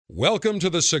Welcome to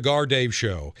the Cigar Dave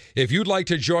Show. If you'd like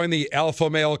to join the Alpha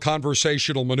Male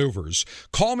Conversational Maneuvers,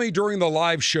 call me during the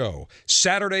live show,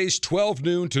 Saturdays 12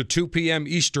 noon to 2 p.m.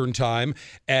 Eastern Time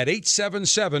at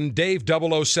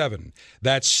 877-DAVE-007.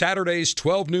 That's Saturdays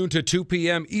 12 noon to 2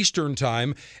 p.m. Eastern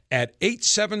Time at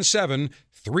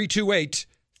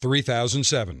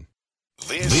 877-328-3007.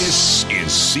 This is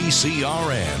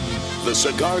CCRN, the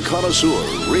Cigar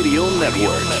Connoisseur Radio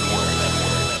Network.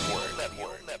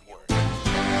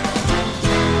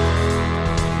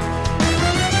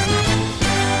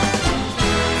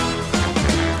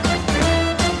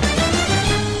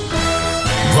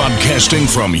 Broadcasting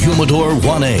from Humidor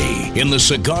 1A in the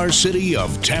cigar city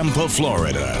of Tampa,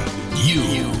 Florida,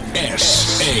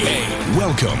 USA.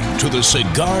 Welcome to the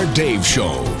Cigar Dave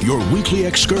Show, your weekly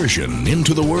excursion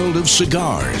into the world of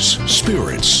cigars,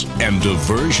 spirits, and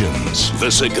diversions. The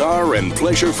cigar and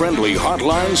pleasure-friendly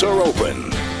hotlines are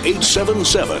open.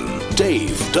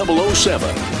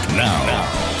 877-DAVE-007. Now,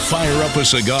 fire up a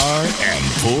cigar and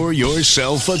pour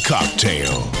yourself a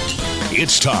cocktail.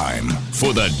 It's time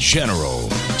for the General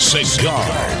Cigar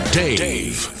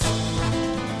Dave.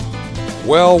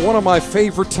 Well, one of my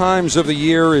favorite times of the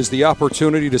year is the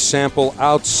opportunity to sample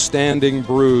outstanding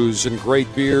brews and great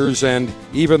beers. And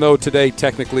even though today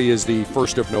technically is the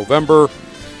 1st of November,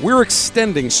 we're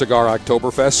extending Cigar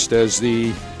Oktoberfest as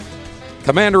the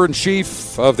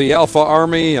Commander-in-Chief of the Alpha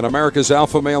Army and America's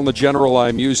Alpha Male and the General.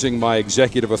 I'm using my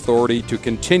executive authority to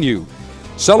continue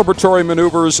celebratory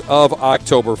maneuvers of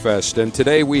Oktoberfest. And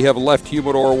today we have left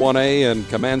Humidor 1A and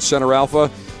Command Center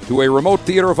Alpha to a remote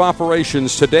theater of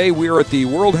operations. Today we are at the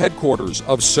world headquarters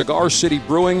of Cigar City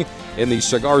Brewing in the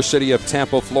cigar city of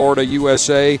Tampa, Florida,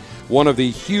 USA, one of the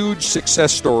huge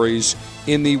success stories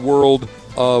in the world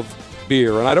of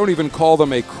beer. And I don't even call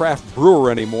them a craft brewer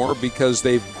anymore because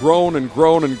they've grown and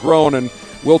grown and grown. And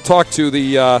we'll talk to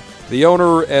the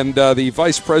owner and the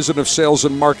vice president of sales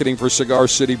and marketing for Cigar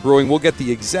City Brewing. We'll get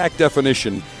the exact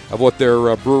definition of what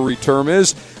their brewery term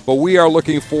is, but we are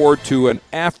looking forward to an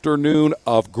afternoon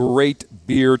of great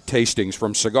beer tastings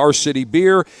from Cigar City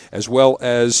Beer, as well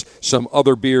as some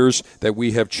other beers that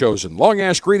we have chosen. Long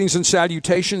Ash greetings and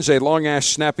salutations, a Long Ash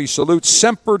snappy salute,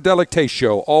 Semper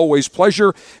Delectatio, always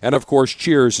pleasure, and of course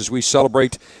cheers as we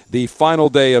celebrate the final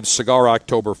day of Cigar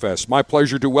Oktoberfest. My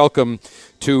pleasure to welcome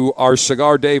to our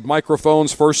Cigar Dave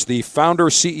microphones, first the founder,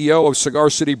 CEO of Cigar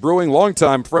City Brewing,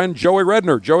 longtime friend, Joey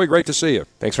Redner. Joey, great to see you.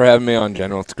 Thanks for having me on,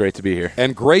 General. It's great to be here.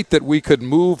 And great that we could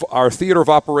move our theater of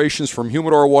operations from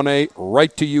Humidor 1A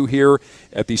right to you here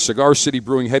at the Cigar City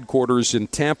Brewing headquarters in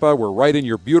Tampa. We're right in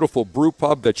your beautiful brew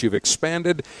pub that you've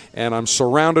expanded, and I'm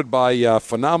surrounded by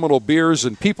phenomenal beers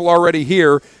and people already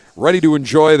here ready to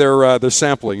enjoy their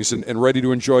samplings and ready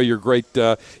to enjoy your great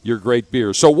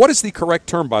beers. So what is the correct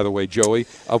term, by the way, Joey,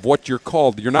 of what you're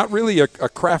called? You're not really a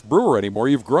craft brewer anymore.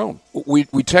 You've grown. We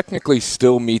technically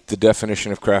still meet the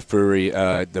definition of craft brewery.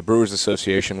 The Brewers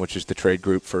Association, which is the trade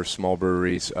group for small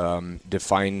breweries,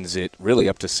 defines it really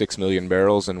up to 6 million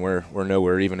barrels, and we're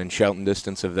nowhere even in shouting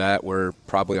distance of that. We're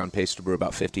probably on pace to brew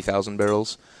about 50,000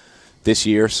 barrels this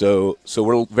year, so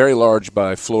we're very large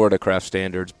by Florida craft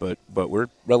standards, but we're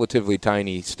relatively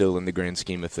tiny still in the grand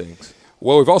scheme of things.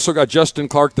 Well, we've also got Justin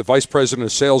Clark, the Vice President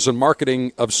of Sales and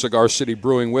Marketing of Cigar City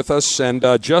Brewing with us. And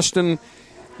Justin,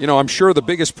 you know, I'm sure the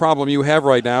biggest problem you have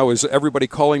right now is everybody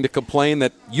calling to complain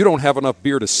that you don't have enough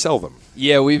beer to sell them.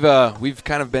 Yeah, we've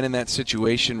kind of been in that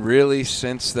situation really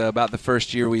since about the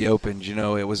first year we opened. You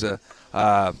know, it was a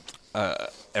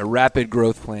rapid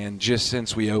growth plan just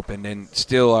since we opened, and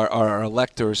still our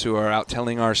electors who are out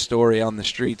telling our story on the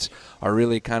streets are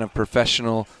really kind of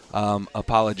professional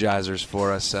apologizers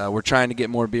for us. We're trying to get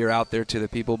more beer out there to the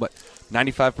people, but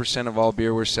 95% of all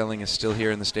beer we're selling is still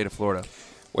here in the state of Florida.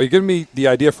 Well, you give me the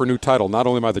idea for a new title. Not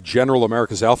only am I the General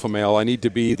America's Alpha Male, I need to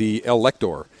be the El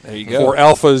Lector. There you go. For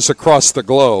alphas across the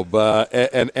globe.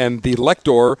 And the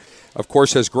Lector, of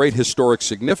course, has great historic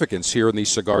significance here in the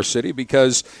Cigar City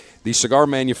because the cigar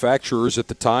manufacturers at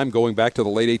the time, going back to the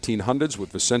late 1800s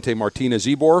with Vicente Martinez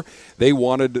Ybor, they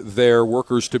wanted their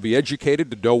workers to be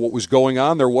educated, to know what was going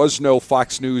on. There was no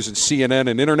Fox News and CNN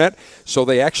and Internet, so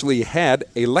they actually had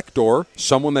a lector,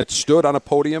 someone that stood on a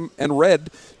podium and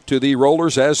read to the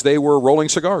rollers as they were rolling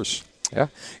cigars. Yeah,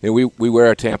 we wear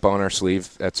our Tampa on our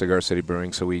sleeve at Cigar City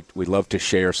Brewing, so we love to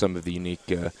share some of the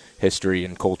unique history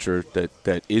and culture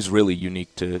that is really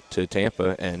unique to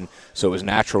Tampa. And so it was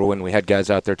natural when we had guys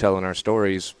out there telling our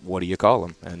stories, what do you call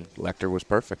them? And Lecter was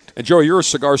perfect. And, Joey, you're a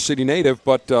Cigar City native,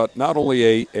 but not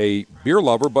only a beer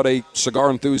lover, but a cigar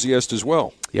enthusiast as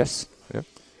well. Yes. Yeah.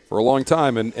 for a long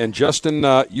time. And Justin,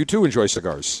 you too enjoy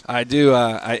cigars. I do.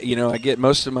 I get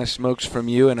most of my smokes from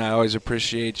you, and I always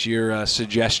appreciate your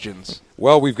suggestions.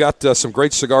 Well, we've got some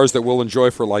great cigars that we'll enjoy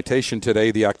for lightation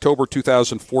today. The October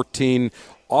 2014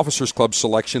 Officers Club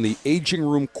selection, the Aging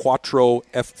Room Quattro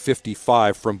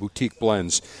F55 from Boutique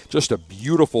Blends. Just a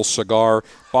beautiful cigar,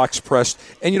 box pressed.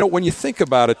 And, when you think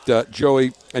about it,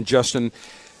 Joey and Justin,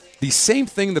 the same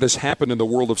thing that has happened in the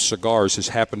world of cigars has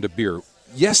happened to beer.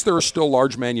 Yes, there are still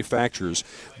large manufacturers,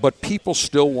 but people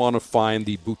still want to find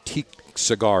the boutique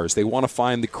cigars. They want to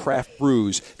find the craft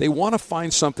brews. They want to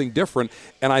find something different.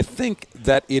 And I think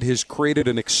that it has created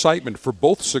an excitement for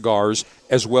both cigars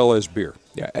as well as beer.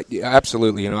 Yeah,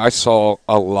 absolutely. I saw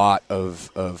a lot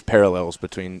of parallels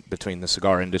between the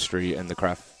cigar industry and the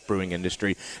craft brewing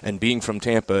industry. And being from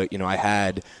Tampa, I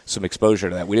had some exposure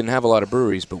to that. We didn't have a lot of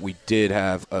breweries, but we did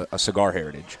have a cigar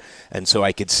heritage. And so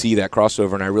I could see that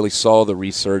crossover, and I really saw the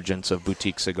resurgence of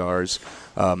boutique cigars,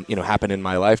 happen in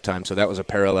my lifetime. So that was a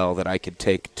parallel that I could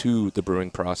take to the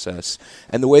brewing process.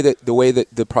 And the way that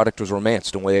the product was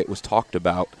romanced and the way it was talked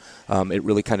about, it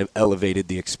really kind of elevated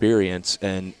the experience.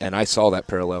 And I saw that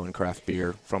parallel in craft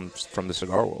beer from the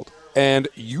cigar world. And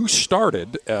you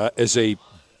started as a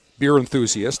beer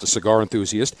enthusiast, a cigar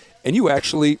enthusiast, and you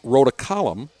actually wrote a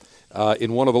column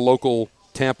in one of the local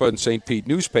Tampa and St. Pete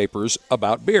newspapers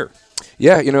about beer.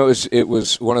 Yeah, it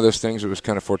was one of those things that was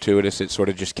kind of fortuitous. It sort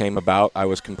of just came about. I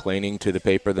was complaining to the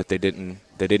paper that they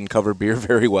didn't cover beer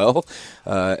very well,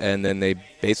 and then they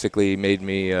basically made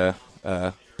me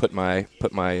put my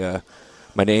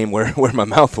name where my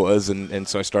mouth was, and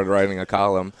so I started writing a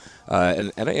column.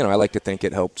 And I like to think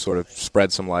it helped sort of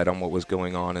spread some light on what was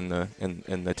going on in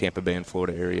the Tampa Bay and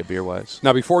Florida area beer-wise.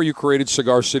 Now, before you created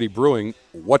Cigar City Brewing,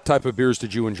 what type of beers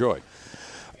did you enjoy?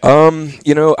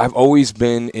 I've always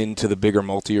been into the bigger,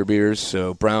 maltier beers,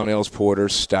 so brown ales,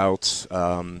 porters, stouts,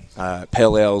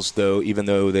 pale ales, even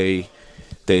though they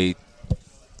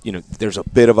there's a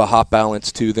bit of a hop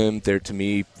balance to them. They're, to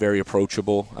me, very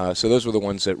approachable. So those were the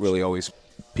ones that really always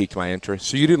piqued my interest.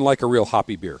 So you didn't like a real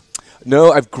hoppy beer?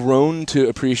 No, I've grown to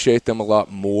appreciate them a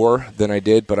lot more than I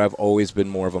did, but I've always been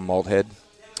more of a malt head.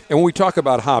 And when we talk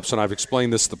about hops, and I've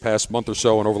explained this the past month or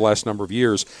so and over the last number of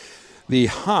years, the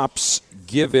hops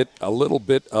give it a little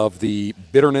bit of the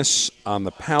bitterness on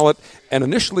the palate, and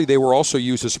initially they were also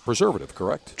used as a preservative,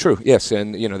 correct? True, yes,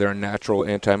 and they're a natural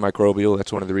antimicrobial.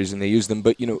 That's one of the reasons they use them.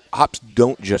 But hops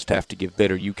don't just have to give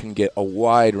bitter. You can get a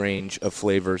wide range of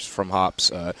flavors from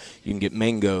hops. You can get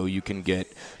mango. You can get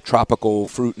tropical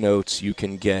fruit notes. You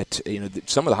can get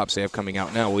some of the hops they have coming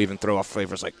out now will even throw off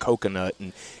flavors like coconut,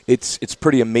 and it's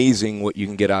pretty amazing what you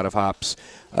can get out of hops.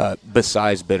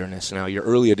 Besides bitterness. Now, your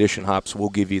early edition hops will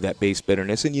give you that base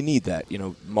bitterness, and you need that.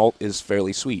 Malt is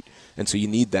fairly sweet, and so you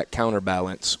need that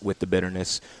counterbalance with the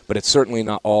bitterness, but it's certainly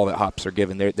not all that hops are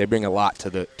given. They bring a lot to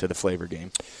the flavor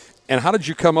game. And how did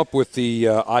you come up with the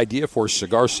idea for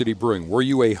Cigar City Brewing? Were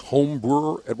you a home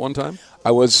brewer at one time?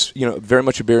 I was, very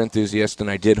much a beer enthusiast,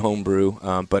 and I did home brew,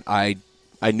 but I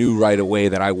knew right away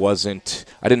that I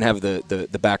didn't have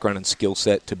the background and skill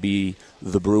set to be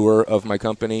the brewer of my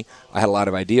company. I had a lot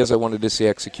of ideas I wanted to see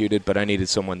executed, but I needed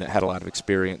someone that had a lot of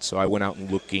experience. So I went out and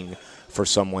looking for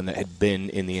someone that had been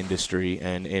in the industry.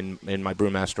 And in my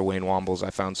brewmaster, Wayne Wombles,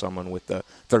 I found someone with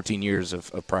 13 years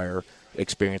of prior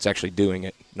experience actually doing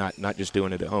it, not just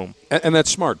doing it at home. And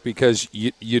that's smart because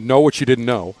you know what you didn't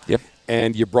know. Yep.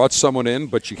 And you brought someone in,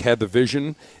 but you had the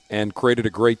vision and created a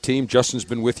great team. Justin's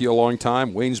been with you a long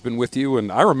time. Wayne's been with you.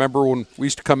 And I remember when we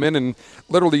used to come in and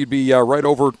literally you'd be right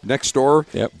over next door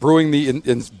brewing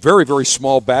in very, very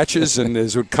small batches. And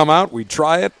as it would come out, we'd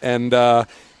try it. And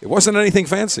it wasn't anything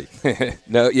fancy.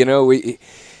 No, we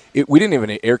didn't have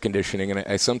any air conditioning. And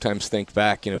I sometimes think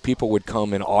back, people would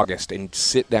come in August and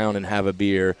sit down and have a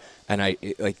beer. And I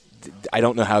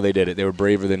don't know how they did it. They were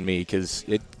braver than me because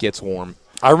it gets warm.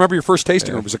 I remember your first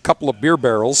tasting room. It was a couple of beer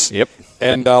barrels. Yep.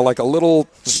 And like a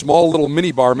small little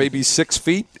mini bar, maybe 6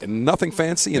 feet, and nothing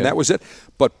fancy, and that was it.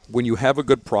 But when you have a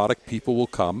good product, people will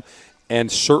come.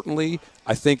 And certainly,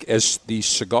 I think as the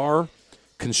cigar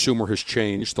consumer has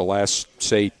changed the last,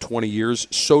 say, 20 years,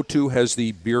 so too has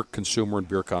the beer consumer and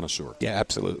beer connoisseur. Yeah,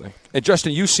 absolutely. And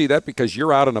Justin, you see that because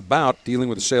you're out and about dealing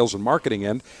with the sales and marketing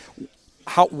end.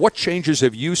 What changes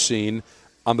have you seen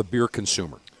on the beer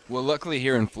consumer? Well, luckily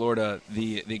here in Florida,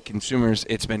 the consumers,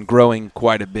 it's been growing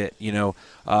quite a bit.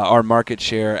 Our market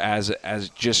share as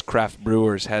just craft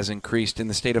brewers has increased. In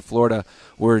the state of Florida,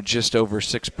 we're just over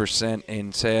 6%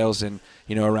 in sales and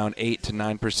around 8 to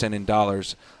 9% in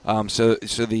dollars. So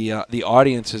the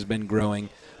audience has been growing.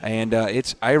 And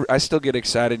I still get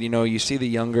excited. You see the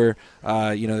younger,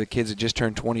 the kids that just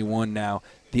turned 21 now.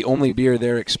 The only beer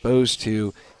they're exposed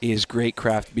to is great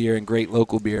craft beer and great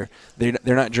local beer. They're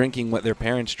not drinking what their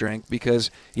parents drank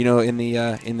because, in the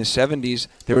 70s,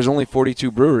 there was only 42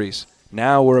 breweries.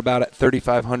 Now we're about at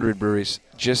 3,500 breweries,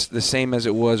 just the same as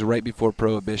it was right before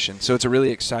Prohibition. So it's a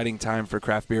really exciting time for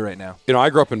craft beer right now. I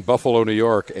grew up in Buffalo, New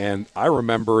York, and I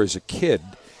remember as a kid,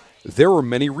 there were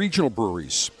many regional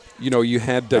breweries. You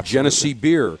had Genesee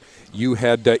beer, you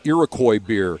had Iroquois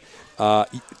beer,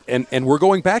 and we're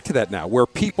going back to that now, where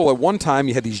people at one time,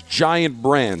 you had these giant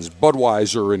brands,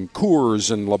 Budweiser and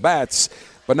Coors and Labatt's,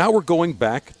 but now we're going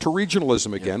back to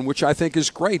regionalism again, which I think is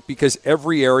great because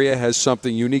every area has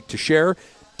something unique to share.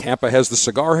 Tampa has the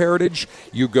cigar heritage.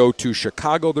 You go to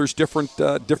Chicago, there's different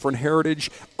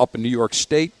heritage. Up in New York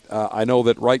State, I know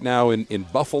that right now in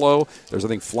Buffalo, there's, I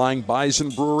think, Flying Bison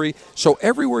Brewery. So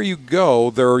everywhere you go,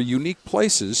 there are unique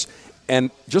places.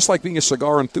 And just like being a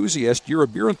cigar enthusiast, you're a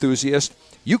beer enthusiast.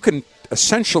 You can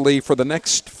essentially, for the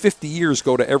next 50 years,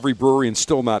 go to every brewery and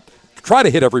still not try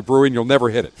to hit every brewery, and you'll never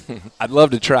hit it. I'd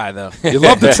love to try, though. You'd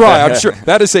love to try. I'm sure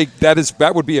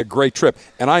that would be a great trip.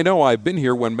 And I know I've been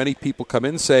here when many people come in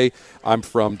and say, I'm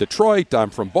from Detroit,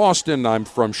 I'm from Boston, I'm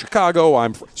from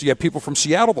Chicago. So you had people from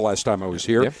Seattle the last time I was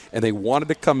here, and they wanted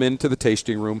to come into the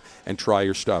tasting room and try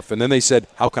your stuff. And then they said,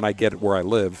 how can I get it where I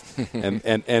live?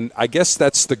 and I guess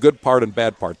that's the good part and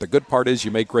bad part. The good part is you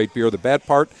make great beer. The bad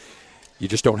part, you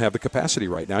just don't have the capacity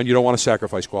right now, and you don't want to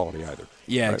sacrifice quality either.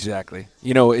 Yeah, right? Exactly.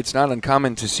 It's not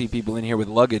uncommon to see people in here with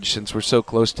luggage since we're so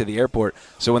close to the airport.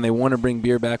 So when they want to bring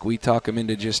beer back, we talk them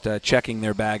into just checking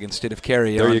their bag instead of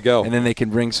carry-on. There you go. And then they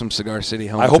can bring some Cigar City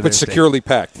home. I hope it's securely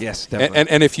packed. Yes, definitely.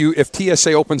 And if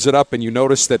TSA opens it up and you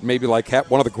notice that maybe like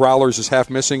one of the growlers is half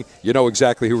missing, you know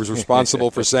exactly who was responsible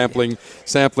for sampling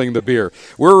the beer.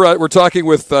 We're talking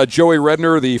with Joey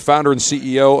Redner, the founder and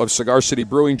CEO of Cigar City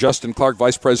Brewing, Justin Clark,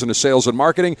 Vice President of Sales and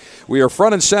Marketing. We are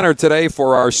front and center today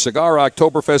for our Cigar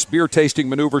Oktoberfest Beer Tasting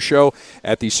Maneuver Show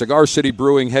at the Cigar City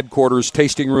Brewing headquarters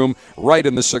tasting room right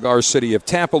in the Cigar City of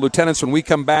Tampa. Lieutenants, when we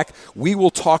come back, we will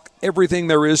talk everything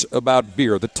there is about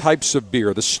beer, the types of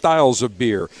beer, the styles of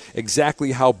beer,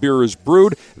 exactly how beer is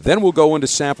brewed. Then we'll go into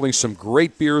sampling some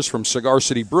great beers from Cigar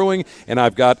City Brewing, and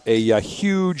I've got a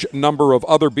huge number of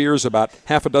other beers, about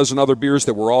half a dozen other beers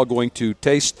that we're all going to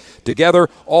taste together.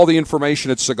 All the information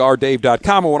at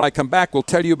CigarDave.com, and when I come back, we'll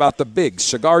tell you about the big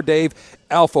Cigar Dave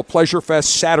Alpha Pleasure Fest,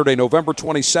 Saturday, November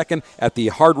 22nd at the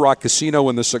Hard Rock Casino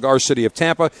in the Cigar City of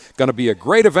Tampa. Going to be a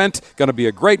great event, going to be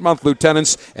a great month,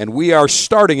 Lieutenants, and we are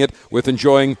starting it with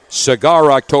enjoying Cigar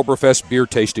Oktoberfest beer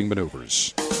tasting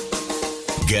maneuvers.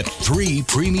 Get 3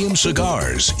 premium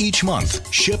cigars each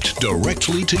month shipped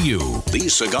directly to you.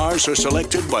 These cigars are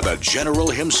selected by the General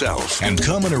himself and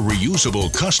come in a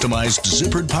reusable, customized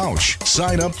zippered pouch.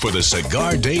 Sign up for the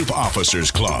Cigar Dave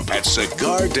Officers Club at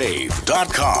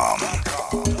CigarDave.com.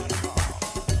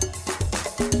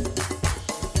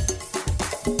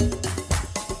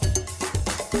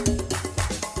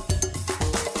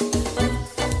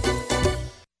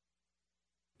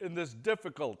 In this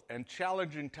difficult and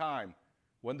challenging time,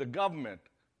 when the government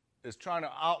is trying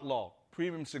to outlaw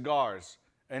premium cigars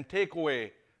and take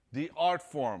away the art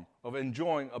form of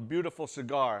enjoying a beautiful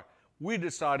cigar, we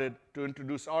decided to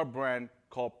introduce our brand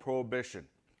called Prohibition.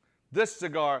 This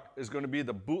cigar is going to be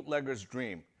the bootlegger's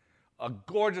dream. A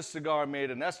gorgeous cigar made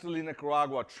in Esteli,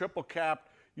 Nicaragua, triple capped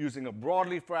using a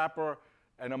broadleaf wrapper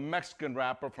and a Mexican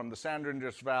wrapper from the San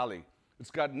Andres Valley.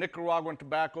 It's got Nicaraguan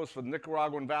tobaccos for the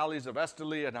Nicaraguan valleys of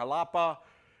Esteli and Jalapa.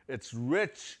 It's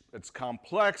rich, it's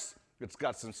complex, it's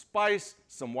got some spice,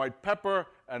 some white pepper,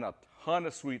 and a ton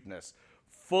of sweetness.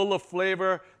 Full of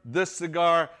flavor, this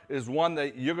cigar is one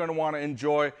that you're going to want to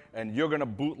enjoy and you're going to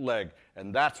bootleg.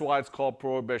 And that's why it's called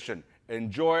Prohibition.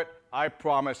 Enjoy it. I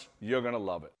promise you're going to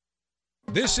love it.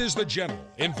 This is The General,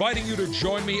 inviting you to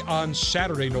join me on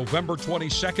Saturday, November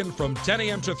 22nd from 10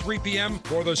 a.m. to 3 p.m.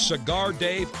 for the Cigar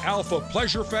Dave Alpha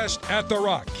Pleasure Fest at The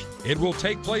Rock. It will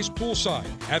take place poolside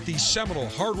at the Seminole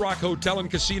Hard Rock Hotel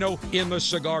and Casino in the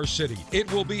Cigar City. It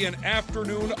will be an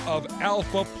afternoon of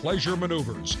Alpha Pleasure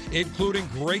maneuvers, including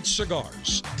great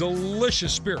cigars,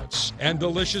 delicious spirits, and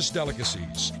delicious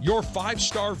delicacies. Your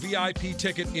 5-star VIP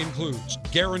ticket includes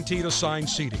guaranteed assigned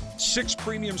seating, 6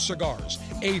 premium cigars,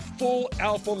 a full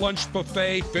Alpha lunch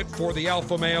buffet fit for the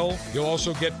alpha male. You'll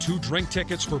also get 2 drink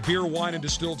tickets for beer, wine, and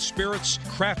distilled spirits,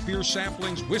 craft beer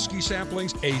samplings, whiskey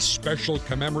samplings, a special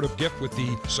commemorative exclusive gift with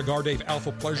the Cigar Dave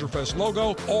Alpha Pleasure Fest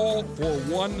logo, all for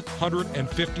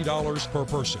 $150 per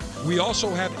person. We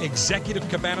also have Executive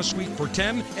Cabana Suite for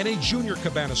 $10 and a Junior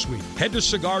Cabana Suite. Head to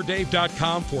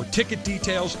CigarDave.com for ticket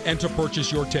details and to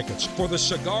purchase your tickets for the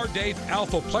Cigar Dave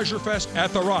Alpha Pleasure Fest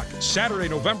at The Rock, Saturday,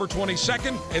 November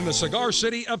 22nd in the Cigar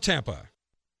City of Tampa.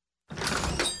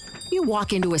 You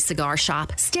walk into a cigar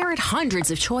shop, stare at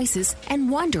hundreds of choices, and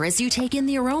wonder as you take in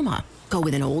the aroma. Go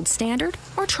with an old standard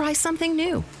or try something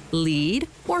new? Lead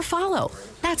or follow?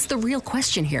 That's the real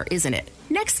question here, isn't it?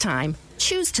 Next time,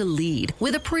 choose to lead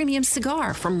with a premium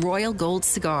cigar from Royal Gold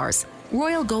Cigars.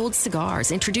 Royal Gold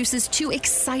Cigars introduces 2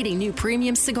 exciting new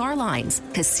premium cigar lines,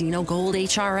 Casino Gold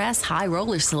HRS High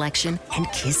Roller Selection and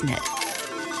Kismet.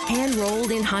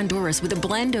 Hand-rolled in Honduras with a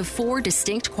blend of 4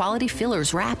 distinct quality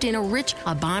fillers wrapped in a rich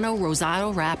Habano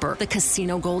Rosado wrapper, the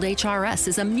Casino Gold HRS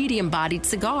is a medium-bodied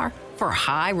cigar for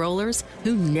high rollers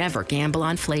who never gamble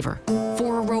on flavor.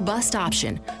 For a robust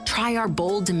option, try our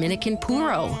bold Dominican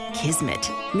Puro, Kismet,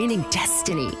 meaning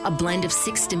destiny, a blend of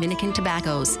 6 Dominican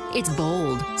tobaccos. It's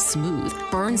bold, smooth,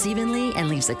 burns evenly, and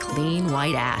leaves a clean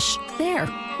white ash. There,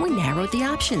 we narrowed the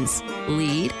options.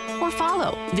 Lead or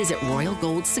follow. Visit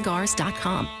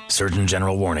RoyalGoldCigars.com. Surgeon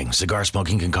General warning. Cigar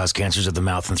smoking can cause cancers of the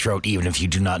mouth and throat even if you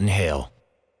do not inhale.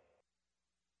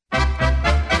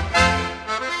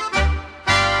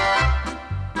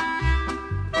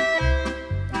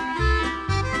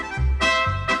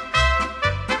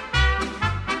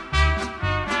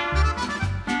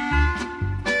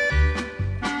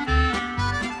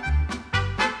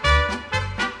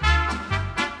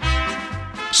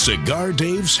 Cigar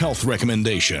Dave's health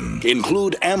recommendation.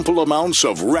 Include ample amounts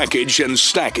of wreckage and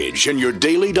stackage in your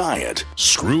daily diet.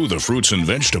 Screw the fruits and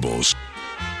vegetables.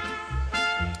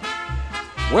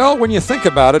 Well, when you think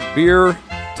about it, beer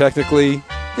technically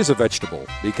is a vegetable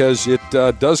because it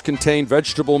does contain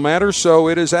vegetable matter, so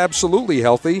it is absolutely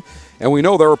healthy. And we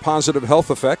know there are positive health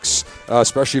effects,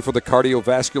 especially for the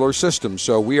cardiovascular system.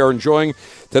 So we are enjoying,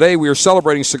 today we are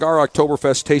celebrating Cigar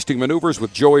Oktoberfest Tasting Maneuvers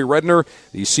with Joey Redner,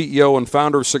 the CEO and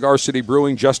founder of Cigar City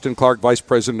Brewing, Justin Clark, Vice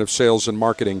President of Sales and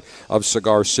Marketing of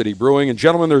Cigar City Brewing. And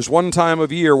gentlemen, there's one time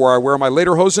of year where I wear my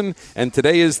lederhosen, and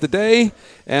today is the day.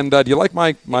 And do you like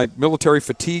my military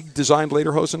fatigue designed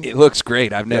lederhosen? It looks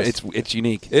great. I've never. It's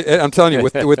unique. I'm telling you,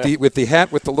 with the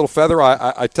hat with the little feather,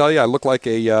 I tell you, I look like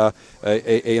an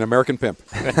American pimp.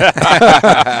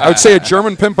 I would say a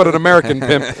German pimp, but an American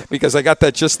pimp because I got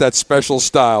that special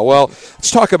style. Well,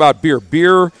 let's talk about beer.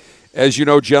 Beer, as you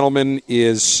know, gentlemen,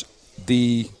 is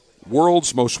the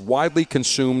world's most widely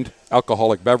consumed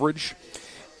alcoholic beverage.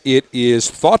 It is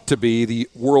thought to be the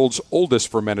world's oldest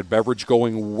fermented beverage,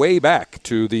 going way back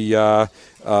to the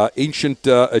ancient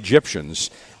Egyptians.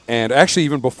 And actually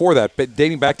even before that,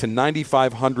 dating back to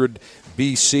 9500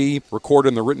 BC, recorded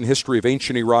in the written history of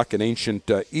ancient Iraq and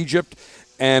ancient Egypt.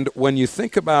 And when you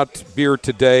think about beer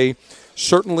today,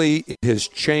 certainly it has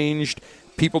changed.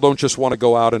 People don't just want to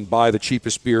go out and buy the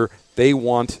cheapest beer. They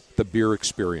want the beer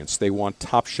experience. They want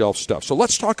top shelf stuff. So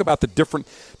let's talk about the different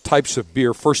types of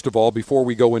beer, first of all, before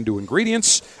we go into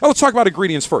ingredients. Let's talk about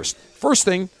ingredients first. First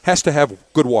thing, has to have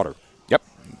good water. Yep.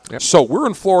 So we're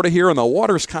in Florida here, and the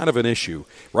water is kind of an issue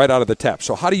right out of the tap.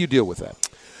 So how do you deal with that?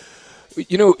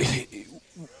 You know,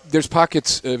 there's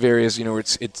pockets of areas,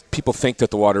 it's people think that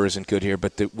the water isn't good here,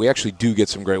 but we actually do get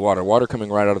some great water. Water coming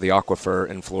right out of the aquifer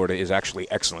in Florida is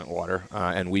actually excellent water,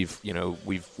 and we've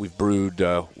brewed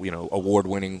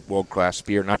award-winning, world-class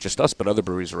beer, not just us, but other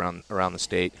breweries around the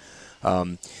state.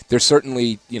 There's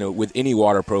certainly, with any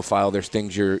water profile, there's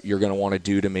things you're going to want to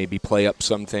do to maybe play up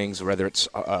some things, whether it's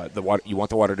the water, you want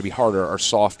the water to be harder or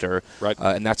softer, right?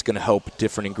 And that's going to help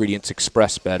different ingredients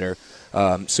express better.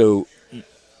 So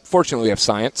fortunately, we have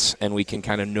science, and we can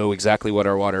kind of know exactly what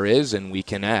our water is, and we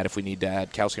can add. If we need to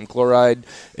add calcium chloride,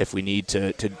 if we need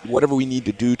to whatever we need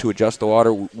to do to adjust the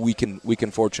water, we can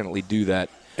fortunately do that.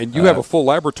 And you have a full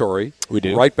laboratory we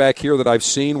do. Right back here that I've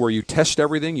seen where you test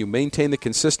everything, you maintain the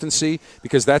consistency,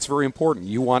 because that's very important.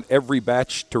 You want every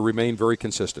batch to remain very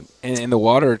consistent. And the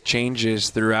water changes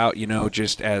throughout,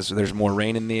 just as there's more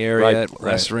rain in the area,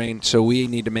 less rain. So we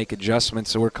need to make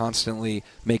adjustments. So we're constantly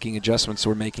making adjustments. So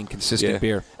we're making consistent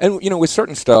beer. And, with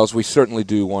certain styles, we certainly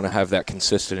do want to have that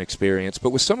consistent experience. But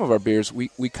with some of our beers, we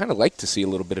kind of like to see a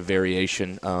little bit of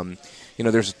variation.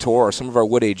 There's a Toro, some of our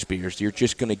wood-aged beers. You're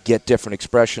just going to get different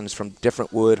expressions from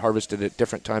different wood harvested at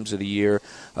different times of the year.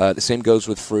 The same goes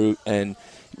with fruit. And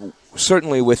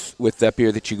certainly with that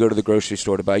beer that you go to the grocery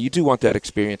store to buy, you do want that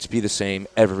experience to be the same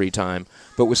every time.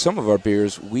 But with some of our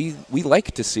beers, we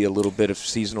like to see a little bit of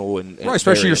seasonal and right,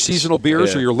 especially your seasonal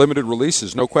beers or your limited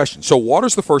releases, no question. So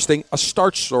water's the first thing. A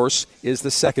starch source is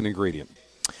the second ingredient.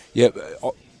 Yeah.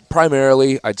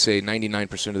 Primarily, I'd say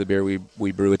 99% of the beer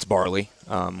we brew, it's barley.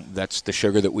 That's the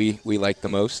sugar that we like the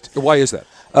most. Why is that?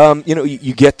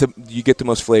 You get the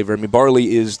most flavor. I mean,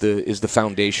 barley is the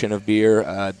foundation of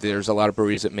beer. There's a lot of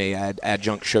breweries that may add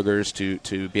adjunct sugars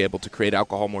to be able to create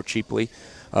alcohol more cheaply.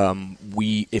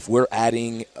 If we're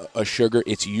adding a sugar,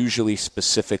 it's usually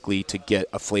specifically to get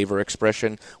a flavor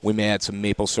expression. We may add some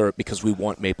maple syrup because we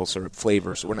want maple syrup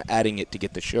flavor, so we're not adding it to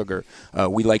get the sugar.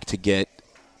 We like to get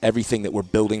everything that we're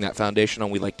building that foundation on.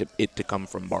 We like it to come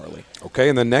from barley. Okay,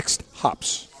 and the next,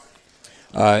 hops.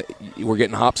 We're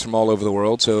getting hops from all over the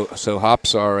world. So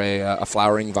hops are a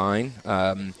flowering vine.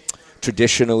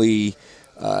 Traditionally,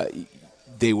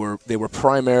 they were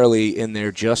primarily in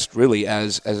there just really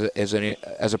as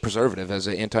a preservative, as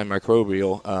an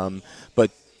antimicrobial.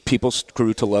 But people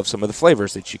grew to love some of the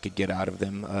flavors that you could get out of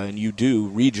them, and you do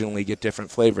regionally get different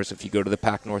flavors. If you go to the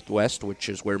Pac Northwest, which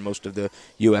is where most of the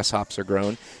U.S. hops are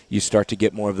grown, you start to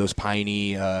get more of those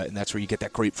piney, and that's where you get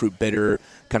that grapefruit bitter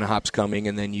kind of hops coming,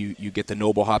 and then you get the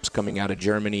noble hops coming out of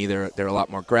Germany. They're a lot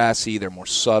more grassy, they're more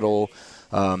subtle.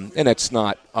 And it's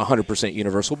not 100%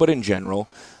 universal, but in general.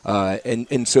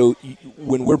 And so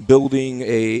when we're building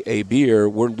a beer,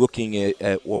 we're looking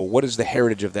at, well, what is the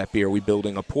heritage of that beer? Are we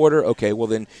building a porter? Okay, well,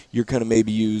 then you're going to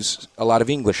maybe use a lot of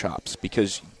English hops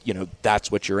because,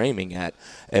 that's what you're aiming at.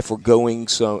 If we're going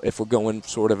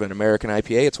sort of an American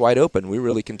IPA, it's wide open. We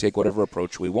really can take whatever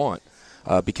approach we want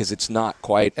because it's not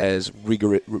quite as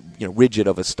rigid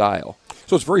of a style.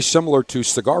 So it's very similar to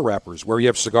cigar wrappers, where you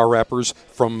have cigar wrappers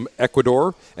from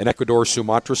Ecuador, an Ecuador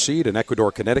Sumatra seed, an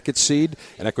Ecuador Connecticut seed,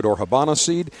 an Ecuador Habana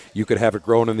seed. You could have it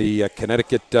grown in the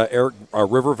Connecticut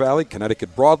River Valley,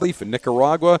 Connecticut broadleaf, in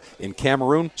Nicaragua, in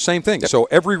Cameroon, same thing. Yep. So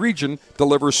every region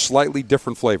delivers slightly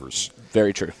different flavors.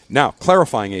 Very true. Now,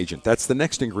 clarifying agent, that's the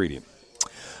next ingredient.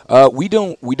 We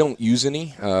don't use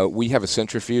any. We have a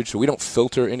centrifuge, so we don't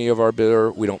filter any of our beer.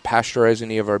 We don't pasteurize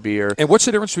any of our beer. And what's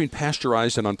the difference between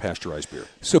pasteurized and unpasteurized beer?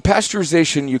 So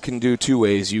pasteurization you can do two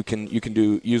ways. You can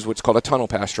use what's called a tunnel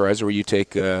pasteurizer, where you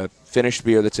take finished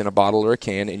beer that's in a bottle or a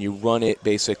can and you run it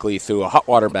basically through a hot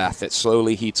water bath that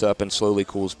slowly heats up and slowly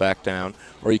cools back down.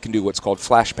 Or you can do what's called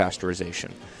flash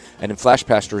pasteurization. And in flash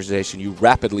pasteurization, you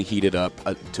rapidly heat it up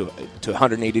to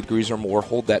 180 degrees or more,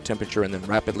 hold that temperature, and then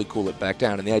rapidly cool it back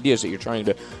down. And the idea is that you're trying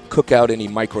to cook out any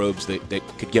microbes that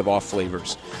could give off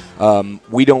flavors.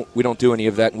 We don't do any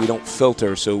of that, and we don't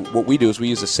filter. So what we do is we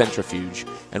use a centrifuge,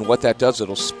 and what that does,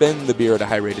 it'll spin the beer at a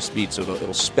high rate of speed. So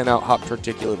it'll spin out hop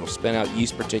particulate, it'll spin out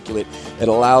yeast particulate. It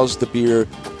allows the beer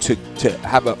to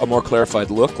have a more clarified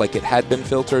look, like it had been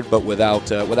filtered, but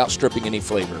without stripping any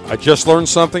flavor. I just learned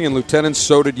something, and Lieutenant,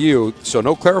 so did you. So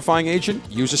no clarifying agent,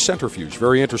 use a centrifuge.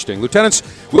 Very interesting. Lieutenants,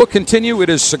 we'll continue. It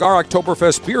is Cigar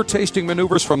Oktoberfest beer tasting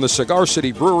maneuvers from the Cigar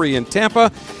City Brewery in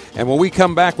Tampa. And when we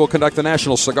come back, we'll conduct the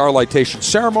National Cigar Lightation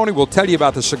Ceremony. We'll tell you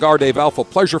about the Cigar Dave Alpha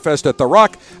Pleasure Fest at The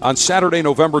Rock on Saturday,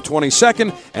 November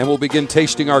 22nd. And we'll begin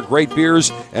tasting our great beers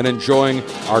and enjoying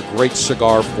our great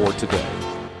cigar for today.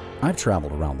 I've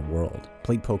traveled around the world,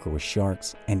 played poker with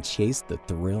sharks, and chased the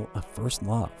thrill of first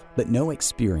love. But no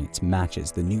experience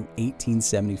matches the new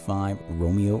 1875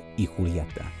 Romeo y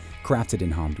Julieta, crafted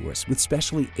in Honduras with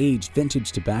specially aged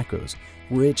vintage tobaccos,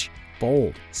 rich,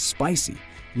 bold, spicy,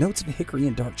 notes of hickory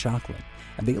and dark chocolate.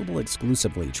 Available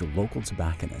exclusively at your local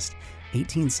tobacconist.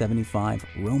 1875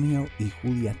 Romeo y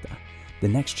Julieta, the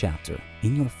next chapter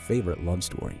in your favorite love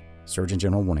story. Surgeon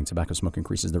General warning: tobacco smoke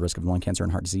increases the risk of lung cancer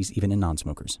and heart disease even in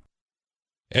non-smokers.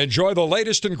 Enjoy the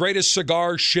latest and greatest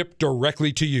cigars shipped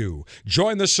directly to you.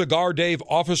 Join the Cigar Dave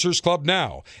Officers Club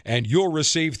now, and you'll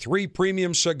receive 3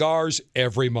 premium cigars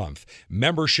every month.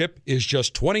 Membership is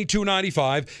just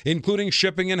 $22.95, including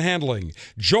shipping and handling.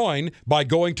 Join by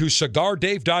going to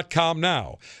CigarDave.com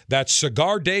now. That's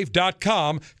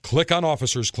CigarDave.com. Click on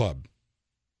Officers Club.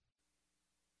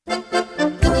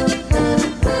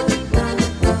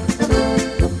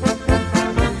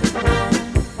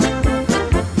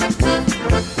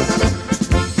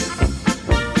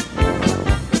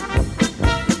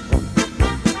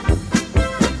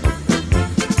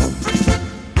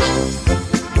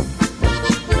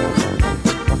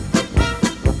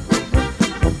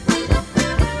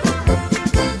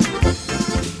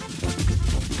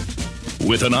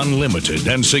 With an unlimited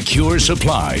and secure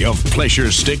supply of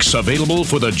pleasure sticks available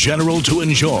for the general to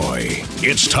enjoy,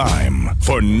 it's time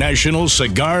for National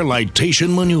Cigar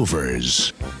Lightation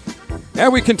Maneuvers.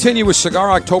 And we continue with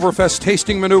Cigar Oktoberfest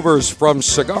tasting maneuvers from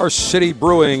Cigar City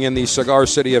Brewing in the Cigar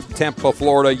City of Tampa,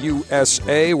 Florida,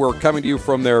 USA. We're coming to you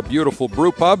from their beautiful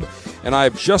brew pub, and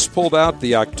I've just pulled out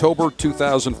the October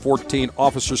 2014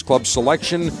 Officers Club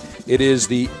selection. It is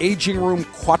the Aging Room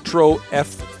Quattro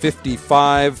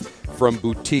F55 from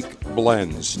Boutique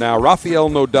Blends. Now, Rafael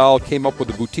Nodal came up with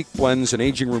the Boutique Blends and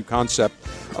aging room concept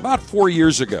about 4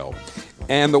 years ago.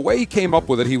 And the way he came up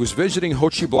with it, he was visiting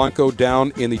Hochi Blanco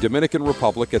down in the Dominican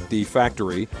Republic at the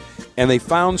factory, and they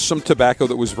found some tobacco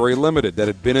that was very limited that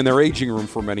had been in their aging room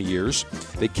for many years.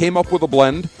 They came up with a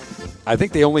blend. I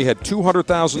think they only had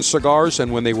 200,000 cigars,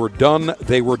 and when they were done,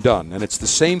 they were done. And it's the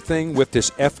same thing with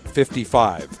this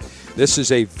F55. This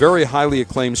is a very highly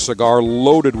acclaimed cigar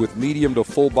loaded with medium to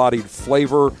full-bodied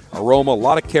flavor, aroma, a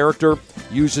lot of character.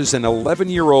 Uses an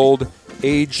 11-year-old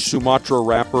aged Sumatra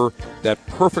wrapper that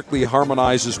perfectly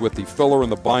harmonizes with the filler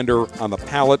and the binder on the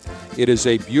palate. It is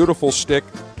a beautiful stick,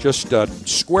 just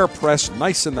square press,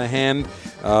 nice in the hand,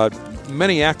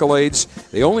 many accolades.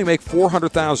 They only make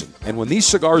 400,000, and when these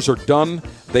cigars are done,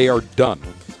 they are done.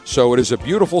 So it is a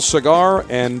beautiful cigar,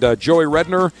 and Joey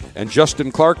Redner and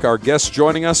Justin Clark, our guests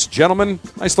joining us. Gentlemen,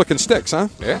 nice-looking sticks, huh?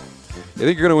 Yeah. I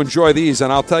think you're going to enjoy these,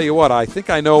 and I'll tell you what, I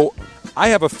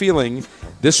have a feeling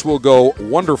this will go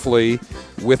wonderfully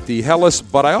with the Helles,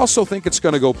 but I also think it's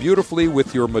going to go beautifully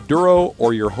with your Maduro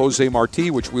or your Jose Marti,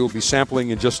 which we will be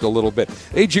sampling in just a little bit.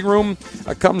 Aging room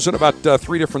comes in about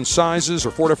 4 different sizes,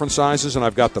 and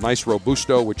I've got the nice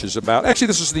Robusto, which is about, actually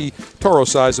this is the Toro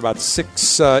size, about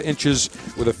 6 inches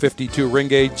with a 52 ring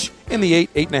gauge in the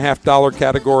 $8.5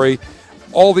 category.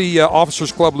 All the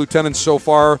Officers Club lieutenants so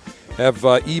far have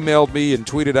emailed me and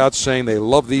tweeted out saying they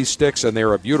love these sticks and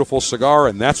they're a beautiful cigar,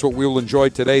 and that's what we will enjoy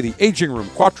today, the Aging Room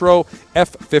Quattro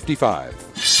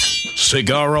F55.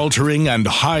 Cigar-altering and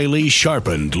highly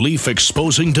sharpened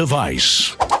leaf-exposing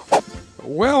device.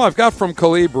 Well, I've got from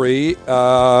Colibri,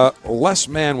 Les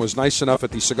Mann was nice enough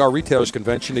at the Cigar Retailers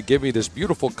Convention to give me this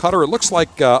beautiful cutter. It looks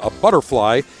like a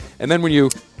butterfly, and then when you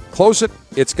close it,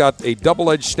 it's got a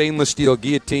double-edged stainless steel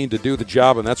guillotine to do the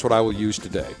job, and that's what I will use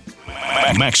today.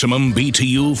 Maximum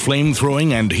BTU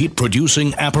flame-throwing and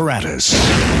heat-producing apparatus.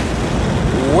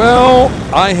 Well,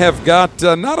 I have got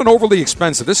not an overly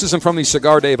expensive. This isn't from the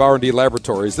Cigar Dave R&D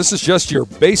Laboratories. This is just your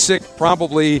basic,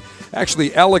 probably,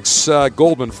 actually Alex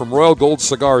Goldman from Royal Gold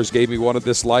Cigars gave me one of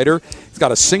this lighter. It's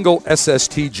got a single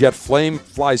SST jet flame,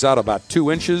 flies out about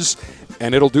 2 inches,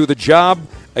 and it'll do the job.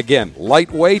 Again,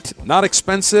 lightweight, not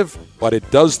expensive, but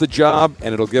it does the job,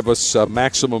 and it'll give us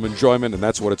maximum enjoyment, and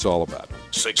that's what it's all about.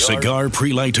 Cigar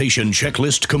pre-lightation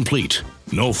checklist complete.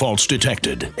 No faults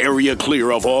detected. Area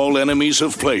clear of all enemies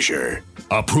of pleasure.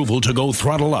 Approval to go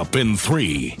throttle up in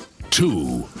 3,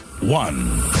 2,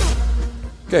 1.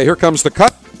 Okay, here comes the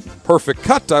cut. Perfect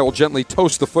cut. I will gently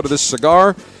toast the foot of this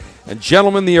cigar. And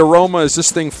gentlemen, the aroma as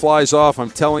this thing flies off, I'm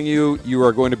telling you, you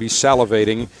are going to be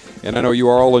salivating. And I know you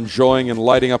are all enjoying and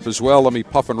lighting up as well. Let me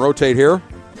puff and rotate here.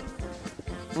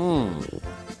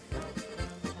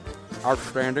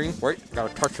 Outstanding. Wait, got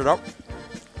to touch it up.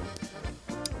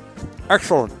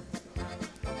 Excellent.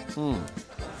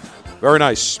 Very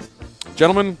nice.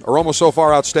 Gentlemen, aroma so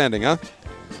far outstanding, huh?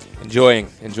 Enjoying.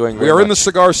 We are in the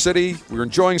Cigar City. We're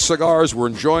enjoying cigars.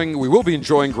 We will be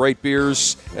enjoying great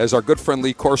beers. As our good friend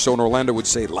Lee Corso in Orlando would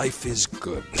say, life is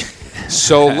good.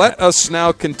 So let us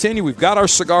now continue. We've got our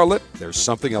cigar lit. There's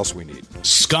something else we need.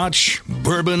 Scotch,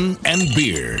 bourbon, and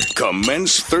beer.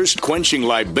 Commence thirst-quenching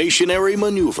libationary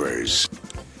maneuvers.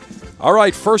 All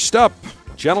right, first up,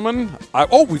 gentlemen.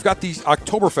 We've got the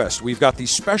Oktoberfest. We've got the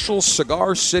special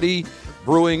Cigar City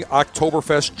Brewing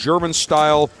Oktoberfest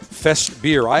German-style Fest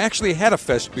beer. I actually had a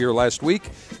Fest beer last week.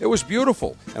 It was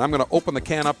beautiful. And I'm going to open the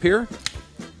can up here.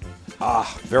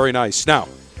 Very nice. Now,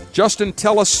 Justin,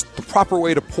 tell us the proper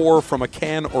way to pour from a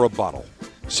can or a bottle.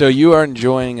 So you are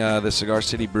enjoying the Cigar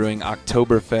City Brewing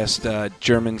Oktoberfest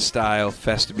German-style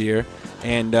Fest beer.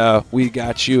 And we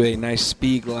got you a nice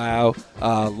Spiegelau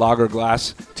lager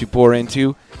glass to pour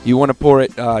into. You want to pour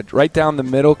it right down the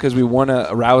middle because we want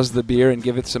to arouse the beer and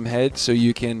give it some head so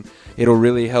it'll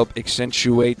really help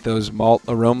accentuate those malt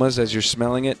aromas as you're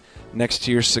smelling it next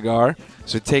to your cigar.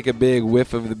 So take a big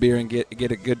whiff of the beer and get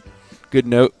a good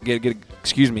note, get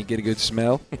a good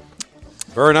smell.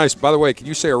 Very nice. By the way, can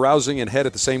you say arousing and head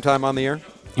at the same time on the air?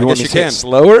 You want me to say it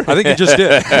slower? I think you just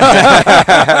did.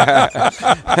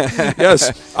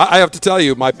 Yes, I have to tell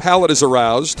you, my palate is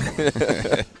aroused.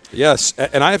 Yes,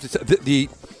 and I have to the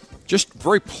just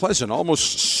very pleasant,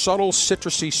 almost subtle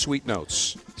citrusy sweet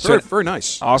notes. Very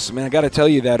nice. Awesome, man. I got to tell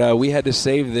you that we had to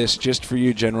save this just for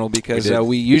you, General, because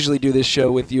we usually do this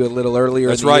show with you a little earlier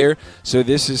in the year. So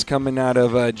this is coming out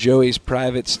of Joey's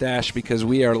private stash because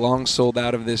we are long sold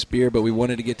out of this beer, but we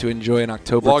wanted to get to enjoy an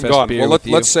Oktoberfest beer with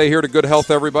you. Let's say here to good health,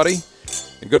 everybody,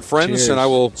 and good friends, cheers. And I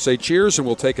will say cheers, and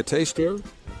we'll take a taste here.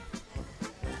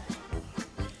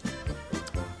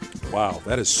 Wow,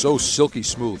 that is so silky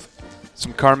smooth.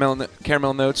 Some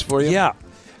caramel notes for you? Yeah.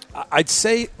 I'd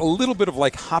say a little bit of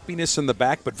like hoppiness in the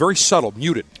back, but very subtle,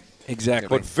 muted. Exactly.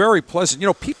 But very pleasant. You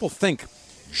know, people think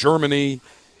Germany,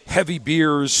 heavy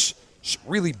beers,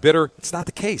 really bitter. It's not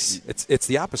the case. It's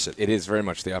the opposite. It is very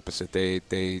much the opposite.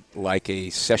 They like a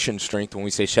session strength. When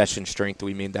we say session strength,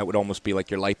 we mean that would almost be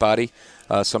like your light body,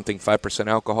 something 5%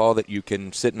 alcohol that you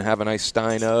can sit and have a nice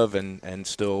stein of and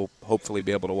still hopefully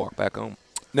be able to walk back home.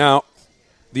 Now,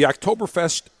 the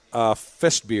Oktoberfest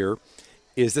Fest beer,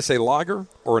 is this a lager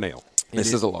or an ale?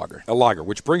 This is a lager. A lager,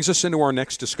 which brings us into our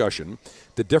next discussion.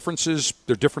 The differences,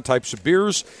 there are different types of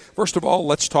beers. First of all,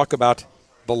 let's talk about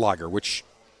the lager, which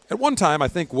at one time I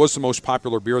think was the most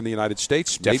popular beer in the United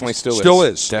States. Definitely Maybe still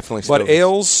is. Definitely still but is.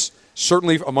 ales,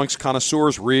 certainly amongst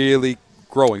connoisseurs, really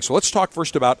growing. So let's talk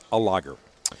first about a lager.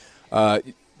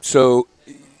 So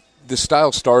the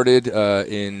style started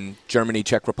in Germany,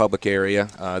 Czech Republic area.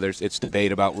 It's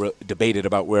debated about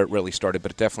where it really started,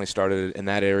 but it definitely started in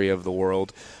that area of the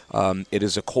world. It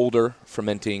is a colder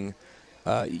fermenting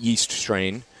yeast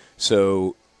strain.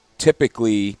 So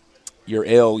typically your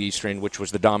ale yeast strain, which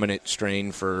was the dominant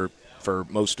strain for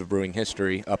most of brewing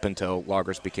history up until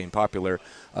lagers became popular,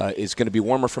 is going to be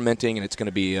warmer fermenting, and it's going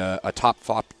to be a top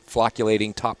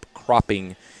flocculating, top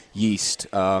cropping yeast.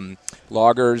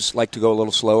 Lagers like to go a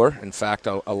little slower. In fact,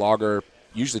 a lager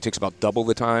usually takes about double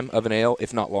the time of an ale,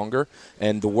 if not longer.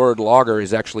 And the word lager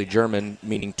is actually German,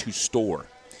 meaning to store.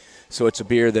 So it's a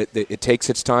beer that it takes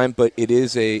its time, but it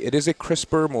is a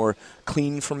crisper, more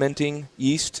clean fermenting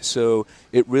yeast. So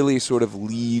it really sort of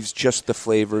leaves just the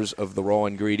flavors of the raw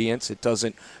ingredients. It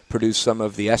doesn't produce some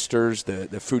of the esters,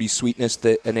 the fruity sweetness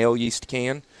that an ale yeast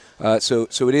can. So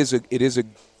it is a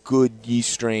good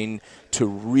yeast strain to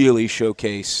really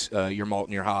showcase your malt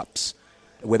and your hops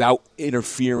without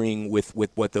interfering with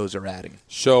what those are adding.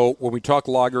 So when we talk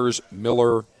lagers,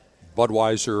 Miller,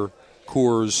 Budweiser,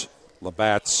 Coors,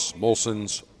 Labatt's,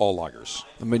 Molson's, all lagers.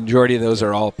 The majority of those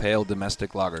are all pale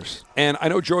domestic lagers. And I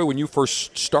know, Joey, when you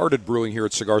first started brewing here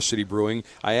at Cigar City Brewing,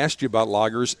 I asked you about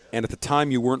lagers, and at the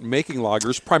time you weren't making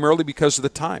lagers primarily because of the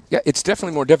time. Yeah, it's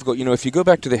definitely more difficult. You know, if you go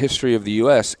back to the history of the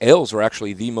U.S., ales were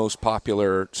actually the most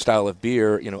popular style of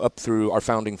beer, you know, up through our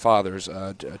founding fathers,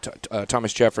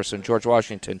 Thomas Jefferson, George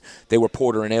Washington. They were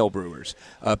porter and ale brewers.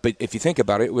 But if you think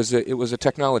about it, it was a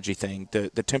technology thing.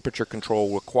 The temperature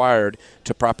control required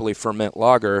to properly ferment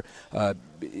lager,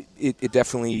 it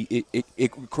definitely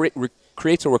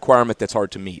creates a requirement that's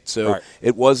hard to meet. So right.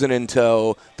 It wasn't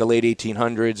until the late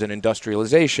 1800s and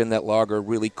industrialization that lager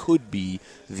really could be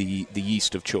the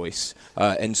yeast of choice.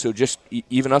 And so just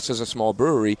even us as a small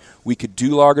brewery, we could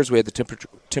do lagers. We had the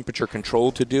temperature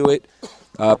control to do it.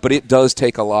 But it does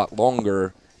take a lot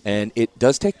longer, and it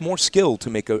does take more skill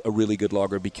to make a really good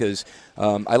lager because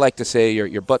I like to say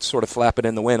your butt's sort of flapping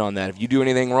in the wind on that. If you do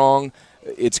anything wrong,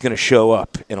 it's going to show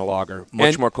up in a lager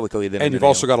much more quickly than in an ale. And you've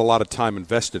also got a lot of time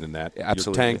invested in that.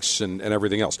 Absolutely. Your tanks and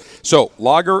everything else. So,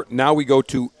 lager, now we go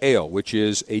to ale, which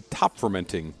is a top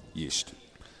fermenting yeast.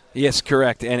 Yes,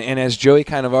 correct. And as Joey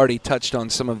kind of already touched on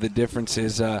some of the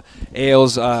differences,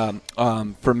 ales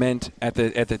ferment at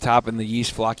the top and the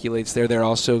yeast flocculates there. They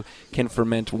also can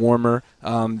ferment warmer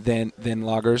than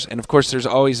lagers. And, of course, there's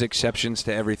always exceptions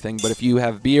to everything. But if you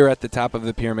have beer at the top of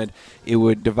the pyramid, it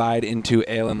would divide into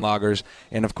ale and lagers.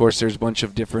 And, of course, there's a bunch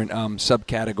of different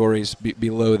subcategories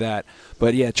below that.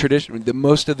 But, yeah,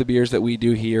 most of the beers that we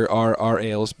do here are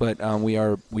ales, but we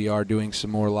are doing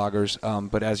some more lagers.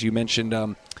 But as you mentioned,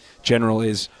 general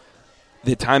is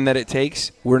the time that it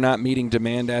takes. We're not meeting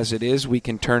demand as it is. We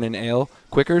can turn an ale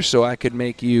quicker, so I could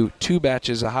make you 2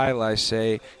 batches of High Life,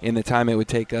 say, in the time it would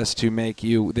take us to make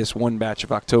you this 1 batch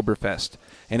of Oktoberfest.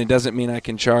 And it doesn't mean I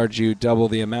can charge you double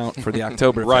the amount for the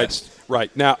Oktoberfest. Right.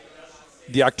 Now,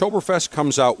 the Oktoberfest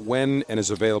comes out when and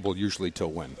is available usually till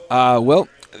when? Well,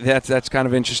 that's kind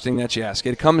of interesting that you ask.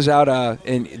 It comes out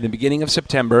in the beginning of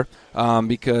September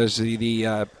because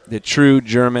the true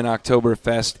German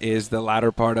Oktoberfest is the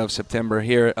latter part of September.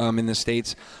 Here in the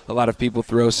States, a lot of people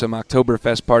throw some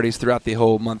Oktoberfest parties throughout the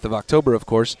whole month of October, of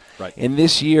course. Right. And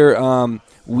this year,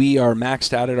 we are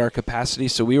maxed out at our capacity,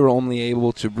 so we were only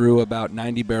able to brew about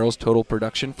 90 barrels total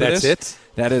production for this. That's it?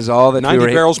 That is all that 90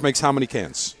 barrels makes how many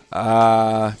cans?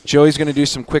 Joey's going to do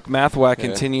some quick math while I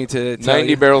continue to tell 90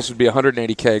 you. barrels would be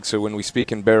 180 kegs, so when we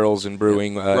speak in barrels in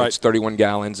brewing, Right. it's 31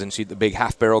 gallons, and see the big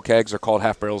half-barrel kegs are called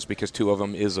half barrels because 2 of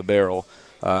them is a barrel.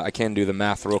 I can do the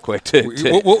math real quick.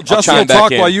 Justin will chime back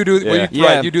talk in. while you do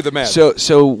Yeah. you do the math.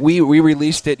 So we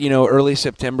released it, early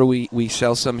September. We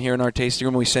sell some here in our tasting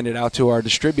room. We send it out to our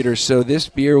distributors. So this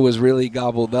beer was really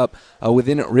gobbled up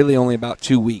within really only about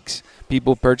 2 weeks.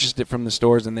 people purchased it from the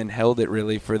stores and then held it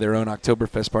really for their own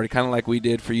Oktoberfest party, kind of like we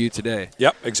did for you today.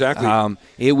 Yep, exactly.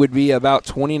 It would be about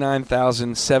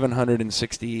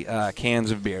 29,760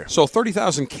 cans of beer. So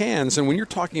 30,000 cans, and when you're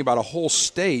talking about a whole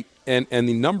state and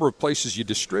the number of places you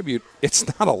distribute, it's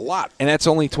not a lot. And that's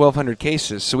only 1,200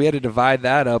 cases. So we had to divide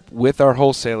that up with our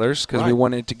wholesalers because we Right.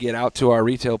 wanted to get out to our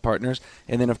retail partners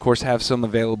and then, of course, have some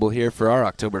available here for our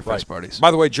Oktoberfest parties.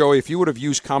 By the way, Joey, if you would have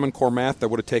used Common Core math, that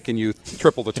would have taken you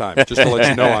triple the time, just to let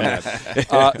you know on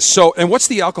that. And what's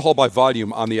the alcohol by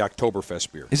volume on the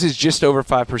Oktoberfest beer? This is just over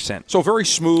 5%. So very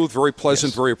smooth, very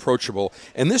pleasant, Yes. very approachable.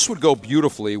 And this would go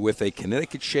beautifully with a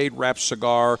Connecticut Shade wrapped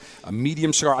cigar, a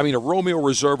medium cigar. I mean, a Romeo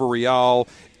Reserva Real,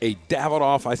 a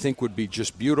Davidoff, I think, would be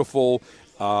just beautiful.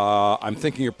 I'm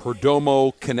thinking of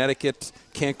Perdomo, Connecticut.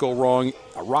 Can't go wrong.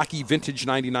 A Rocky Vintage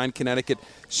 99 Connecticut.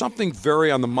 Something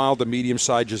very on the mild to medium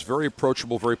side, just very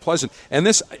approachable, very pleasant. And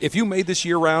this, if you made this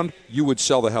year-round, you would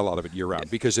sell the hell out of it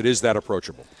year-round because it is that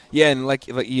approachable. Yeah, and like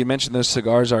you mentioned, those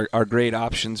cigars are great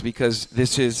options because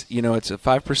this is, it's a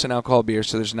 5% alcohol beer,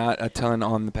 so there's not a ton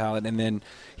on the palate. And then,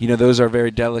 those are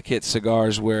very delicate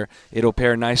cigars where it'll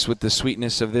pair nice with the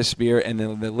sweetness of this beer, and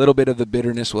then the little bit of the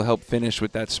bitterness will help finish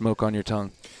with that smoke on your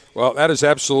tongue. Well, that is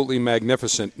absolutely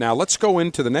magnificent. Now, let's go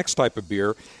into the next type of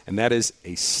beer, and that is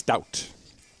a stout.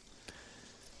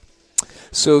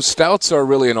 So stouts are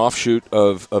really an offshoot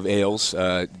of ales.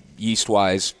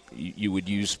 Yeast-wise, you would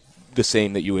use the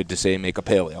same that you would to, say, make a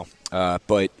pale ale.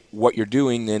 But what you're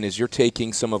doing then is you're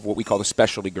taking some of what we call the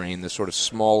specialty grain, the sort of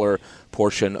smaller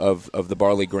portion of the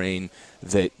barley grain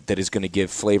that is going to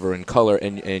give flavor and color,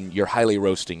 and you're highly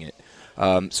roasting it.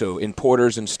 So in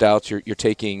porters and stouts, you're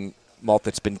taking malt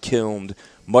that's been kilned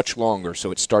much longer,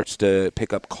 so it starts to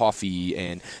pick up coffee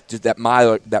and just that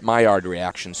Maillard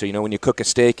reaction. So when you cook a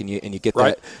steak and you get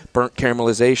Right. that burnt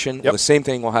caramelization, well, the same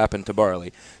thing will happen to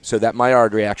barley. So that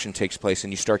Maillard reaction takes place,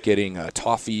 and you start getting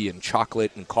toffee and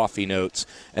chocolate and coffee notes,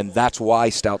 and that's why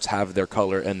stouts have their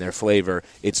color and their flavor.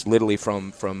 It's literally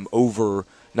from over,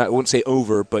 I wouldn't say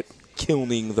over, but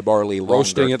kilning the barley longer,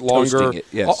 Roasting it longer, toasting it,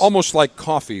 yes. Almost like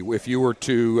coffee. If you were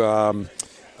to,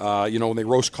 when they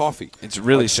roast coffee, It's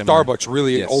really like similar. Starbucks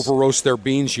really Yes. over roast their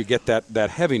beans. You get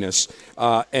that heaviness,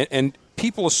 and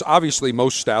people obviously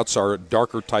most stouts are a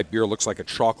darker type beer, looks like a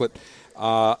chocolate.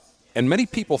 And many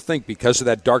people think because of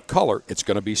that dark color, it's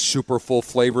going to be super full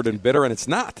flavored and bitter, and it's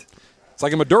not. It's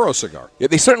like a Maduro cigar. Yeah,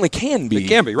 they certainly can be. They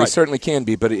can be, right. They certainly can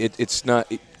be, but it's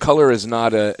not. Color is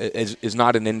not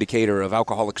an indicator of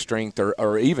alcoholic strength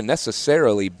or even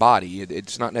necessarily body.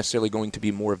 It's not necessarily going to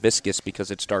be more viscous because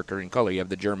it's darker in color. You have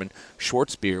the German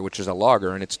Schwarzbier, which is a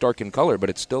lager, and it's dark in color, but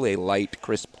it's still a light,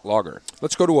 crisp lager.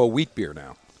 Let's go to a wheat beer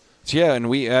now. Yeah, and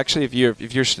we actually, if you're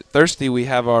thirsty, we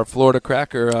have our Florida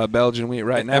Cracker Belgian wheat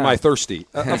right now. Am I thirsty?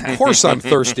 Of course I'm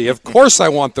thirsty. Of course I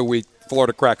want the wheat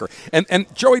Florida Cracker. And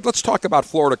Joey, let's talk about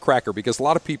Florida Cracker because a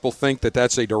lot of people think that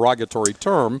that's a derogatory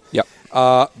term. Yep.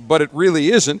 But it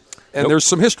really isn't, and Nope. there's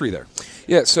some history there.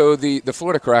 Yeah, so the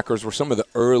Florida Crackers were some of the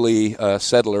early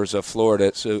settlers of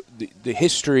Florida. So the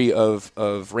history of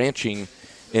ranching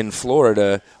in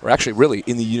Florida, or actually really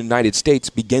in the United States,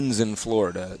 begins in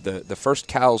Florida. The first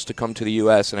cows to come to the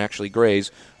U.S. and actually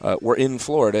graze were in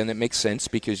Florida, and it makes sense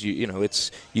because you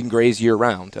can graze year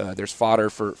round. There's fodder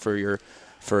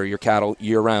for your cattle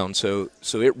year round. So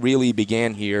it really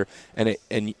began here, and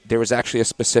there was actually a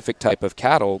specific type of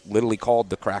cattle, literally called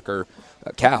the cracker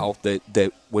cow,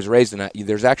 that was raised in that.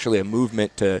 There's actually a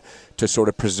movement to sort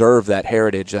of preserve that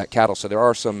heritage, that cattle. So there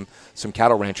are some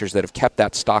cattle ranchers that have kept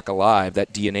that stock alive,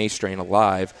 that DNA strain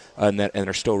alive, and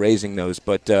are still raising those.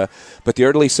 But the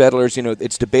early settlers,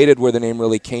 it's debated where the name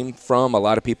really came from. A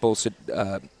lot of people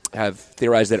have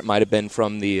theorized that it might have been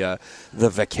from the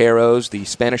vaqueros, the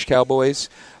Spanish cowboys,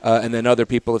 and then other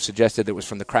people have suggested that it was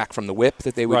from the crack from the whip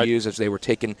that they would Right. use as they were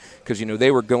taking, because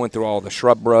they were going through all the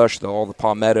shrub brush, all the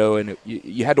palmetto, and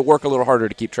you had to work a little harder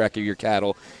to keep track of your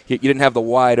cattle. You didn't have the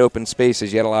wide open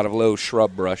spaces; you had a lot of low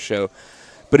shrub brush. So,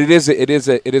 but it is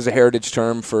a heritage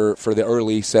term for the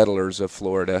early settlers of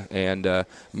Florida. And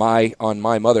on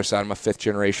my mother's side, I'm a fifth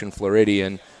generation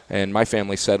Floridian. And my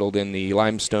family settled in the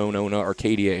Limestone, Ona,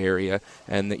 Arcadia area,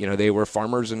 and they were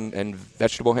farmers and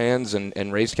vegetable hands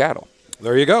and raised cattle.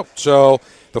 There you go. So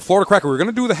the Florida Cracker. We're going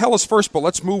to do the Helles first, but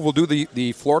let's move. We'll do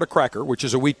the Florida Cracker, which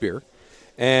is a wheat beer.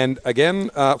 And again,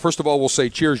 first of all, we'll say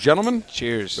cheers, gentlemen.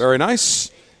 Cheers. Very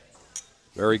nice.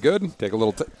 Very good. Take a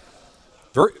little.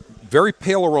 Very, very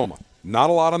pale aroma. Not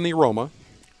a lot on the aroma.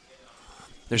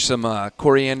 There's some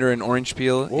coriander and orange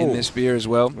peel in Ooh. this beer as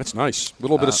well. That's nice. A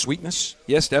little bit of sweetness.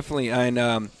 Yes, definitely. And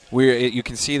you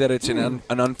can see that it's an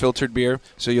unfiltered beer,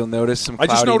 so you'll notice some I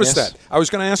cloudiness. just noticed that. I was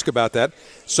going to ask about that.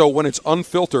 So when it's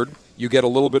unfiltered, you get a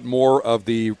little bit more of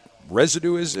the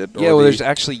residue, is it? Yeah, well, there's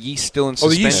actually yeast still in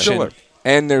suspension. Oh, the yeast still there.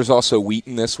 And there's also wheat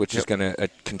in this, which is going to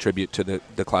contribute to the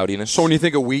cloudiness. So when you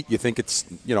think of wheat, you think it's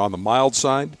on the mild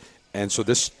side, and so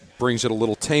this brings it a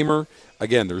little tamer.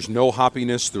 Again, there's no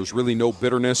hoppiness. There's really no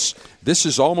bitterness. This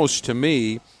is almost, to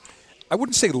me, I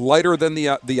wouldn't say lighter than the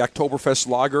Oktoberfest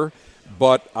lager,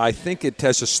 but I think it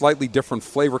has a slightly different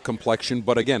flavor complexion.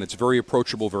 But again, it's very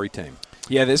approachable, very tame.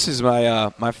 Yeah, this is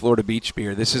my Florida Beach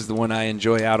beer. This is the one I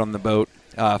enjoy out on the boat.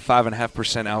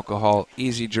 5.5% alcohol,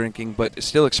 easy drinking, but it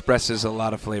still expresses a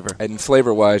lot of flavor. And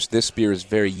flavor-wise, this beer is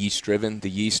very yeast-driven. The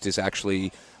yeast is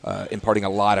actually imparting a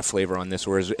lot of flavor on this,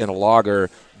 whereas in a lager,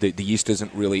 the yeast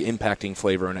isn't really impacting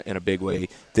flavor in a big way.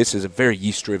 This is a very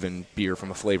yeast-driven beer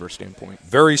from a flavor standpoint.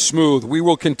 Very smooth. We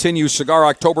will continue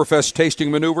Cigar Oktoberfest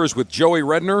tasting maneuvers with Joey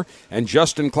Redner and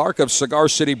Justin Clark of Cigar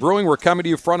City Brewing. We're coming to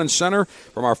you front and center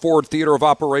from our Ford Theater of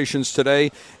Operations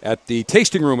today at the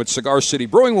tasting room at Cigar City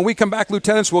Brewing. When we come back,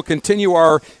 Lieutenants, we'll continue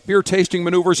our beer tasting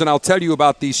maneuvers, and I'll tell you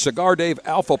about the Cigar Dave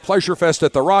Alpha Pleasure Fest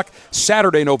at the Rock,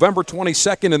 Saturday, November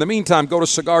 22nd. In the meantime, go to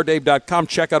CigarDave.com,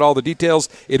 check out all the details.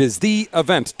 It is the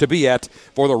event to be at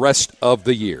for the rest of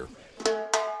the year.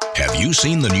 Have you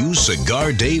seen the new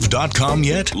CigarDave.com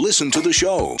yet? Listen to the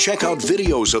show, check out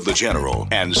videos of the General,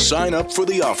 and sign up for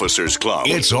the Officers Club.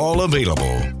 It's all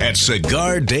available at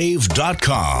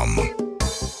CigarDave.com.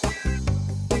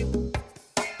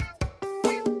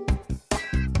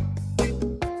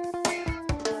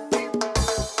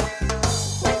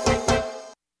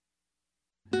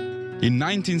 In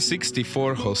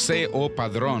 1964, Jose O.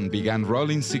 Padron began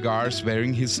rolling cigars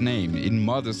bearing his name in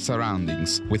modest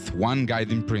surroundings with one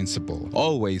guiding principle: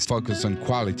 always focus on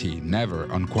quality, never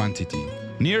on quantity.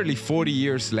 Nearly 40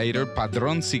 years later,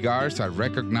 Padron cigars are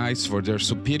recognized for their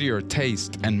superior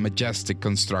taste and majestic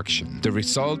construction, the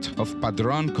result of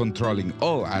Padron controlling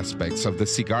all aspects of the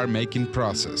cigar-making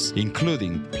process,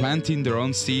 including planting their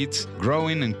own seeds,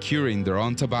 growing and curing their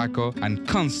own tobacco, and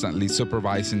constantly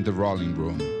supervising the rolling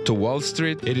room. To Wall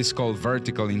Street, it is called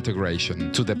vertical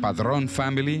integration. To the Padron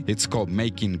family, it's called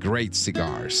making great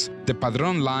cigars. The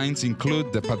Padron lines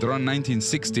include the Padron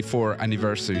 1964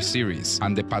 Anniversary Series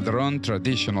and the Padron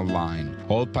Traditional line.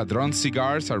 All Padron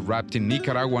cigars are wrapped in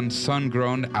Nicaraguan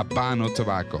sun-grown Habano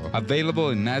tobacco, available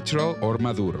in natural or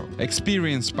Maduro.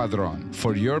 Experience Padron.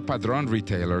 For your Padron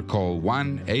retailer, call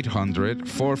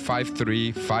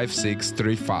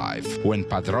 1-800-453-5635. When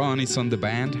Padron is on the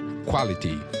band,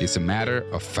 quality is a matter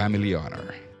of family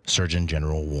honor. Surgeon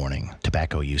General warning.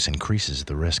 Tobacco use increases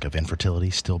the risk of infertility,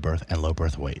 stillbirth, and low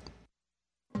birth weight.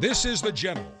 This is the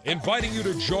General, inviting you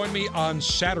to join me on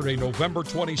Saturday, November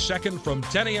 22nd from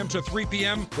 10 a.m. to 3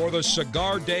 p.m. for the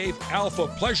Cigar Dave Alpha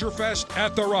Pleasure Fest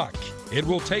at The Rock. It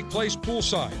will take place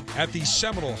poolside at the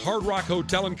Seminole Hard Rock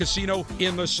Hotel and Casino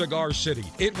in the Cigar City.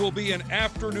 It will be an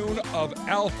afternoon of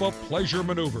alpha pleasure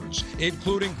maneuvers,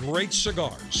 including great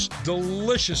cigars,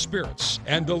 delicious spirits,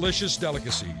 and delicious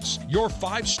delicacies. Your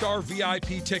 5-star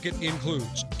VIP ticket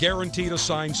includes guaranteed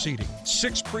assigned seating,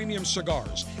 6 premium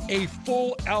cigars, a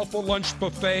full alpha lunch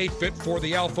buffet fit for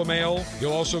the alpha male.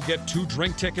 You'll also get 2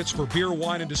 drink tickets for beer,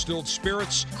 wine, and distilled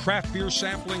spirits, craft beer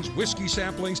samplings, whiskey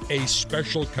samplings, a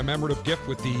special commemorative gift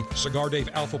with the Cigar Dave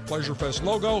Alpha Pleasure Fest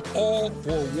logo, all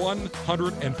for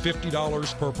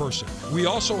 $150 per person. We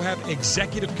also have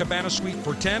Executive Cabana Suite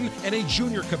for $10 and a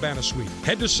Junior Cabana Suite.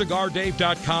 Head to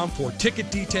CigarDave.com for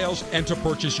ticket details and to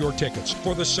purchase your tickets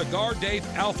for the Cigar Dave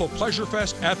Alpha Pleasure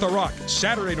Fest at The Rock,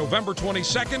 Saturday, November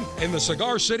 22nd in the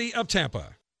Cigar City of Tampa.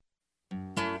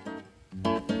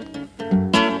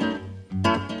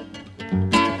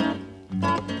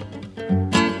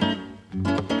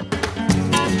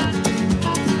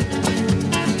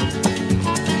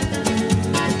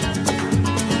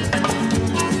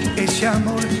 Ese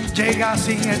amor llega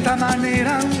sin esta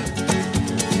manera,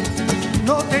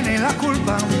 no tiene la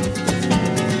culpa.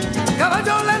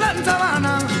 Caballo le dan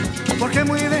sabana, porque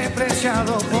muy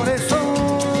despreciado, por eso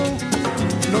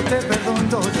no te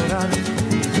perdono llorar.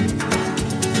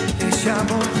 Ese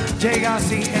amor llega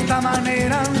sin esta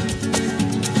manera.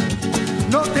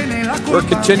 We're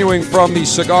continuing from the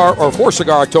Cigar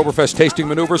Oktoberfest tasting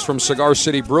maneuvers from Cigar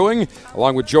City Brewing,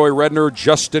 along with Joey Redner,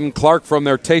 Justin Clark from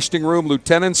their tasting room.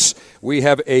 Lieutenants, we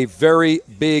have a very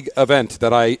big event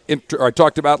that I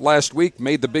talked about last week,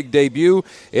 made the big debut.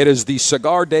 It is the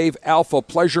Cigar Dave Alpha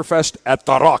Pleasure Fest at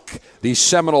The Rock, the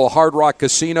Seminole Hard Rock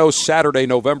Casino, Saturday,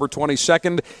 November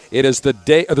 22nd. It is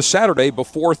the Saturday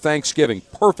before Thanksgiving.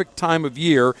 Perfect time of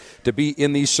year to be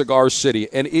in the Cigar City,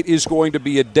 and it is going to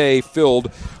be a day filled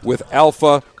with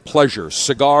alpha pleasure,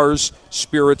 cigars,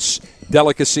 spirits,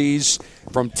 delicacies.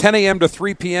 From 10 a.m. to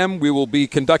 3 p.m., we will be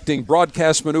conducting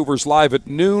broadcast maneuvers live at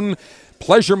noon,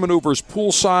 pleasure maneuvers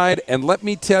poolside, and let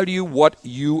me tell you what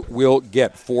you will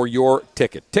get for your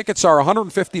ticket. Tickets are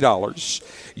 $150.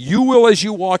 You will, as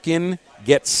you walk in,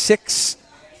 get 6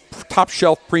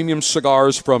 top-shelf premium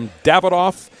cigars from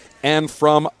Davidoff and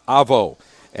from Avo.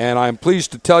 And I'm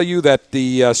pleased to tell you that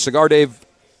the Cigar Dave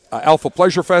Alpha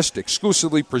Pleasure Fest,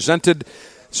 exclusively presented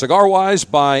cigar-wise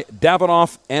by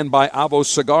Davidoff and by Avo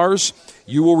Cigars.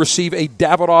 You will receive a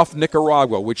Davidoff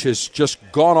Nicaragua, which has just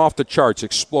gone off the charts,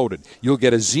 exploded. You'll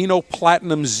get a Zeno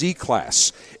Platinum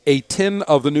Z-Class, a tin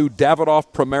of the new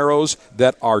Davidoff Primeros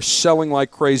that are selling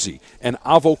like crazy, an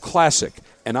Avo Classic,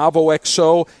 an Avo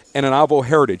XO, and an Avo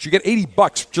Heritage. You get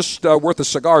 $80 just worth of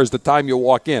cigars the time you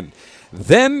walk in.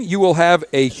 Then you will have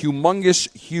a humongous,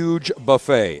 huge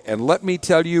buffet. And let me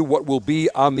tell you what will be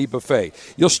on the buffet.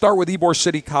 You'll start with Ybor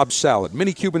City Cobb salad,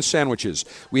 mini Cuban sandwiches.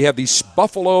 We have the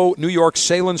Buffalo, New York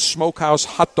Salem Smokehouse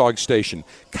hot dog station,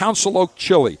 Council Oak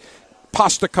chili,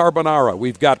 pasta carbonara.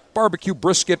 We've got barbecue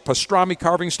brisket, pastrami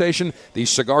carving station, the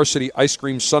Cigar City ice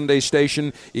cream sundae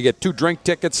station. You get 2 drink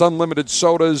tickets, unlimited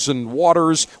sodas and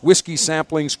waters, whiskey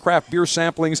samplings, craft beer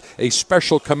samplings, a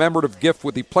special commemorative gift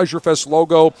with the Pleasure Fest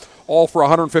logo, all for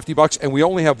 $150. And we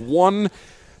only have 1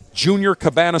 Junior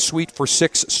Cabana Suite for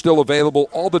 6 still available.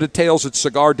 All the details at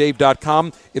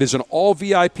CigarDave.com. It is an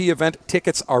all-VIP event.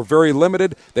 Tickets are very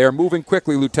limited. They are moving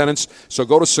quickly, Lieutenants. So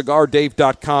go to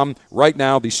CigarDave.com right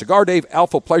now. The Cigar Dave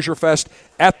Alpha Pleasure Fest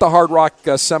at the Hard Rock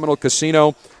Seminole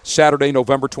Casino, Saturday,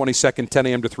 November 22nd, 10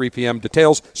 a.m. to 3 p.m.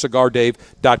 Details,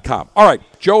 CigarDave.com. All right,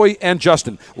 Joey and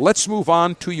Justin, let's move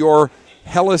on to your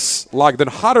Helles Lager, then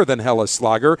hotter than Helles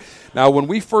Lager. Now, when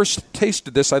we first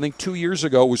tasted this, I think 2 years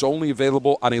ago, it was only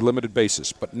available on a limited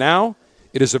basis. But now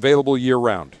it is available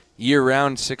year-round.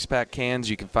 Year-round 6-pack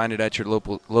cans. You can find it at your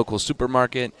local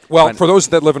supermarket. Well, for those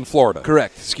that live in Florida.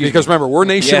 Correct. Because remember, we're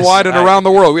nationwide and around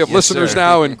the world. We have listeners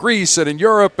now in Greece and in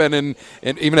Europe and in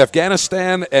even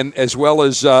Afghanistan and as well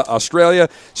as Australia.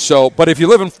 So, but if you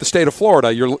live in the state of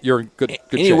Florida, you're in good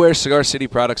Anywhere shape. Cigar City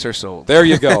products are sold. There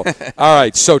you go. All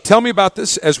right. So tell me about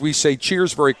this as we say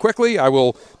cheers very quickly. I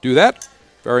will do that.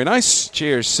 Very nice.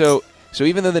 Cheers. So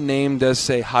even though the name does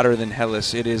say hotter than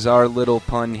Helles, it is our little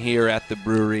pun here at the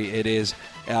brewery. It is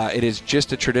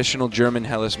just a traditional German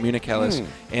Helles, Munich Helles,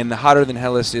 and the hotter than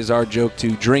Helles is our joke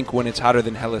to drink when it's hotter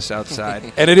than Helles outside.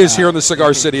 And it is here in the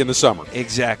Cigar City in the summer.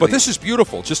 Exactly. But this is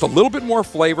beautiful. Just a little bit more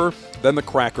flavor than the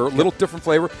Cracker, a little different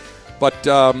flavor, but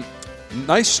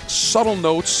nice subtle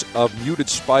notes of muted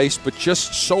spice, but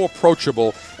just so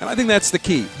approachable. And I think that's the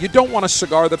key. You don't want a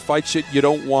cigar that fights you. You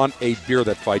don't want a beer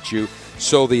that fights you.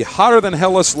 So the hotter than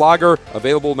Helles Lager,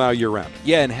 available now year-round.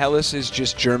 Yeah, and Helles is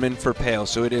just German for pale,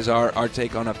 so it is our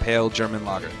take on a pale German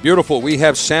lager. Beautiful. We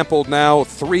have sampled now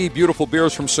 3 beautiful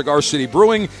beers from Cigar City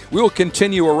Brewing. We will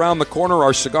continue around the corner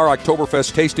our Cigar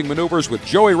Oktoberfest tasting maneuvers with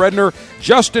Joey Redner,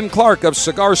 Justin Clark of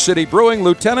Cigar City Brewing.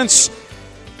 Lieutenants,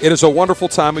 it is a wonderful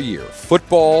time of year.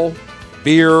 Football,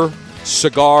 beer,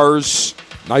 cigars,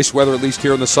 nice weather at least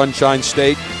here in the Sunshine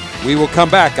State. We will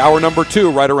come back, hour number 2,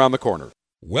 right around the corner.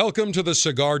 Welcome to the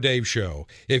Cigar Dave Show.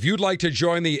 If you'd like to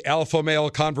join the Alpha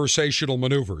Male Conversational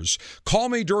Maneuvers, call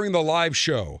me during the live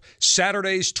show,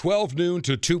 Saturdays 12 noon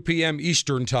to 2 p.m.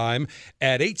 Eastern Time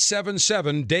at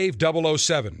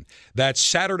 877-DAVE-007. That's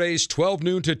Saturdays 12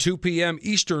 noon to 2 p.m.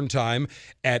 Eastern Time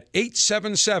at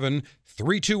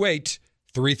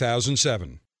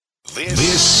 877-328-3007.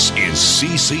 This is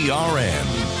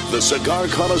CCRN, the Cigar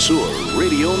Connoisseur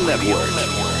Radio Network.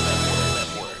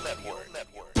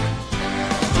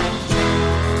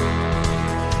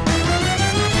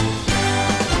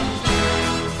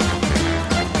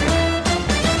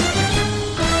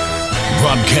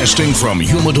 Broadcasting from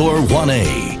Humidor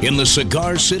 1A in the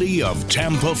Cigar City of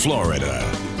Tampa, Florida,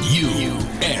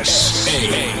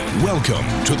 USA. Welcome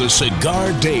to the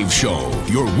Cigar Dave Show,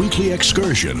 your weekly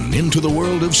excursion into the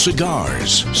world of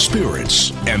cigars,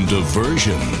 spirits, and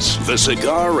diversions. The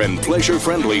cigar and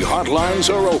pleasure-friendly hotlines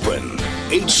are open.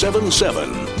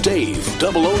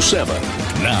 877-DAVE-007.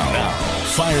 Now,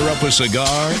 fire up a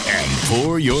cigar and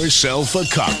pour yourself a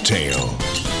cocktail.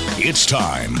 It's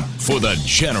time for the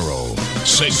General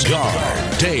Cigar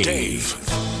Dave.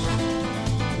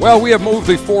 Well, we have moved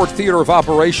the Ford Theater of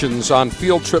Operations on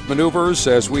field trip maneuvers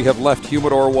as we have left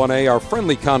Humidor 1A, our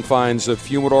friendly confines of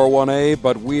Humidor 1A,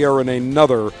 but we are in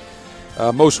another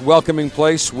most welcoming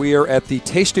place. We are at the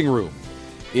tasting room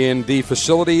in the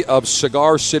facility of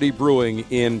Cigar City Brewing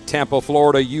in Tampa,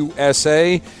 Florida,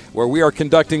 USA, where we are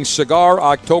conducting Cigar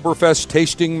Oktoberfest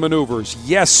tasting maneuvers.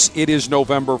 Yes, it is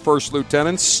November 1st,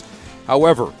 Lieutenants.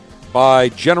 However, by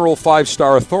General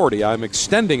 5-Star Authority, I'm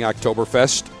extending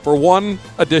Oktoberfest for one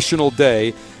additional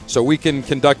day so we can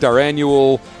conduct our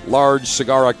annual large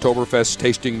Cigar Oktoberfest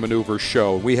tasting maneuver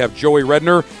show. We have Joey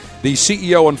Redner, the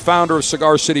CEO and founder of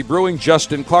Cigar City Brewing,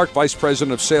 Justin Clark, Vice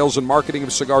President of Sales and Marketing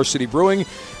of Cigar City Brewing,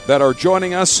 that are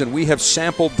joining us, and we have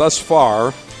sampled thus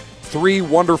far 3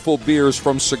 wonderful beers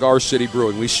from Cigar City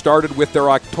Brewing. We started with their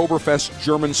Oktoberfest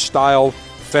German-style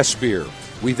Fest beer.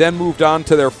 We then moved on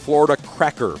to their Florida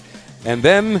Cracker, and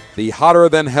then the Hotter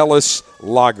Than Helles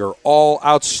Lager. All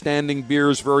outstanding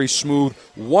beers, very smooth,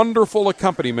 wonderful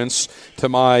accompaniments to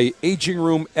my Aging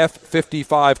Room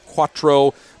F55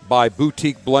 Quattro by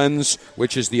Boutique Blends,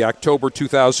 which is the October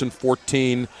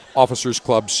 2014 Officers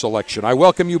Club selection. I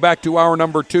welcome you back to hour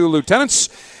number 2, Lieutenants.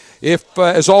 If,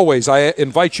 as always, I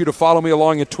invite you to follow me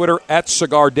along at Twitter at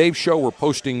Cigar Dave Show. We're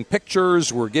posting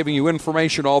pictures. We're giving you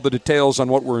information, all the details on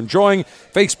what we're enjoying.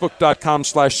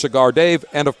 Facebook.com/Cigar Dave,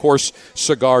 and, of course,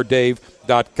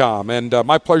 CigarDave.com. And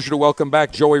my pleasure to welcome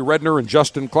back Joey Redner and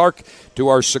Justin Clark to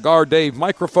our Cigar Dave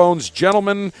microphones.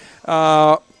 Gentlemen,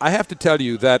 I have to tell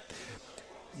you that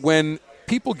when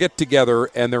people get together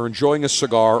and they're enjoying a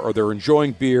cigar or they're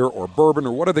enjoying beer or bourbon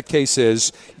or whatever the case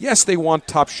is, yes, they want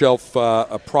top-shelf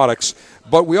products,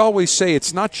 but we always say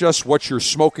it's not just what you're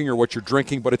smoking or what you're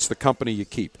drinking, but it's the company you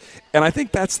keep. And I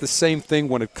think that's the same thing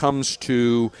when it comes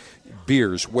to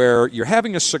beers, where you're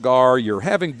having a cigar, you're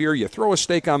having beer, you throw a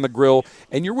steak on the grill,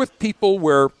 and you're with people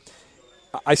where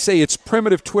I say it's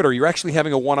primitive Twitter. You're actually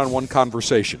having a one-on-one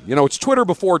conversation. You know, it's Twitter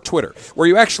before Twitter, where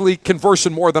you actually converse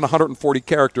in more than 140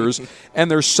 characters,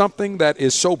 and there's something that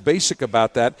is so basic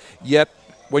about that, yet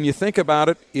when you think about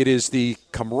it, it is the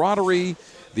camaraderie,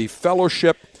 the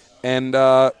fellowship, and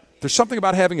there's something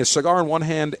about having a cigar in one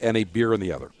hand and a beer in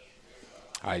the other.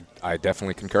 I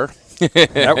definitely concur.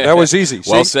 That was easy.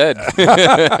 Well said.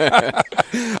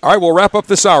 All right, we'll wrap up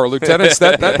this hour, Lieutenants.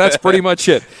 That's pretty much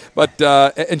it. But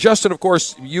and Justin, of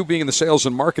course, you being in the sales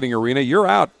and marketing arena, you're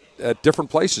out at different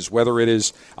places, whether it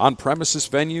is on-premises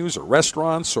venues or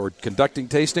restaurants or conducting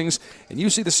tastings, and you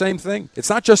see the same thing. It's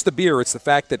not just the beer. It's the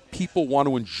fact that people want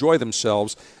to enjoy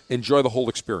themselves, enjoy the whole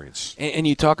experience. And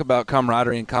you talk about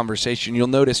camaraderie and conversation. You'll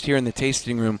notice here in the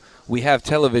tasting room, we have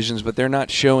televisions, but they're not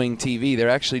showing TV. They're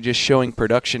actually just showing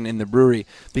production in the brewery,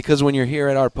 because when you're here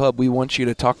at our pub, we want you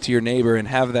to talk to your neighbor and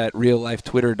have that real-life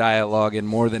Twitter dialogue in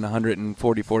more than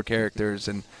 144 characters.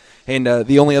 And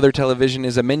the only other television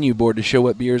is a menu board to show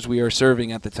what beers we are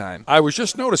serving at the time. I was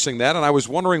just noticing that, and I was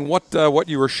wondering what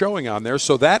you were showing on there.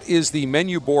 So that is the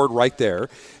menu board right there,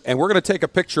 and we're going to take a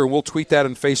picture, and we'll tweet that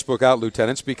on Facebook out,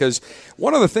 Lieutenants, because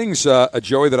one of the things,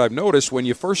 Joey, that I've noticed when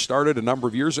you first started a number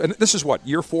of years, and this is what,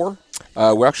 year 4?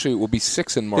 We'll be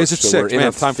 6 in March. Is it 6?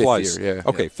 Man, time flies. Year. Yeah,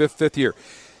 okay, yeah. Fifth year.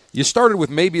 You started with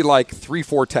maybe like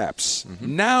 3-4 taps.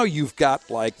 Mm-hmm. Now you've got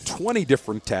like 20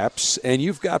 different taps, and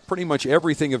you've got pretty much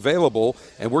everything available,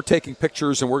 and we're taking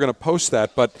pictures, and we're going to post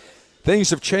that. But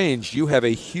things have changed. You have a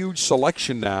huge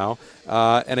selection now.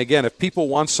 And, again, if people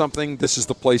want something, this is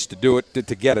the place to do it,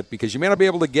 to get it, because you may not be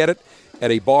able to get it at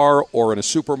a bar or in a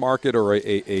supermarket or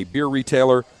a beer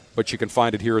retailer, but you can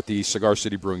find it here at the Cigar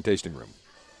City Brewing Tasting Room.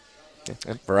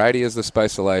 And variety is the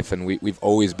spice of life, and we've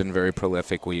always been very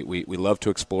prolific. We love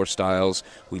to explore styles.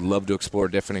 We love to explore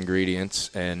different ingredients,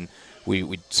 and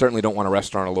we certainly don't want to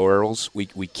rest on our laurels. We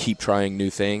keep trying new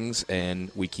things,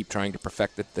 and we keep trying to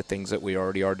perfect the things that we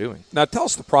already are doing. Now, tell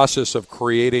us the process of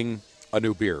creating a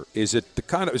new beer. Is it a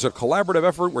collaborative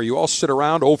effort where you all sit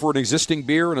around over an existing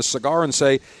beer and a cigar and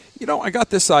say, you know, I got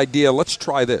this idea, let's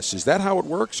try this? Is that how it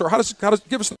works, or how does it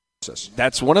give us the process?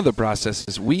 That's one of the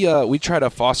processes. We try to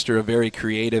foster a very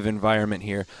creative environment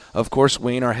here. Of course,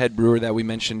 Wayne, our head brewer that we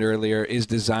mentioned earlier, is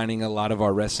designing a lot of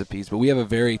our recipes, but we have a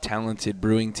very talented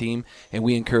brewing team, and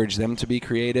we encourage them to be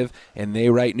creative, and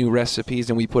they write new recipes,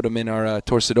 and we put them in our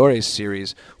Torcedores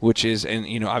series, which is, and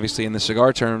you know, obviously in the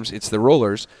cigar terms, it's the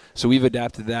rollers. So we've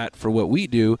adapted that for what we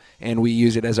do, and we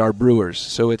use it as our brewers.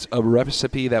 So it's a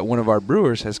recipe that one of our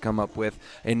brewers has come up with,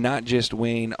 and not just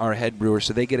Wayne, our head brewer,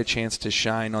 so they get a chance to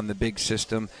shine on the big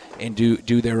system and do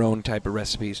their own type of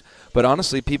recipes. But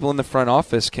honestly, people in the front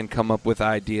office can come up with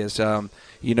ideas.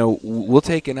 You know, we'll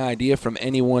take an idea from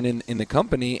anyone in the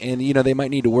company, and, you know, they might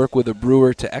need to work with a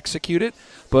brewer to execute it.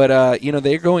 But, you know,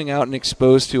 they're going out and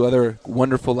exposed to other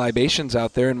wonderful libations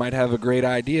out there and might have a great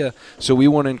idea. So we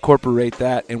want to incorporate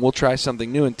that, and we'll try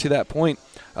something new. And to that point,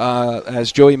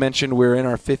 as Joey mentioned, we're in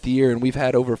our 5th year, and we've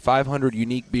had over 500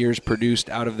 unique beers produced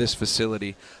out of this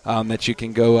facility that you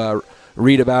can go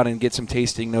read about and get some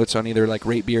tasting notes on either like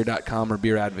ratebeer.com or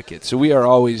Beer Advocate. So we are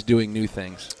always doing new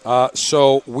things.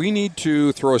 So we need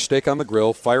to throw a steak on the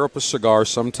grill, fire up a cigar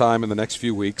sometime in the next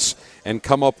few weeks, and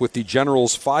come up with the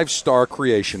General's 5-star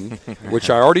creation, which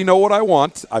I already know what I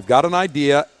want. I've got an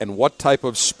idea and what type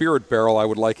of spirit barrel I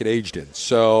would like it aged in.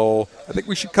 So I think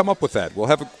we should come up with that. We'll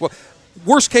have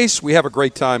worst case, we have a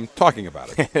great time talking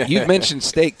about it. You've mentioned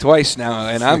steak twice now,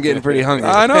 and I'm getting pretty hungry.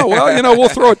 I know. Well, we'll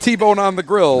throw a T-bone on the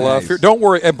grill. Nice. Don't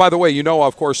worry. And by the way,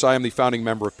 of course, I am the founding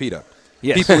member of PETA.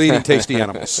 Yes. People eating tasty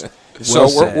animals. Well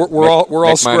So we're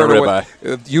all squared away.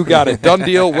 You got it. Done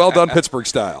deal. Well done, Pittsburgh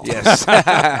style. Yes.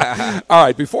 All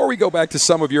right. Before we go back to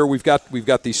some of we've got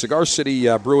the Cigar City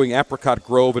Brewing, Apricot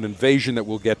Grove, and Invasion that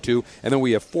we'll get to, and then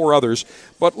we have 4 others.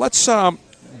 But let's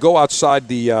go outside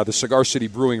the Cigar City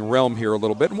Brewing realm here a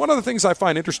little bit. And one of the things I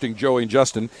find interesting, Joey and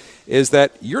Justin, is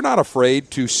that you're not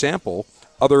afraid to sample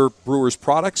other brewers'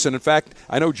 products. And in fact,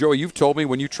 I know, Joey, you've told me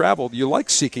when you traveled, you like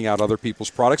seeking out other people's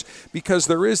products because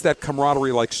there is that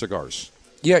camaraderie like cigars.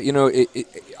 Yeah,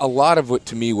 a lot of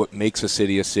what makes a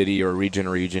city or a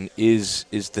region is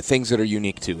the things that are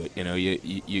unique to it.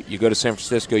 You go to San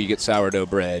Francisco, you get sourdough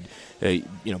bread.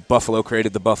 Buffalo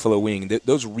created the buffalo wing.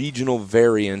 Those regional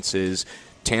variances.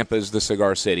 Tampa's the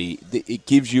Cigar City. It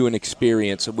gives you an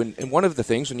experience. And one of the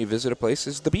things when you visit a place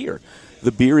is the beer.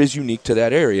 The beer is unique to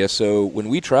that area. So when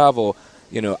we travel,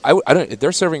 I don't. If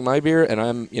they're serving my beer and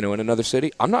I'm, in another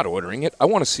city, I'm not ordering it. I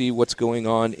want to see what's going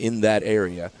on in that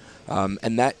area,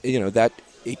 and that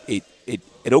it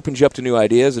opens you up to new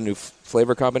ideas and new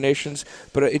flavor combinations.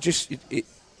 But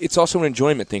it's also an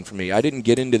enjoyment thing for me. I didn't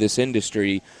get into this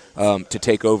industry to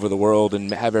take over the world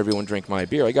and have everyone drink my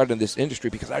beer. I got into this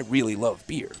industry because I really love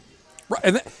beer.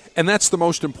 Right, and that's the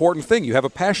most important thing. You have a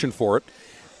passion for it.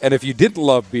 And if you didn't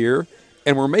love beer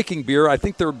and were making beer, I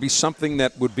think there would be something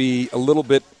that would be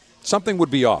something would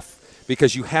be off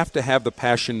because you have to have the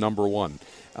passion, number one.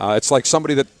 It's like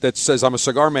somebody that says, I'm a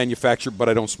cigar manufacturer, but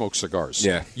I don't smoke cigars.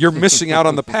 Yeah. You're missing out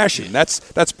on the passion.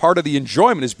 That's part of the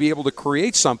enjoyment is be able to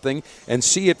create something and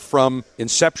see it from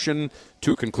inception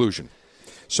to conclusion.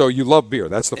 So you love beer.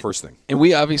 That's the first thing. And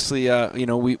we obviously,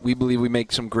 we believe we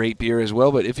make some great beer as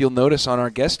well. But if you'll notice on our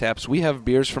guest taps, we have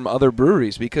beers from other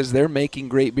breweries because they're making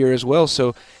great beer as well.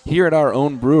 So here at our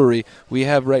own brewery, we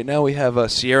have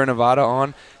Sierra Nevada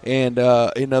on and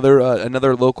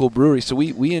another local brewery. So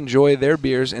we enjoy their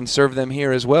beers and serve them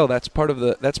here as well. That's part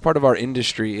of our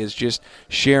industry is just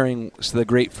sharing the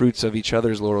great fruits of each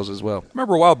other's laurels as well.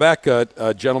 Remember a while back,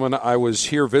 gentlemen, I was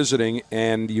here visiting,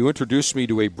 and you introduced me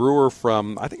to a brewer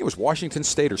from, I think it was Washington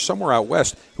State or somewhere out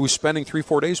west, who was spending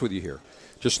 3-4 days with you here,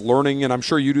 just learning, and I'm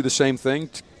sure you do the same thing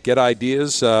to get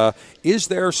ideas. Is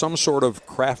there some sort of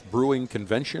craft brewing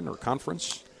convention or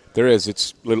conference? There is.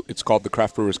 It's called the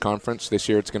Craft Brewers Conference. This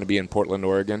year it's going to be in Portland,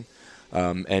 Oregon.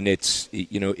 And it's,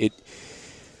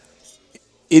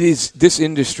 this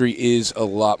industry is a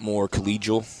lot more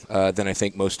collegial than I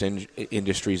think most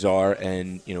industries are.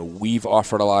 And, we've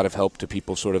offered a lot of help to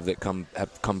people sort of that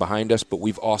have come behind us, but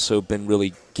we've also been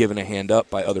really given a hand up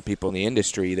by other people in the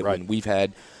industry that when we've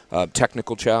had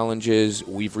technical challenges,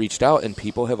 we've reached out and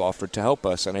people have offered to help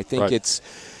us. And I think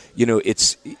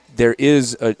there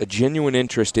is a genuine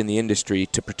interest in the industry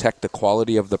to protect the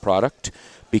quality of the product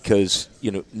because,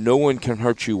 no one can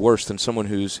hurt you worse than someone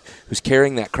who's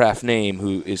carrying that craft name,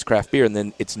 who is craft beer, and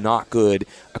then it's not good.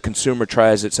 A consumer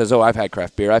tries it, says, oh, I've had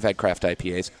craft beer, I've had craft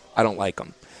IPAs, I don't like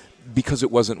them because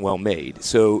it wasn't well made.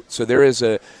 So there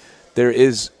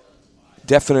is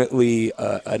definitely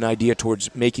an idea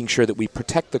towards making sure that we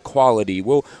protect the quality.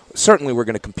 Well, certainly we're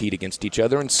going to compete against each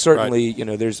other, and certainly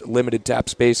there's limited tap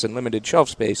space and limited shelf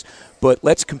space, but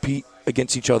let's compete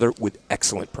against each other with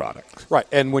excellent products. Right,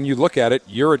 and when you look at it,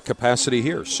 you're at capacity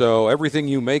here. So everything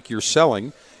you make, you're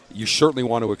selling. You certainly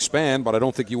want to expand, but I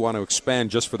don't think you want to expand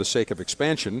just for the sake of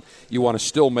expansion. You want to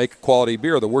still make quality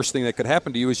beer. The worst thing that could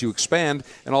happen to you is you expand,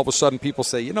 and all of a sudden people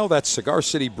say, that Cigar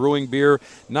City Brewing beer,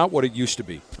 not what it used to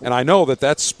be. And I know that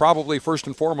that's probably first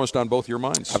and foremost on both your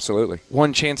minds. Absolutely.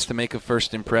 One chance to make a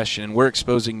first impression. We're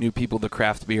exposing new people to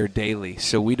craft beer daily,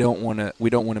 so we don't want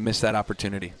to miss that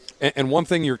opportunity. And one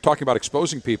thing, you're talking about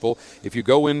exposing people, if you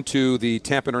go into the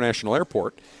Tampa International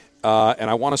Airport, and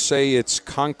I want to say it's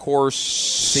Concourse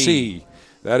C.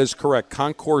 That is correct.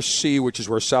 Concourse C, which is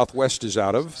where Southwest is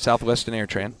out of. Southwest and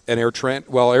AirTran. And AirTran,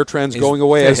 well, AirTran's going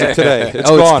away as of today. It's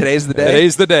gone. Gone. Today's the day?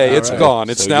 Today's the day. All It's right. gone.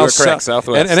 It's So now you're correct,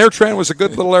 Southwest. And AirTran was a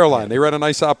good little airline. They ran a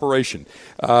nice operation.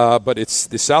 But it's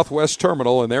the Southwest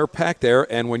terminal, and they're packed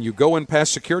there. And when you go in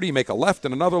past security, you make a left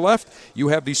and another left, you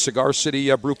have the Cigar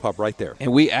City brew pub right there.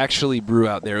 And we actually brew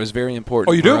out there. It was very important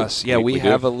Oh, you for do? us. Yeah, we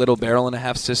have a little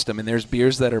barrel-and-a-half system, and there's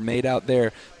beers that are made out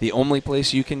there. The only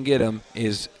place you can get them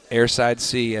is Airside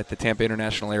C at the Tampa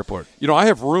International Airport. You know, I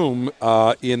have room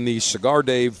in the Cigar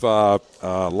Dave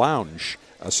lounge,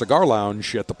 a cigar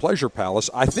lounge at the Pleasure Palace.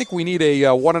 I think we need a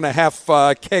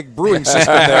 1.5 keg brewing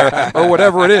system there, or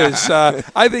whatever it is.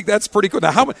 I think that's pretty good.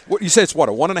 Now, how much? What you say? It's what,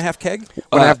 a 1.5 keg?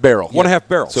 1.5 barrel. 1.5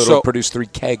 barrel. So it'll produce 3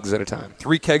 kegs at a time.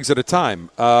 3 kegs at a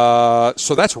time.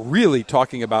 So that's really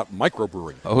talking about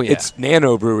microbrewing. Oh, yeah. It's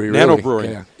nano brewery. Nano really.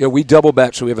 brewing. Yeah, we double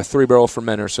batch, so we have a 3-barrel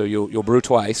fermenter. So you'll brew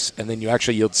twice, and then you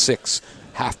actually yield 6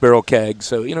 half-barrel kegs.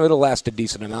 So it'll last a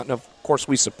decent amount. And of course,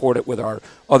 we support it with our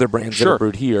other brands that are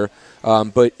brewed here.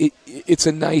 But it's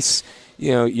a nice.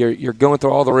 You're going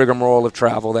through all the rigmarole of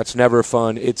travel. That's never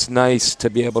fun. It's nice to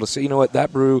be able to say, you know what,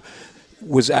 that brew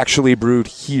was actually brewed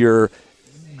here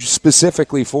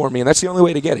specifically for me, and that's the only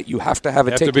way to get it. You have to have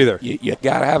a ticket. To be there. You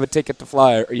got to have a ticket to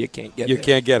fly, or you can't get it. You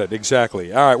can't get it,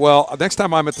 exactly. All right, well, next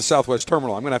time I'm at the Southwest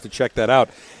Terminal, I'm going to have to check that out.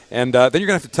 And then you're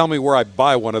going to have to tell me where I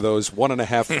buy one of those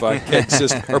 1.5 keg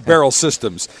system, or barrel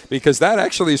systems, because that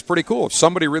actually is pretty cool. If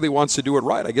somebody really wants to do it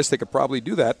right, I guess they could probably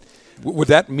do that. Would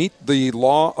that meet the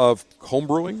law of home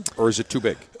brewing, or is it too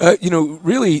big?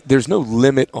 Really, there's no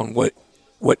limit on what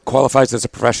qualifies as a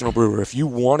professional brewer. If you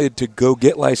wanted to go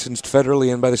get licensed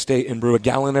federally and by the state and brew a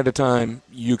gallon at a time,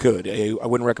 you could. I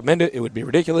wouldn't recommend it. It would be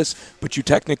ridiculous, but you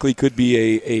technically could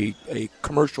be a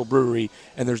commercial brewery,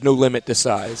 and there's no limit to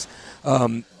size.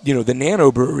 The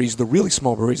nano breweries, the really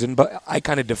small breweries, and I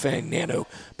kind of define nano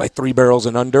by 3 barrels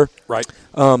and under. Right.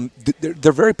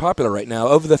 They're very popular right now.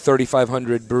 Of the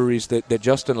 3,500 breweries that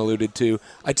Justin alluded to,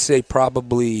 I'd say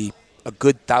probably a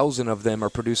good 1,000 of them are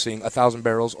producing 1,000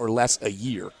 barrels or less a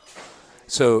year.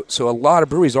 So a lot of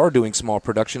breweries are doing small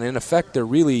production. And in effect, they're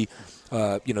really,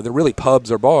 they're really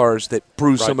pubs or bars that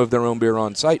brew some of their own beer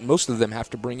on site. And most of them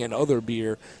have to bring in other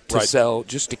beer to sell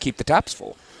just to keep the taps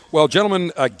full. Well,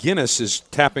 gentlemen, Guinness is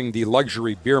tapping the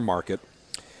luxury beer market.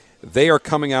 They are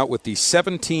coming out with the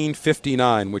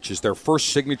 1759, which is their first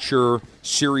signature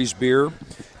series beer,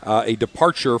 a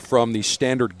departure from the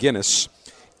standard Guinness.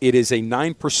 It is a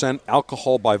 9%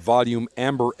 alcohol by volume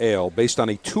amber ale based on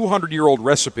a 200-year-old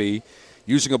recipe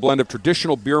using a blend of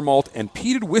traditional beer malt and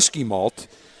peated whiskey malt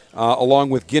along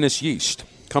with Guinness yeast.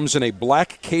 Comes in a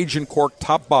black Cajun cork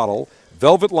top bottle,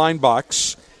 velvet-lined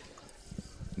box,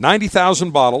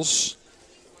 90,000 bottles,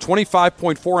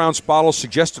 25.4-ounce bottles,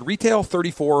 suggested retail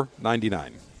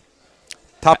 $34.99.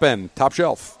 Top end, top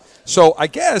shelf. So I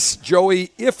guess,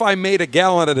 Joey, if I made a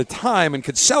gallon at a time and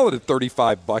could sell it at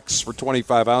 $35 for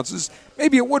 25 ounces,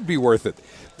 maybe it would be worth it.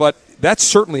 But that's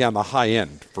certainly on the high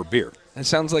end for beer. It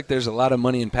sounds like there's a lot of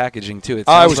money in packaging, too.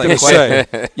 I was going to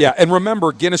say, yeah. And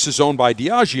remember, Guinness is owned by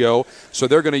Diageo, so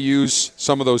they're going to use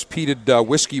some of those peated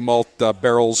whiskey malt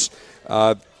barrels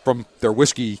from their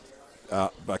whiskey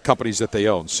companies that they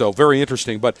own. So very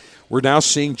interesting. But we're now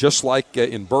seeing, just like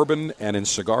in bourbon and in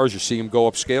cigars, you're seeing them go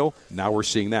upscale. Now we're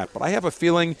seeing that. But I have a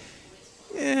feeling,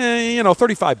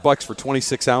 $35 for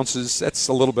 26 ounces, that's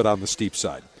a little bit on the steep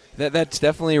side. That's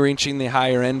definitely reaching the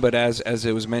higher end, but as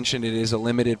it was mentioned, it is a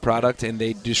limited product, and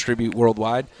they distribute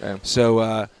worldwide. Yeah. So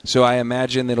I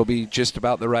imagine it'll be just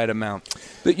about the right amount.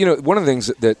 But, one of the things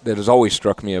that has always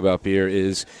struck me about beer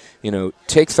is,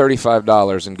 take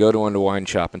 $35 and go to a wine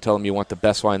shop and tell them you want the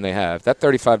best wine they have. That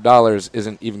 $35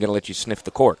 isn't even going to let you sniff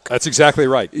the cork. That's exactly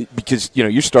right. Because,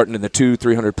 you're starting in the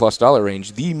 $200-$300+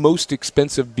 range. The most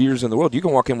expensive beers in the world, you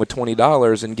can walk in with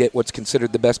 $20 and get what's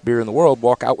considered the best beer in the world,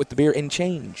 walk out with the beer and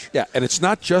change. Yeah, and it's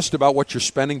not just about what you're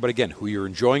spending, but again, who you're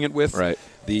enjoying it with. Right.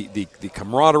 The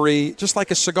camaraderie, just like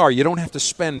a cigar. You don't have to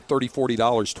spend $30, $40,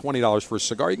 $20 for a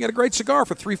cigar. You can get a great cigar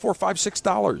for $3, $4, $5,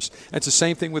 $6. And it's the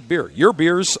same thing with beer. Your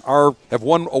beers have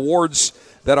won awards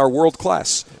that are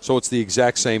world-class, so it's the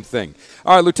exact same thing.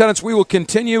 All right, Lieutenants, we will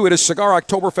continue. It is Cigar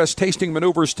Oktoberfest tasting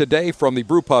maneuvers today from the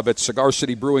Brew Pub at Cigar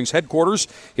City Brewing's headquarters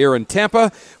here in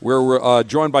Tampa. We're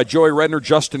joined by Joey Redner,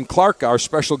 Justin Clark, our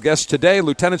special guest today.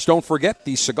 Lieutenants, don't forget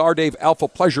the Cigar Dave Alpha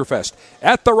Pleasure Fest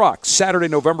at The Rock, Saturday,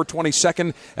 November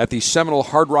 22nd at the Seminole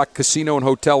Hard Rock Casino and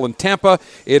Hotel in Tampa.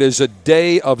 It is a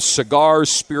day of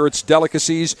cigars, spirits,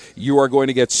 delicacies. You are going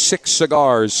to get 6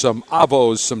 cigars, some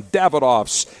Avos, some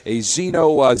Davidoffs, a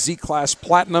Zeno Z-Class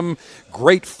Platinum,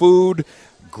 great food,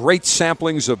 great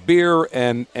samplings of beer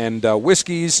and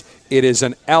whiskeys. It is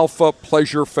an Alpha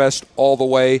Pleasure Fest all the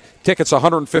way. Tickets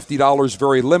 $150,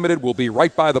 very limited. We'll be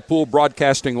right by the pool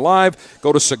broadcasting live.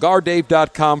 Go to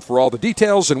CigarDave.com for all the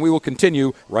details, and we will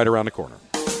continue right around the corner.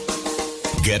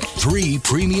 Get 3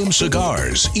 premium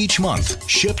cigars each month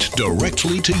shipped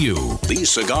directly to you. These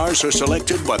cigars are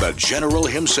selected by the General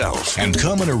himself and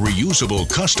come in a reusable,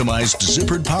 customized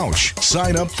zippered pouch.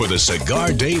 Sign up for the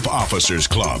Cigar Dave Officers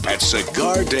Club at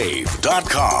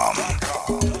CigarDave.com.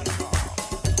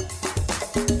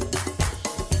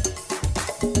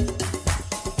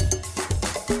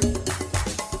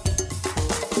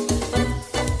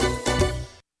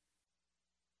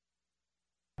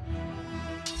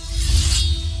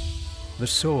 The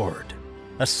sword,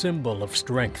 a symbol of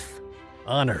strength,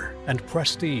 honor, and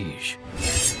prestige.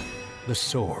 The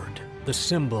sword, the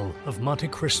symbol of Monte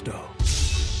Cristo.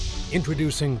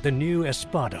 Introducing the new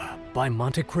Espada by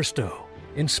Monte Cristo.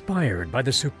 Inspired by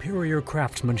the superior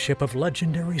craftsmanship of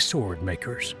legendary sword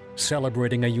makers.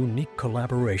 Celebrating a unique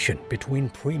collaboration between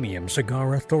premium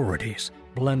cigar authorities.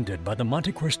 Blended by the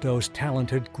Monte Cristo's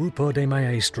talented Grupo de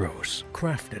Maestros,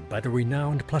 crafted by the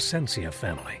renowned Plasencia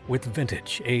family with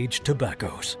vintage aged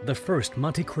tobaccos. The first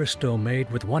Monte Cristo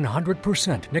made with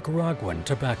 100% Nicaraguan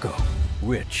tobacco.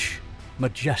 Rich,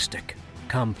 majestic,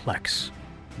 complex.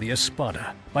 The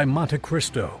Espada by Monte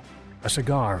Cristo, a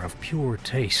cigar of pure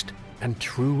taste and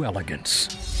true elegance.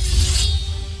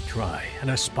 Try an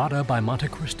Espada by Monte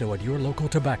Cristo at your local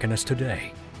tobacconist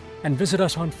today. And visit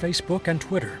us on Facebook and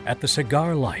Twitter at The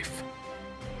Cigar Life.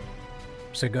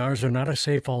 Cigars are not a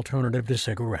safe alternative to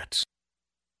cigarettes.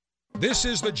 This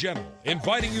is The General,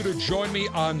 inviting you to join me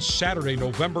on Saturday,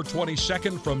 November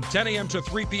 22nd from 10 a.m. to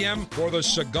 3 p.m. for the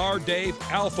Cigar Dave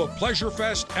Alpha Pleasure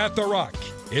Fest at The Rock.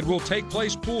 It will take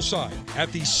place poolside at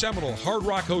the Seminole Hard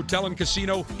Rock Hotel and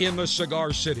Casino in the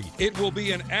Cigar City. It will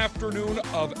be an afternoon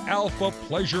of Alpha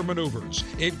pleasure maneuvers,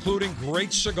 including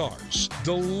great cigars,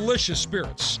 delicious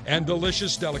spirits, and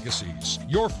delicious delicacies.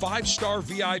 Your 5-star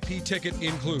VIP ticket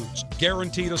includes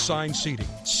guaranteed assigned seating,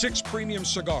 6 premium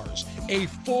cigars, a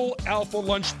full Alpha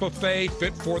lunch buffet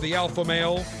fit for the Alpha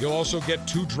male. You'll also get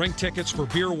 2 drink tickets for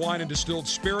beer, wine, and distilled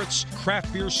spirits,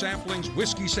 craft beer samplings,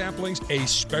 whiskey samplings, a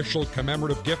special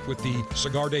commemorative gift with the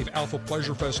Cigar Dave Alpha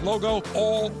Pleasure Fest logo,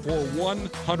 all for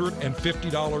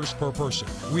 $150 per person.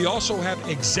 We also have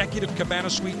Executive Cabana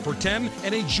Suite for $10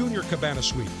 and a Junior Cabana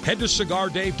Suite. Head to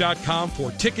CigarDave.com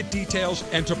for ticket details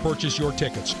and to purchase your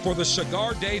tickets for the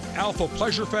Cigar Dave Alpha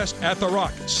Pleasure Fest at The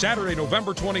Rock, Saturday,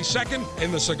 November 22nd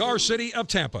in the Cigar City of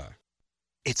Tampa.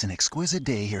 It's an exquisite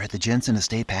day here at the Jensen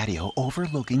Estate patio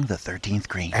overlooking the 13th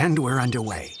green. And we're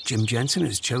underway. Jim Jensen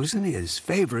has chosen his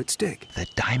favorite stick. The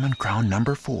Diamond Crown No.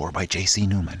 4 by J.C.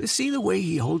 Newman. See the way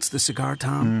he holds the cigar,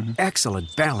 Tom? Mm-hmm.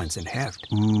 Excellent balance and heft.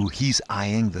 Ooh, he's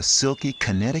eyeing the silky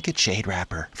Connecticut shade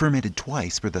wrapper. Fermented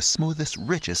twice for the smoothest,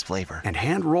 richest flavor. And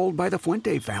hand-rolled by the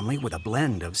Fuente family with a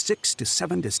blend of 6 to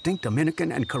 7 distinct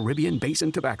Dominican and Caribbean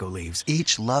basin tobacco leaves.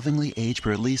 Each lovingly aged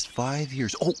for at least 5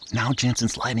 years. Oh, now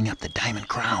Jensen's lighting up the Diamond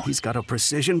Crown. He's got a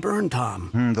precision burn,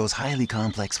 Tom. Those highly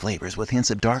complex flavors with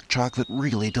hints of dark chocolate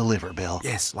really deliver, Bill.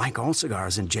 Yes, like all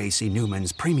cigars in J.C.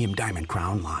 Newman's premium Diamond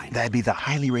Crown line. That'd be the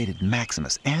highly rated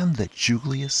Maximus and the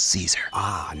Julius Caesar.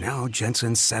 Ah, now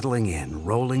Jensen's settling in,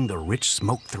 rolling the rich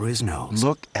smoke through his nose.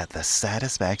 Look at the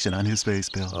satisfaction on his face,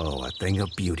 Bill. Oh, a thing of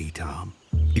beauty, Tom.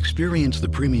 Experience the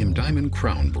premium Diamond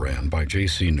Crown brand by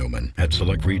J.C. Newman at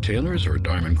select retailers or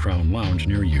Diamond Crown Lounge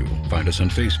near you. Find us on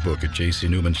Facebook at J.C.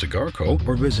 Newman Cigar Co.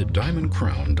 or visit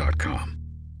diamondcrown.com.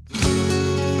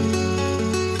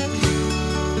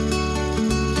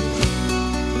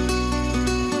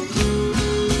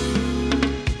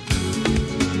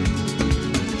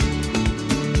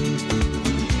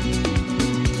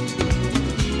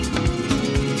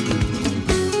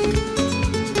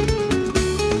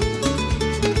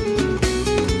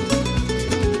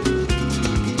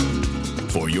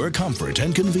 Comfort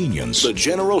and convenience, the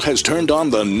General has turned on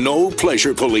the No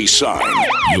Pleasure Police sign.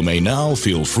 You may now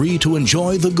feel free to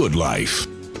enjoy the good life.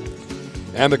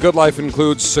 And the good life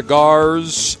includes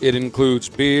cigars, it includes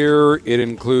beer, it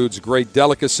includes great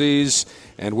delicacies,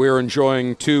 and we're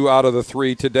enjoying 2 out of the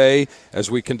 3 today as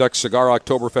we conduct Cigar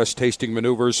Oktoberfest tasting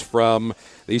maneuvers from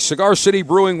the Cigar City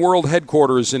Brewing World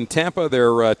headquarters in Tampa,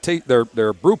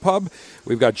 their brew pub.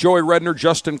 We've got Joey Redner,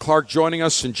 Justin Clark joining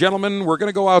us. And gentlemen, we're going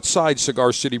to go outside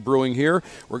Cigar City Brewing here.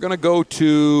 We're going to go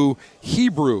to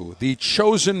Hebrew, the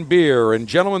chosen beer. And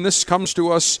gentlemen, this comes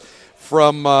to us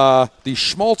from the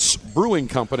Schmaltz Brewing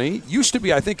Company. Used to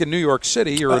be, I think, in New York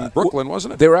City or in Brooklyn,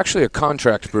 wasn't it? They were actually a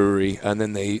contract brewery, and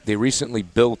then they recently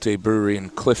built a brewery in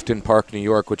Clifton Park, New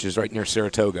York, which is right near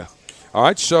Saratoga. All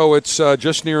right, so it's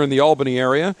just near in the Albany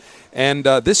area. And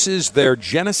this is their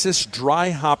Genesis Dry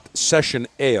Hopped Session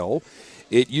Ale.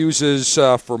 It uses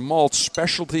for malt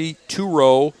specialty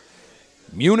 2-row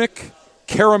Munich,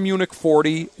 Cara Munich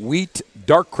 40, wheat,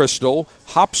 dark crystal.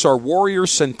 Hops are Warrior,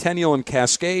 Centennial, and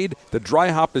Cascade. The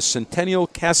dry hop is Centennial,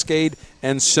 Cascade,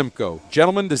 and Simcoe.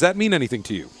 Gentlemen, does that mean anything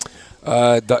to you?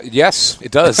 Yes,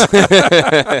 it does.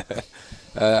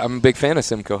 I'm a big fan of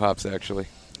Simcoe hops, actually.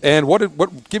 And what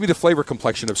give me the flavor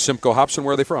complexion of Simcoe hops, and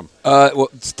where are they from? Well,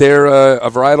 they're a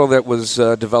varietal that was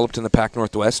developed in the Pac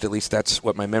Northwest. At least that's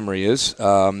what my memory is.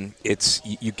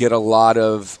 You get a lot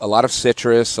of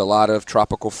citrus, a lot of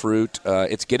tropical fruit.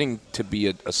 It's getting to be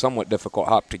a somewhat difficult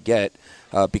hop to get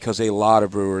because a lot of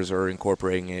brewers are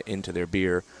incorporating it into their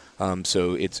beer.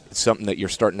 So it's something that you're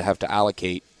starting to have to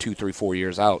allocate 2, 3, 4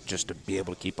 years out just to be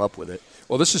able to keep up with it.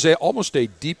 Well, this is almost a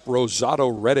deep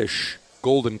rosado reddish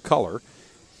golden color.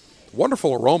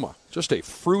 Wonderful aroma. Just a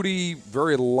fruity,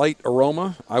 very light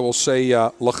aroma. I will say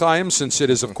l'chaim, since it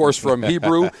is, of course, from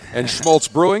Hebrew and Schmaltz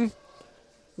Brewing.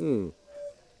 Yeah,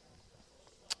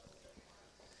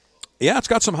 it's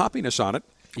got some hoppiness on it,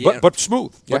 but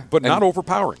smooth, but not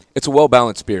overpowering. It's a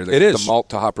well-balanced beer. It is. The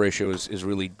malt-to-hop ratio is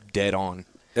really dead on.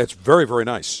 It's very, very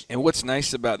nice. And what's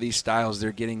nice about these styles,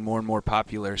 they're getting more and more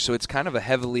popular. So it's kind of a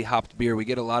heavily hopped beer. We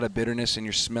get a lot of bitterness, and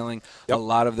you're smelling a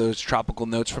lot of those tropical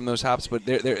notes from those hops. But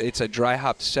it's a dry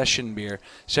hopped session beer.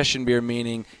 Session beer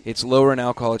meaning it's lower in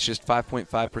alcohol. It's just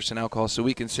 5.5% alcohol. So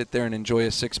we can sit there and enjoy a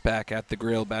 6-pack at the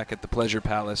grill back at the Pleasure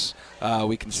Palace.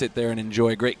 We can sit there and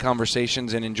enjoy great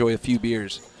conversations and enjoy a few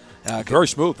beers. Very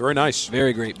smooth, very nice.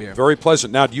 Very great beer. Very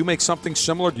pleasant. Now, do you make something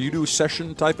similar? Do you do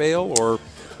session type ale, or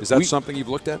is that something you've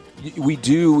looked at? We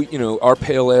do. Our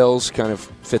pale ales kind of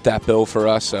fit that bill for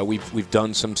us. We've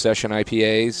done some session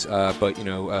IPAs, but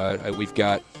we've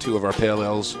got 2 of our pale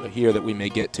ales here that we may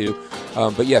get to.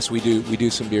 But yes, we do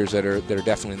some beers that are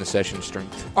definitely in the session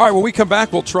strength. All right, when we come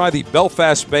back, we'll try the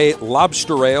Belfast Bay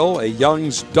Lobster Ale, a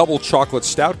Young's Double Chocolate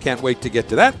Stout. Can't wait to get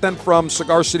to that. Then from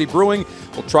Cigar City Brewing,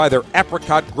 we'll try their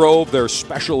Apricot Grove, their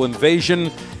Special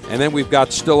Invasion. And then we've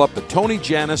got still up the Tony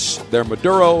Janice, their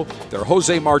Maduro, their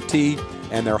Jose Marti,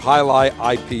 and their High Lie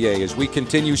IPA. As we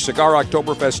continue Cigar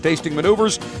Oktoberfest tasting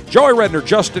maneuvers, Joey Redner,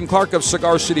 Justin Clark of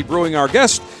Cigar City Brewing, our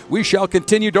guest. We shall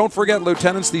continue. Don't forget,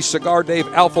 Lieutenants, the Cigar Dave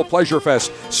Alpha Pleasure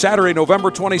Fest, Saturday,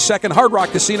 November 22nd, Hard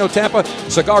Rock Casino, Tampa.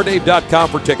 CigarDave.com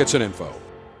for tickets and info.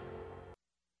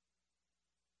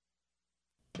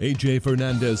 A.J.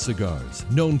 Fernandez Cigars,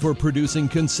 known for producing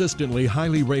consistently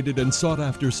highly rated and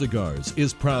sought-after cigars,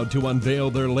 is proud to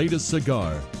unveil their latest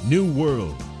cigar, New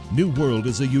World. New World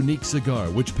is a unique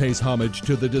cigar which pays homage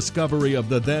to the discovery of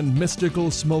the then mystical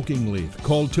smoking leaf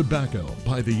called tobacco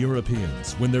by the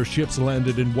Europeans when their ships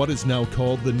landed in what is now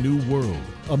called the New World.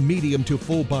 A medium to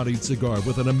full-bodied cigar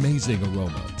with an amazing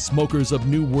aroma. Smokers of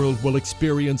New World will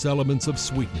experience elements of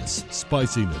sweetness,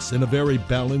 spiciness, in a very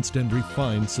balanced and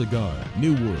refined cigar.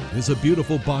 New World is a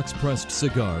beautiful box-pressed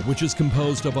cigar which is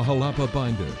composed of a Jalapa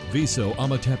binder, Viso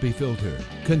Amatepe filter,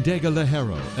 Condega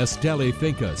Ligero, Esteli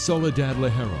Finca Soledad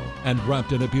Ligero, and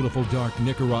wrapped in a beautiful dark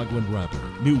Nicaraguan wrapper.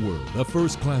 New World, a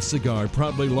first-class cigar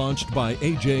proudly launched by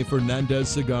A.J. Fernandez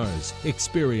Cigars.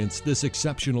 Experience this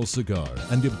exceptional cigar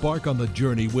and embark on the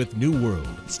journey with New World.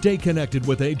 Stay connected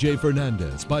with A.J.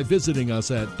 Fernandez by visiting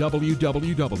us at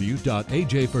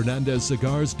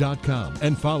www.ajfernandezcigars.com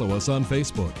and follow us on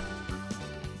Facebook.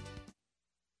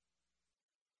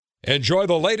 Enjoy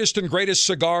the latest and greatest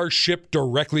cigars shipped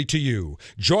directly to you.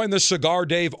 Join the Cigar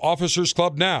Dave Officers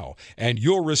Club now, and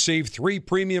you'll receive 3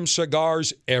 premium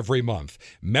cigars every month.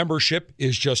 Membership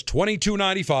is just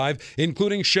 $22.95,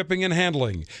 including shipping and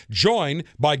handling. Join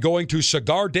by going to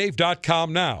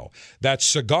CigarDave.com now. That's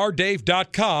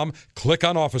CigarDave.com. Click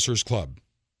on Officers Club.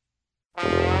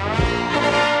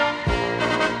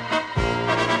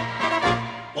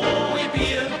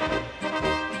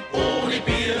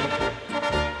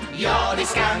 Ja,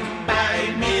 das kann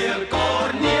bei mir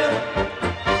gar nicht.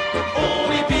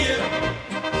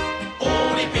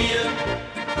 Ohne Bier,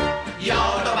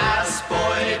 ja, da war's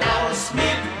bald aus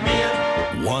mit mir.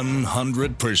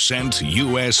 100%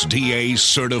 USDA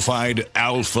certified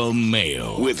alpha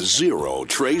male with zero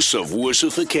trace of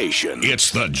wussification.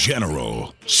 It's the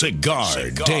General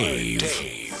Cigar Dave.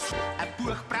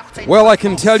 Well, I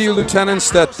can tell you,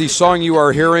 Lieutenants, that the song you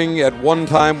are hearing at one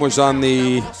time was on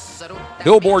the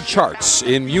Billboard charts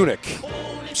in Munich,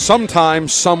 sometime,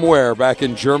 somewhere back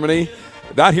in Germany.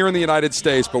 Not here in the United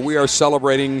States, but we are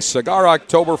celebrating Cigar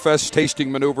Oktoberfest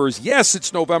tasting maneuvers. Yes,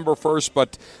 it's November 1st,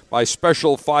 but by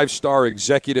special 5-star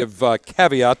executive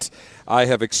caveat, I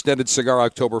have extended Cigar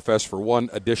Oktoberfest for one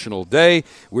additional day.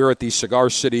 We're at the Cigar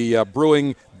City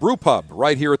Brewing Brew Pub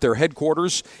right here at their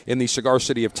headquarters in the Cigar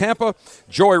City of Tampa.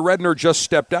 Joey Redner just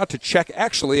stepped out to check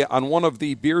actually on one of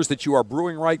the beers that you are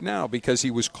brewing right now because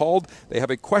he was called. They have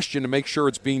a question to make sure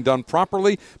it's being done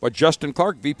properly. But Justin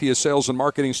Clark, VP of Sales and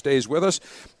Marketing, stays with us.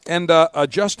 And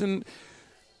Justin,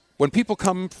 when people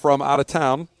come from out of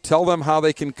town, tell them how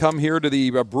they can come here to the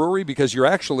brewery because you're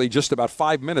actually just about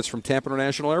 5 minutes from Tampa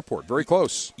International Airport. Very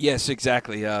close. Yes,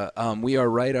 exactly. We are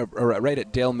right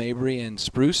at Dale Mabry and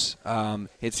Spruce.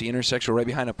 It's the intersection right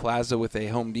behind a plaza with a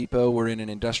Home Depot. We're in an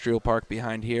industrial park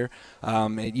behind here.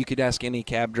 And you could ask any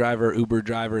cab driver, Uber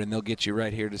driver, and they'll get you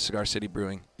right here to Cigar City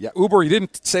Brewing. Yeah, Uber, you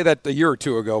didn't say that a year or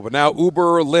two ago, but now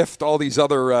Uber, Lyft, all these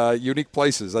other unique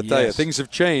places. I tell you, things have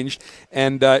changed.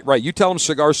 And, right, you tell them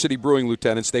Cigar City Brewing,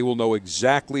 lieutenants, they will know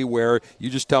exactly where. You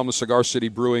just tell them the Cigar City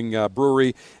Brewing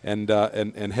brewery and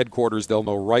headquarters. They'll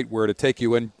know right where to take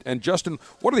you. And Justin,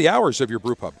 what are the hours of your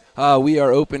brew pub? We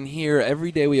are open here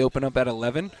every day. We open up at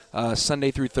 11. Sunday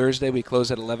through Thursday, we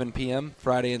close at 11 p.m.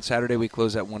 Friday and Saturday, we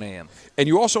close at 1 a.m. And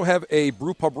you also have a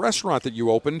brew pub restaurant that you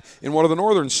opened in one of the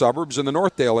northern suburbs in the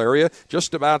Northdale area,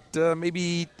 just about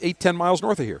maybe 8-10 miles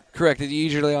north of here. Correct. It's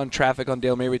usually on traffic on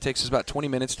Dale Mabry. It takes us about 20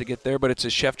 minutes to get there, but it's a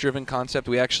chef-driven concept.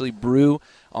 We actually brew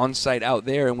on site out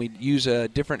there, and we use a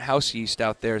different house yeast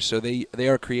out there, so they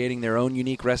are creating their own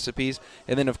unique recipes,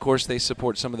 and then of course they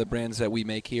support some of the brands that we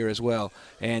make here as well.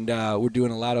 And we're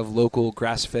doing a lot of local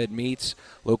grass-fed meats,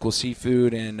 local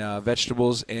seafood, and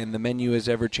vegetables, and the menu is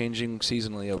ever-changing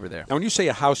seasonally over there. Now when you say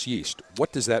a house yeast,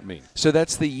 what does that mean? So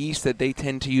that's the yeast that they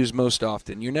tend to use most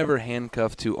often. You're never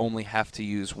handcuffed to only have to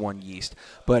use one yeast,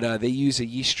 but they use a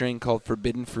yeast strain called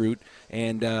Forbidden Fruit,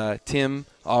 and Tim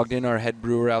Ogden, our head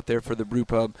brewer out there for the brew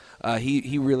pub,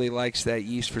 he really likes that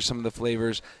yeast for some of the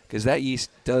flavors because that yeast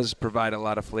does provide a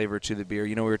lot of flavor to the beer.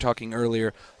 You know, we were talking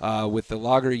earlier with the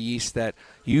lager yeast that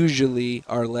usually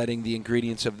are letting the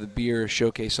ingredients of the beer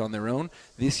showcase on their own.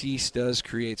 This yeast does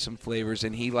create some flavors,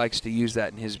 and he likes to use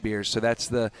that in his beers. So that's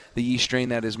the yeast strain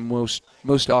that is most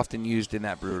often used in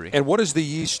that brewery. And what is the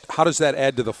yeast? How does that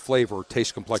add to the flavor,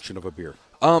 taste, complexion of a beer?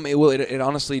 It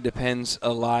honestly depends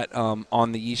a lot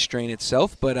on the yeast strain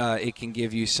itself, but it can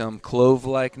give you some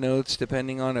clove-like notes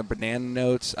depending on banana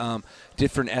notes.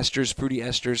 Different esters, fruity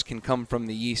esters can come from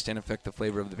the yeast and affect the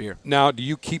flavor of the beer. Now, do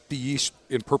you keep the yeast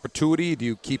in perpetuity? Do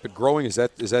you keep it growing? Is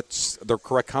that the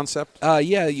correct concept?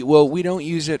 Yeah, well, we don't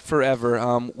use it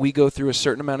forever. We go through a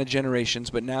certain amount of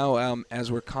generations, but now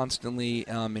as we're constantly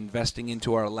investing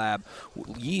into our lab,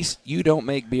 yeast, you don't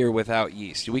make beer without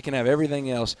yeast. We can have everything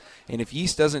else, and if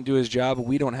yeast doesn't do his job,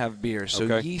 we don't have beer.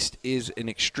 So yeast is an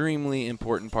extremely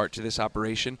important part to this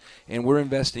operation, and we're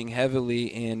investing heavily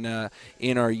in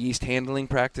our yeast handling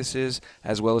practices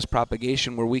as well as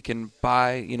propagation, where we can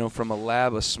buy, from a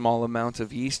lab a small amount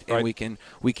of yeast, and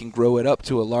we can grow it up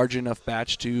to a large enough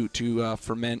batch to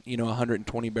ferment, a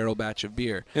 120 barrel batch of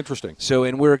beer. Interesting. So,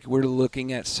 and we're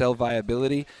looking at cell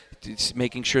viability,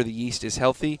 making sure the yeast is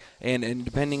healthy, and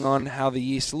depending on how the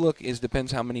yeast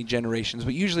depends how many generations.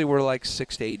 But usually we're like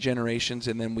 6 to 8 generations,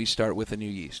 and then we start with a new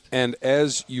yeast. And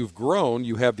as you've grown,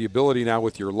 you have the ability now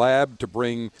with your lab to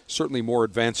bring certainly more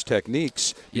advanced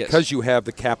techniques because you have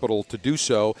the capital to do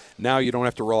so. Now you don't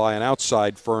have to rely on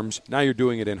outside firms. Now you're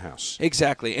doing it in-house.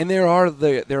 Exactly. And there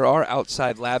are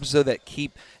outside labs, though, that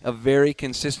keep a very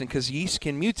consistent, because yeast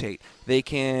can mutate. They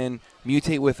can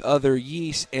mutate with other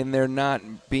yeast, and they're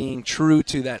not being true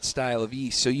to that style of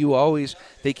yeast. So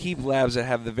they keep labs that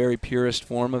have the very purest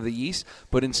form of the yeast,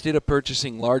 but instead of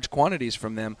purchasing large quantities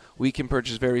from them, we can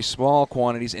purchase very small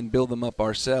quantities and build them up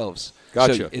ourselves.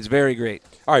 Gotcha. So it's very great.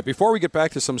 All right, before we get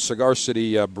back to some Cigar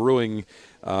City brewing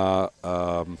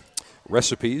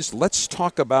recipes, let's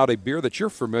talk about a beer that you're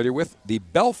familiar with, the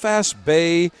Belfast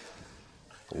Bay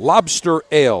Lobster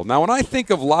Ale. Now, when I think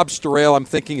of lobster ale, I'm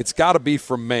thinking it's got to be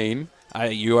from Maine.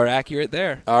 You are accurate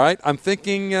there. All right. I'm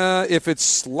thinking if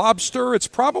it's lobster, it's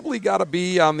probably got to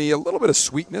be on a little bit of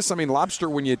sweetness. I mean, lobster,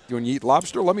 when you eat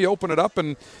lobster, let me open it up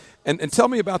and tell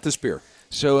me about this beer.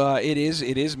 So it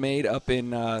is made up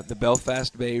in the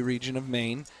Belfast Bay region of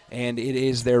Maine, and it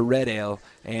is their red ale.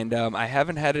 And I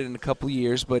haven't had it in a couple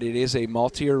years, but it is a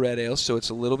maltier red ale, so it's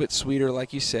a little bit sweeter,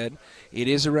 like you said. It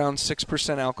is around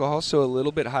 6% alcohol, so a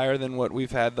little bit higher than what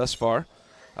we've had thus far.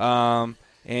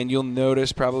 And you'll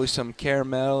notice probably some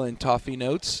caramel and toffee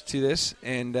notes to this.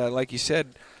 And like you said,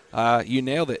 you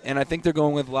nailed it. And I think they're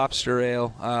going with lobster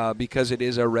ale because it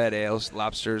is a red ale.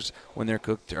 Lobsters, when they're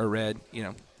cooked, are red,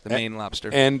 the Maine lobster.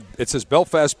 And it says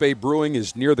Belfast Bay Brewing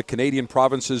is near the Canadian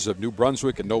provinces of New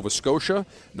Brunswick and Nova Scotia,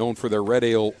 known for their red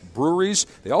ale breweries.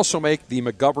 They also make the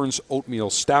McGovern's Oatmeal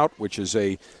Stout, which is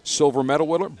a silver medal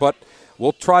winner. But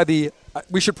we'll try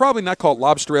we should probably not call it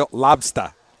lobster ale,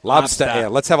 lobster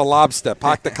ale. Let's have a lobster.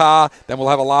 Pak the car, then we'll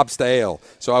have a lobster ale.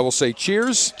 So I will say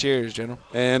cheers. Cheers, General.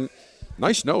 And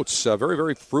nice notes. Very,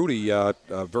 very fruity,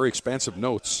 very expansive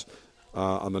notes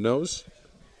on the nose.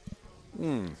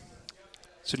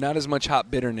 So not as much hot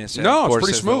bitterness, No, of it's course,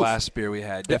 pretty as smooth. the last beer we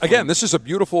had. Again, this is a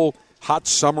beautiful, hot,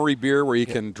 summery beer where you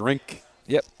can drink,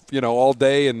 all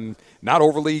day and not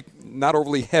overly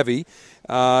heavy.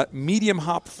 Medium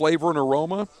hop flavor and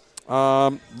aroma.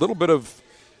 Little bit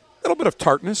of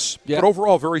tartness, but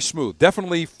overall very smooth.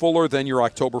 Definitely fuller than your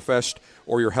Oktoberfest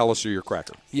or your Helles or your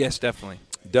Cracker. Yes, definitely.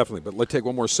 Definitely. But let's take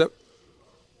one more sip.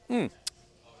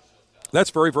 That's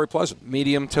very, very pleasant.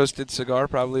 Medium toasted cigar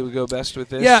probably would go best with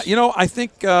this. Yeah, I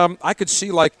think I could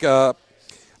see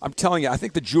I'm telling you, I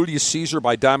think the Julius Caesar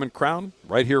by Diamond Crown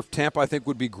right here, Tampa, I think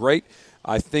would be great.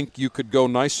 I think you could go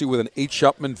nicely with an H.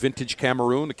 Upmann Vintage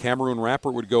Cameroon. A Cameroon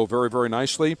wrapper would go very, very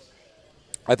nicely.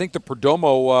 I think the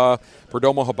Perdomo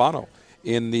Habano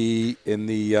in the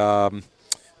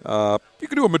you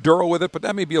could do a Maduro with it, but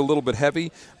that may be a little bit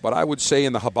heavy. But I would say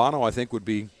in the Habano, I think would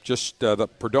be just the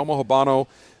Perdomo Habano.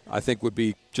 I think would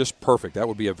be just perfect. That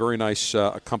would be a very nice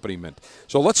accompaniment.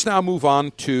 So let's now move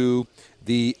on to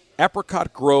the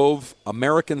Apricot Grove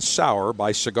American Sour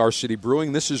by Cigar City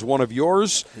Brewing. This is one of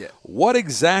yours. Yeah. What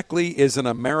exactly is an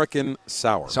American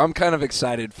Sour? So I'm kind of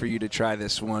excited for you to try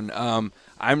this one.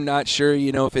 I'm not sure,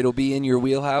 if it'll be in your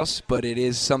wheelhouse, but it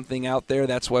is something out there.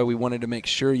 That's why we wanted to make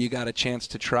sure you got a chance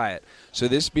to try it. So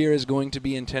this beer is going to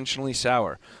be intentionally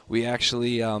sour. We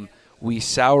actually we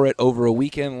sour it over a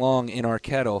weekend long in our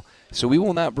kettle. So we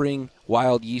will not bring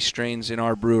wild yeast strains in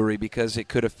our brewery because it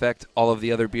could affect all of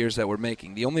the other beers that we're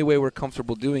making. The only way we're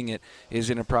comfortable doing it is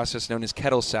in a process known as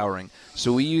kettle souring.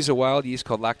 So we use a wild yeast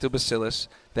called Lactobacillus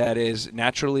that is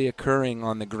naturally occurring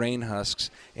on the grain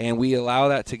husks, and we allow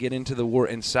that to get into the wort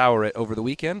and sour it over the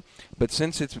weekend. But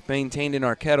since it's maintained in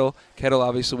our kettle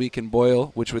obviously we can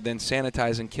boil, which would then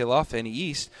sanitize and kill off any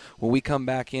yeast. When we come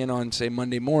back in on, say,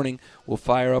 Monday morning, we'll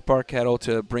fire up our kettle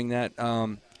to bring that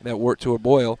wort to a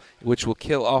boil, which will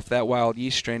kill off that wild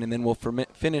yeast strain, and then we'll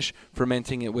finish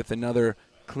fermenting it with another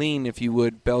clean, if you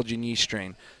would, Belgian yeast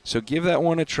strain. So give that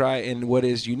one a try, and what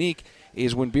is unique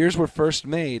is when beers were first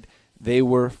made, they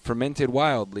were fermented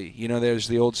wildly. There's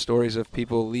the old stories of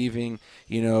people leaving,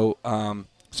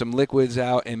 some liquids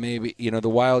out, and maybe, the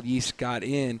wild yeast got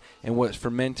in and what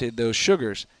fermented those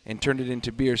sugars and turned it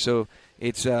into beer. So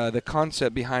it's the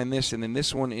concept behind this, and then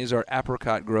this one is our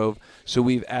Apricot Grove. So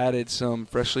we've added some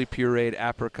freshly pureed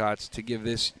apricots to give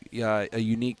this a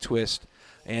unique twist.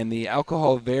 And the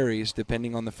alcohol varies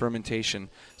depending on the fermentation.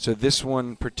 So this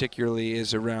one particularly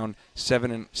is around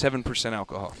 7%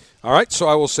 alcohol. All right, so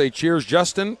I will say cheers,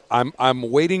 Justin. I'm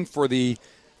waiting for the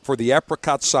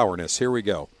apricot sourness. Here we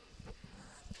go.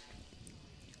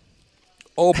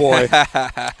 Oh boy!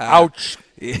 Ouch!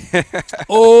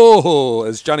 Oh,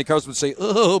 as Johnny Carson would say,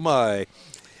 oh my!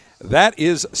 That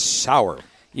is sour.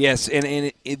 Yes,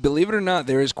 and believe it or not,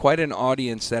 there is quite an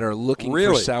audience that are looking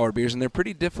for sour beers, and they're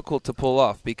pretty difficult to pull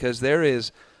off because there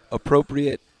is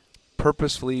appropriate,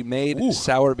 purposefully made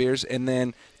sour beers, and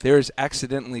then there's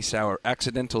accidental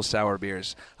sour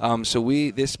beers. So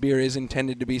this beer is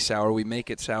intended to be sour. We make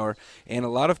it sour, and a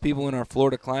lot of people in our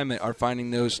Florida climate are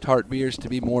finding those tart beers to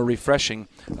be more refreshing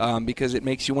because it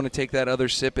makes you want to take that other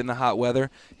sip in the hot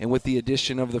weather, and with the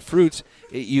addition of the fruits,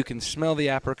 you can smell the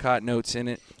apricot notes in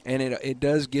it, and it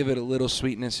does give it a little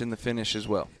sweetness in the finish as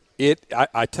well.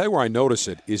 I tell you where I notice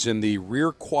it is in the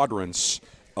rear quadrants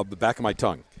of the back of my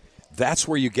tongue. That's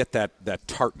where you get that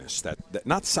tartness, that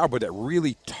not sour, but that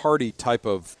really tarty type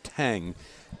of tang.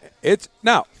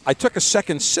 Now, I took a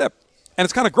second sip, and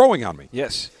it's kind of growing on me.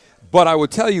 Yes. But I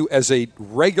would tell you, as a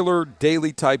regular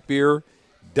daily type beer,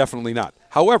 definitely not.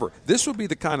 However, this would be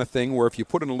the kind of thing where if you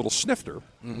put in a little snifter,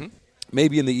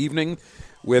 maybe in the evening,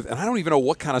 and I don't even know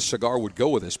what kind of cigar would go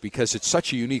with this because it's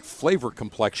such a unique flavor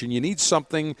complexion. You need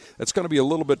something that's going to be a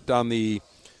little bit on the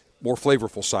more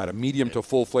flavorful side, a medium to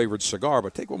full flavored cigar.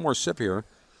 But take one more sip here.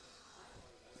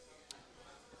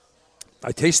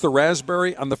 I taste the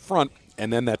raspberry on the front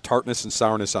and then that tartness and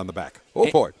sourness on the back. Oh,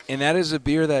 boy. And that is a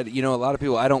beer that, a lot of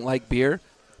people, I don't like beer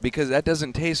because that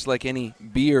doesn't taste like any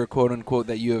beer, quote unquote,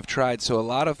 that you have tried. So a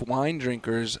lot of wine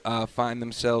drinkers find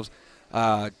themselves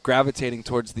gravitating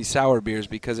towards the sour beers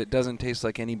because it doesn't taste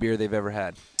like any beer they've ever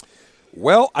had.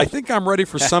 Well, I think I'm ready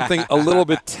for something a little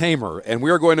bit tamer, and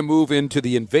we are going to move into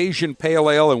the Invasion Pale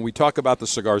Ale, and we talk about the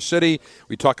Cigar City.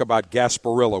 We talk about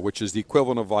Gasparilla, which is the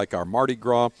equivalent of like our Mardi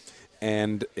Gras,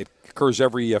 and it occurs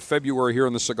every February here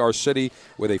in the Cigar City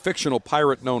with a fictional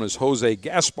pirate known as Jose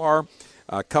Gaspar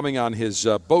coming on his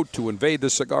boat to invade the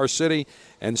Cigar City,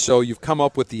 and so you've come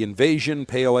up with the Invasion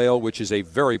Pale Ale, which is a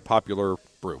very popular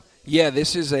brew. Yeah,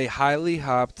 this is a highly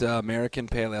hopped American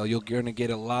Pale Ale. You're going to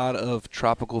get a lot of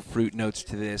tropical fruit notes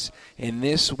to this. And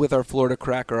this, with our Florida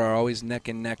Cracker, are always neck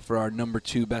and neck for our number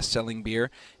 2 best-selling beer.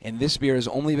 And this beer has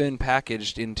only been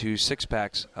packaged into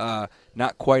 6-packs,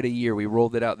 not quite a year. We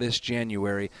rolled it out this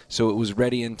January, so it was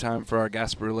ready in time for our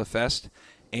Gasparilla Fest.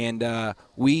 And at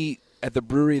the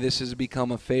brewery, this has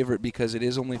become a favorite because it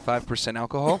is only 5%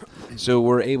 alcohol. So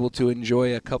we're able to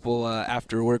enjoy a couple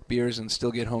after-work beers and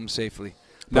still get home safely.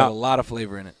 Now, a lot of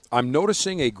flavor in it. I'm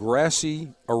noticing a grassy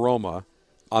aroma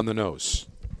on the nose.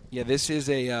 Yeah, this is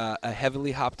a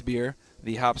heavily hopped beer.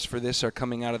 The hops for this are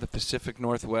coming out of the Pacific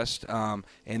Northwest, and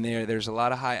there's a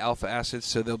lot of high alpha acids,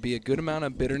 so there'll be a good amount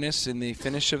of bitterness in the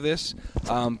finish of this.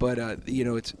 But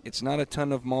it's not a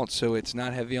ton of malt, so it's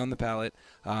not heavy on the palate.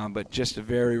 But just a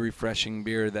very refreshing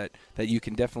beer that you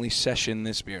can definitely session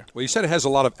this beer. Well, you said it has a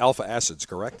lot of alpha acids,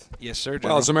 correct? Yes, sir,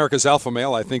 General. Well, as America's alpha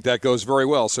male, I think that goes very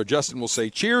well. So Justin will say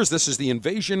cheers. This is the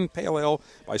Invasion Pale Ale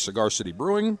by Cigar City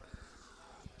Brewing.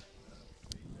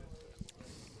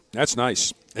 That's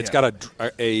nice. It's got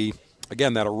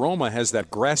again, that aroma has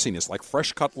that grassiness, like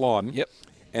fresh cut lawn. Yep.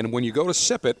 And when you go to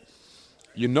sip it,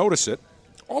 you notice it.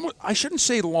 Almost, I shouldn't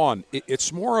say lawn.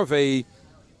 It's more of a,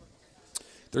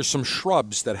 there's some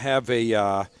shrubs that have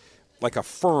a, like a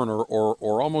fern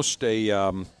or almost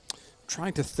a,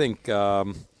 trying to think,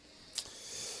 trying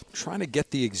to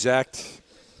get the exact,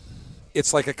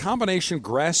 it's like a combination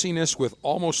grassiness with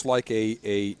almost like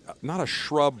a not a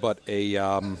shrub, but a...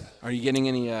 Are you getting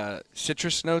any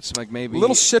citrus notes? Like maybe... A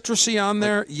little citrusy on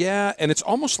there, yeah. And it's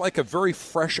almost like a very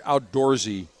fresh,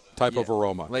 outdoorsy type of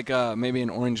aroma. Like maybe an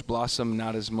orange blossom,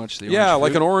 not as much the yeah, orange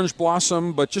like fruit. an orange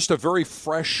blossom, but just a very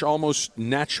fresh, almost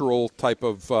natural type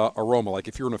of aroma. Like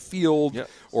if you're in a field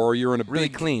or you're in a really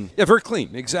big... clean. Yeah, very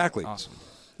clean, exactly. Awesome.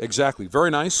 Exactly.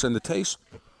 Very nice. And the taste?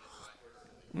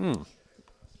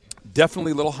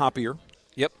 Definitely a little hoppier.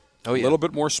 Yep. Oh, yeah. A little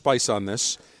bit more spice on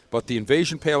this. But the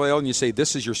Invasion Pale Ale, and you say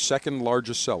this is your second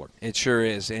largest seller. It sure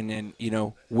is. And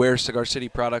where Cigar City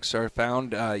products are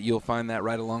found, you'll find that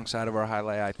right alongside of our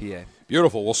Highlight IPA.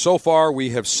 Beautiful. Well, so far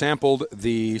we have sampled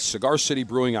the Cigar City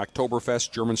Brewing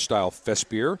Oktoberfest German-style Fest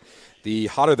beer, the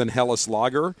Hotter Than Helles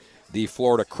Lager, the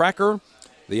Florida Cracker,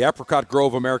 the Apricot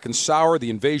Grove American Sour, the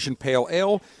Invasion Pale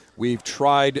Ale. We've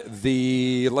tried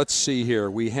the, let's see here,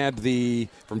 we had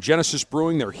from Genesis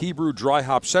Brewing, their Hebrew Dry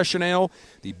Hop Session Ale,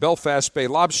 the Belfast Bay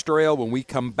Lobster Ale. When we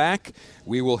come back,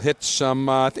 we will hit some,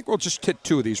 I think we'll just hit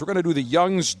 2 of these. We're going to do the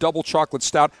Young's Double Chocolate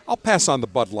Stout. I'll pass on the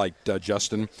Bud Light,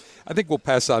 Justin. I think we'll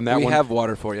pass on that one. We have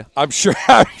water for you. I'm sure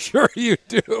you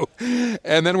do.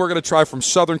 And then we're going to try from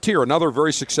Southern Tier, another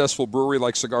very successful brewery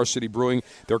like Cigar City Brewing,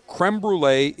 their Creme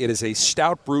Brulee. It is a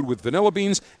stout brewed with vanilla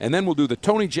beans. And then we'll do the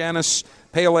Tony Janice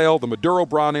Pale Ale, the Maduro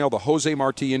Brown Ale, the Jose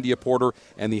Marti India Porter,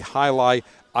 and the Highlight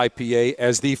IPA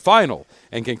as the final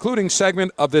and concluding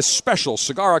segment of this special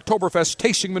Cigar Oktoberfest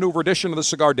Tasting Maneuver edition of the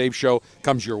Cigar Dave Show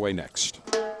comes your way next.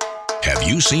 Have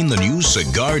you seen the new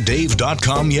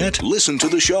CigarDave.com yet? Listen to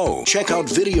the show, check out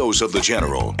videos of the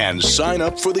General, and sign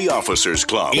up for the Officers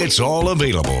Club. It's all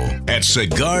available at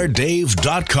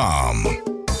CigarDave.com.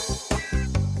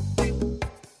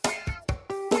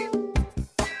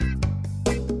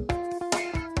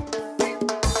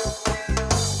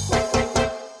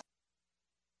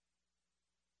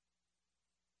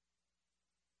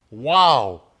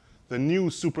 Wow, the new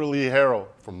Super Ligero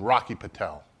from Rocky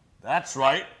Patel. That's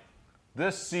right.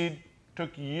 This seed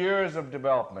took years of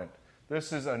development.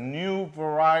 This is a new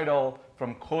varietal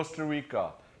from Costa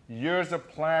Rica. Years of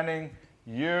planning,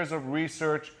 years of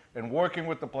research, and working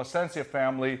with the Plasencia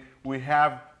family, we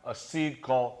have a seed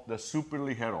called the Super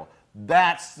Ligero.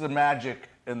 That's the magic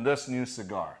in this new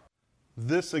cigar.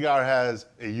 This cigar has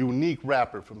a unique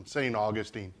wrapper from St.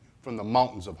 Augustine from the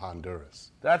mountains of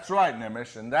Honduras. That's right,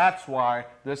 Nimish, and that's why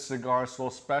this cigar is so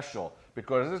special,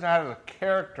 because this has a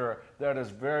character that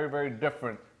is very, very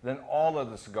different than all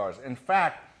of the cigars. In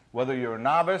fact, whether you're a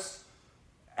novice,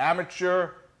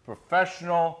 amateur,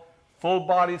 professional,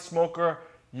 full-body smoker,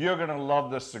 you're going to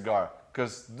love this cigar,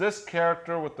 because this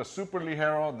character with the Super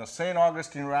Ligero and the St.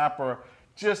 Augustine wrapper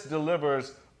just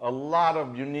delivers a lot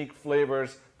of unique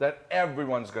flavors that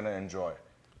everyone's going to enjoy.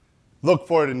 Look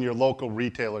for it in your local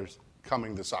retailers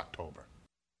coming this October.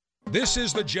 This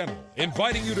is The General,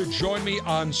 inviting you to join me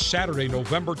on Saturday,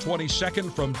 November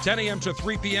 22nd from 10 a.m. to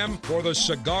 3 p.m. for the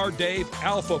Cigar Dave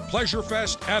Alpha Pleasure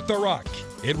Fest at The Rock.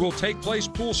 It will take place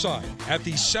poolside at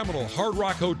the Seminole Hard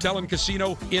Rock Hotel and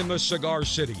Casino in the Cigar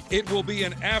City. It will be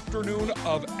an afternoon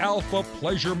of alpha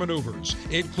pleasure maneuvers,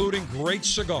 including great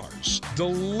cigars,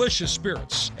 delicious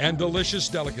spirits, and delicious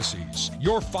delicacies.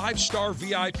 Your 5-star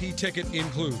VIP ticket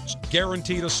includes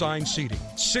guaranteed assigned seating,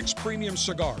 6 premium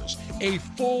cigars, a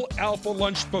full alpha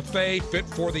lunch buffet fit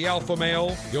for the alpha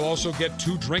male. You'll also get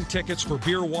 2 drink tickets for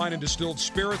beer, wine, and distilled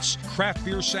spirits, craft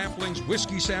beer samplings,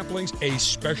 whiskey samplings, a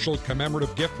special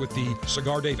commemorative gift with the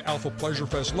Cigar Dave Alpha Pleasure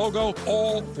Fest logo,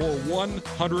 all for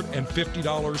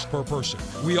 $150 per person.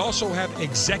 We also have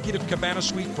Executive Cabana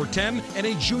Suite for $10 and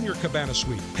a Junior Cabana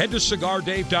Suite. Head to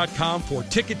CigarDave.com for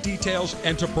ticket details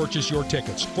and to purchase your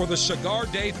tickets for the Cigar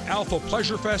Dave Alpha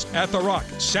Pleasure Fest at The Rock,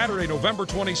 Saturday, November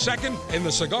 22nd in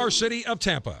the Cigar City of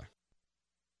Tampa.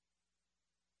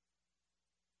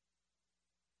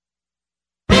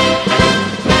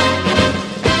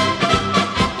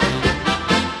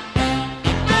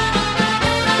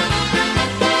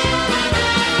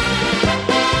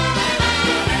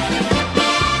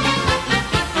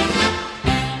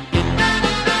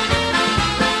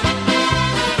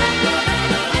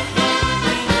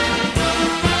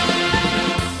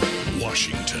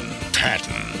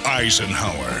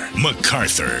 Eisenhower,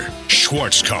 MacArthur,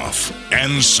 Schwarzkopf,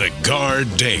 and Cigar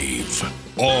Dave.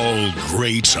 All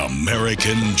great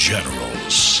American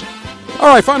generals. All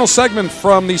right, final segment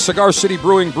from the Cigar City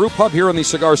Brewing Brew Pub here in the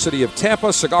Cigar City of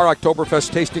Tampa. Cigar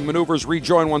Oktoberfest tasting maneuvers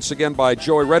rejoined once again by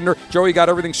Joey Redner. Joey, got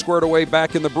everything squared away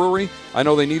back in the brewery. I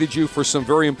know they needed you for some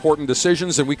very important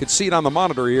decisions, and we could see it on the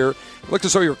monitor here. It looked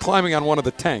as though you were climbing on one of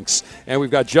the tanks. And we've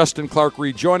got Justin Clark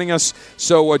rejoining us.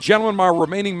 So, gentlemen, my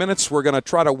remaining minutes, we're going to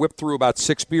try to whip through about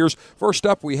 6 beers. First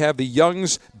up, we have the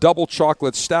Young's Double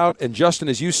Chocolate Stout. And, Justin,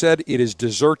 as you said, it is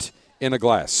dessert in a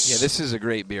glass. Yeah, this is a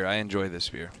great beer. I enjoy this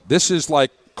beer. This is like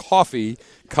coffee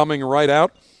coming right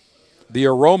out. The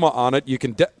aroma on it, you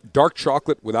can dark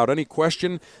chocolate without any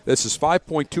question. This is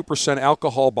 5.2%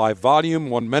 alcohol by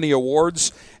volume, won many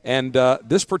awards. And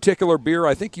this particular beer,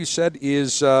 I think you said,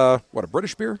 is, a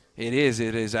British beer? It is.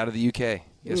 It is out of the UK.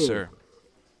 Yes, sir.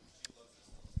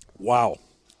 Wow.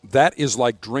 That is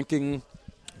like drinking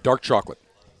dark chocolate.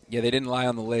 Yeah, they didn't lie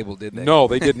on the label, did they? No,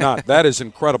 they did not. That is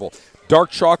incredible.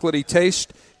 Dark chocolatey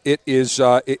taste. It is.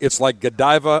 It's like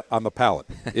Godiva on the palate.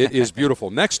 It is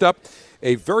beautiful. Next up,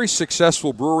 a very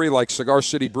successful brewery like Cigar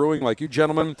City Brewing, like you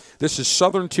gentlemen. This is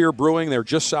Southern Tier Brewing. They're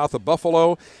just south of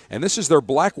Buffalo, and this is their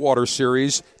Blackwater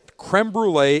series, creme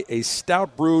brulee, a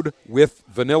stout brewed with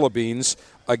vanilla beans.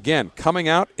 Again, coming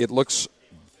out, it looks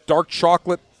dark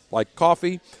chocolate like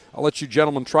coffee. I'll let you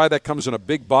gentlemen try that. Comes in a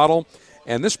big bottle,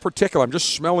 and this particular, I'm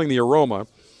just smelling the aroma.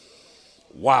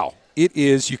 Wow. It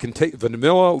is, you can take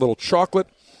vanilla, a little chocolate.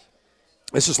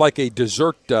 This is like a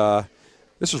dessert,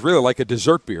 this is really like a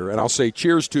dessert beer. And I'll say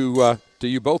cheers to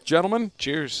you both, gentlemen.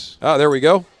 Cheers. There we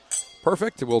go.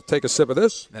 Perfect. We'll take a sip of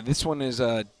this. Now, this one is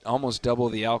almost double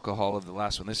the alcohol of the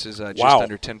last one. This is just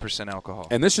under 10% alcohol.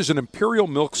 And this is an Imperial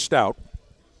Milk Stout,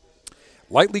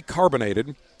 lightly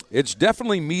carbonated. It's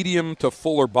definitely medium to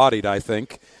fuller bodied, I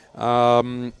think.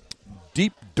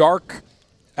 Deep, dark.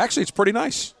 Actually, it's pretty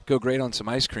nice. Go great on some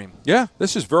ice cream. Yeah,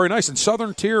 this is very nice. And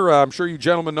Southern Tier, I'm sure you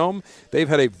gentlemen know them. They've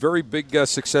had a very big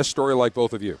success story like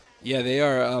both of you. Yeah, they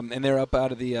are, and they're up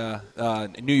out of the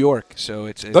New York, so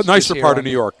it's the nicer part of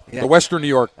New York, the western New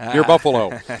York, near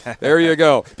Buffalo. There you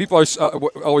go. People are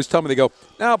always tell me, they go,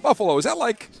 now, Buffalo, is that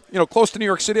like, close to New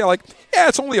York City? I'm like, yeah,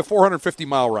 it's only a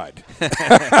 450-mile ride.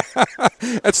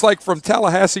 It's like from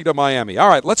Tallahassee to Miami. All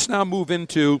right, let's now move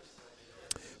into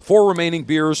 4 remaining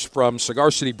beers from Cigar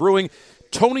City Brewing.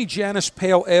 Tony Jannus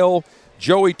Pale Ale.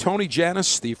 Joey, Tony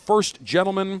Jannus, the first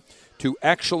gentleman to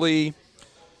actually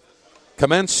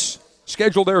commence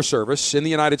scheduled air service in the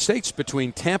United States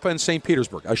between Tampa and St.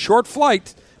 Petersburg. A short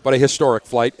flight, but a historic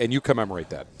flight, and you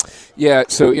commemorate that. Yeah,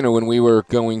 so, when we were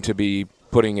going to be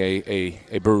putting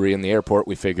a brewery in the airport,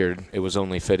 we figured it was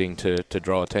only fitting to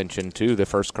draw attention to the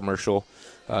first commercial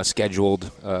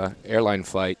scheduled airline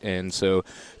flight. And so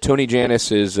Tony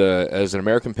Jannus is an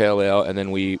American Pale Ale, and then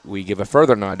we give a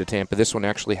further nod to Tampa. This one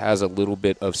actually has a little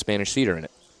bit of Spanish cedar in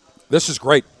it. This is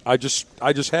great. I just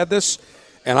had this,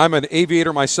 and I'm an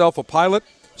aviator myself, a pilot.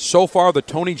 So far, the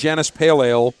Tony Jannus Pale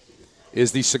Ale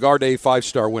is the Cigar Day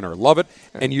 5-star winner. Love it.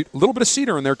 And a little bit of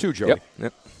cedar in there too, Joey.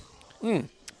 Yep.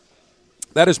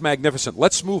 That is magnificent.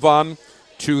 Let's move on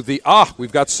to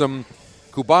we've got some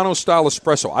Cubano-style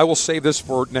espresso. I will save this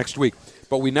for next week.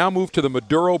 But we now move to the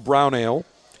Maduro Brown Ale.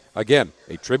 Again,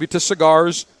 a tribute to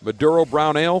cigars, Maduro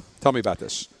Brown Ale. Tell me about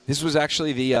this. This was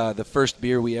actually the first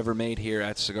beer we ever made here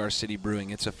at Cigar City Brewing.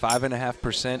 It's a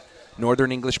 5.5%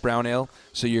 Northern English Brown Ale,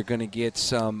 so you're going to get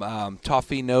some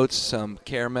toffee notes, some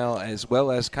caramel, as well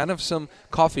as kind of some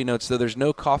coffee notes, though there's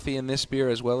no coffee in this beer,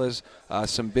 as well as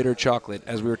some bitter chocolate.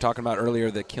 As we were talking about earlier,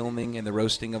 the kilning and the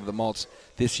roasting of the malts.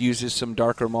 This uses some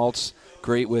darker malts,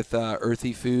 great with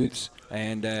earthy foods.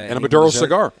 And a Maduro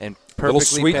cigar. And little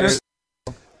sweetness.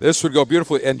 This would go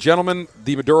beautifully. And, gentlemen,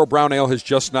 the Maduro Brown Ale has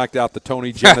just knocked out the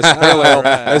Tony Janus Pale Ale.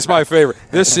 That's my favorite.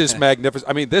 This is magnificent.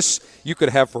 I mean, this you could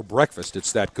have for breakfast.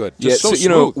 It's that good. Just so you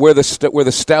know, where the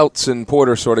stouts and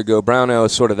porter sort of go, Brown Ale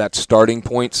is sort of that starting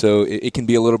point, so it can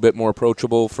be a little bit more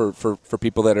approachable for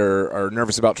people that are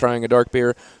nervous about trying a dark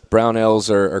beer. Brown Ales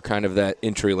are kind of that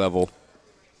entry level.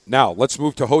 Now, let's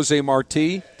move to Jose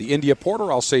Marti, the India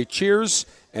Porter. I'll say cheers.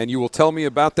 And you will tell me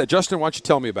about that. Justin, why don't you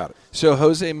tell me about it? So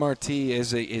Jose Marti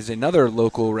is another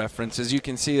local reference. As you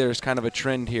can see, there's kind of a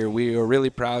trend here. We are really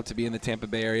proud to be in the Tampa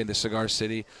Bay area, the cigar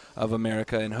city of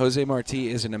America. And Jose Marti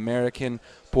is an American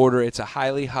porter. It's a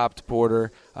highly hopped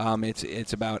porter.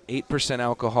 It's about 8%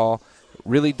 alcohol.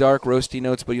 Really dark, roasty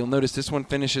notes, but you'll notice this one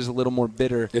finishes a little more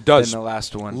bitter than the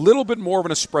last one. A little bit more of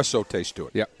an espresso taste to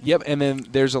it. Yep, and then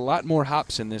there's a lot more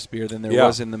hops in this beer than there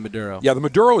was in the Maduro. Yeah, the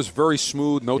Maduro is very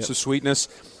smooth, notes of sweetness.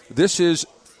 This is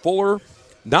fuller,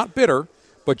 not bitter,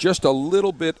 but just a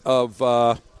little bit of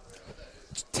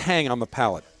tang on the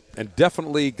palate, and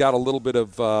definitely got a little bit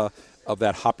of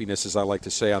that hoppiness, as I like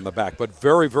to say, on the back. But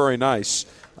very, very nice,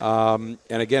 and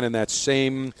again, in that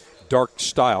same dark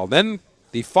style. Then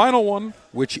the final one,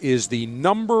 which is the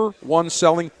number one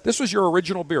selling. This was your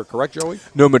original beer, correct, Joey?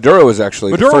 No, Maduro was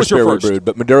actually the first beer we brewed,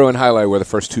 but Maduro and Jai Alai were the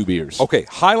first two beers. Okay,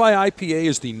 Jai Alai IPA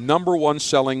is the number one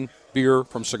selling beer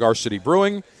from Cigar City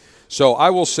Brewing. So I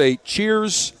will say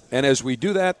cheers, and as we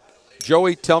do that,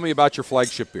 Joey, tell me about your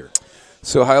flagship beer.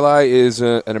 So Jai Alai is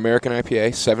an American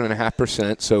IPA,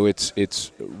 7.5%, so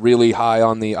it's really high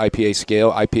on the IPA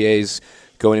scale. IPAs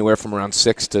go anywhere from around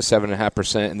 6 to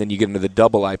 7.5%, and then you get into the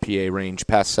double IPA range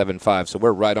past 7.5. So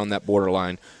we're right on that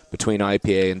borderline between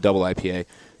IPA and double IPA.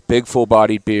 Big,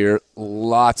 full-bodied beer,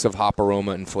 lots of hop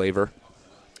aroma and flavor.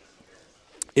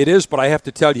 It is, but I have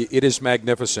to tell you, it is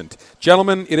magnificent.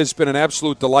 Gentlemen, it has been an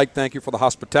absolute delight. Thank you for the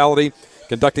hospitality.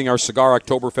 Conducting our Cigar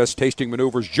Oktoberfest tasting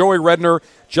maneuvers, Joey Redner,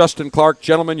 Justin Clark.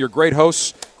 Gentlemen, you're great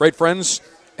hosts, great friends,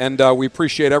 and we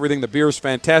appreciate everything. The beer is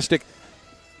fantastic.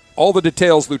 All the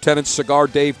details, Lieutenants,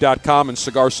 CigarDave.com and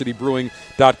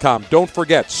CigarCityBrewing.com. Don't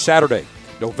forget, Saturday,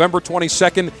 November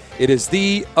 22nd, it is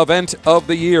the event of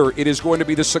the year. It is going to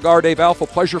be the Cigar Dave Alpha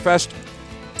Pleasure Fest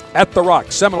at The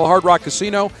Rock, Seminole Hard Rock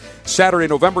Casino, Saturday,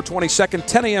 November 22nd,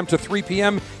 10 a.m. to 3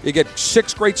 p.m. You get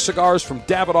 6 great cigars from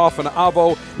Davidoff and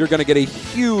Avo. You're going to get a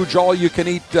huge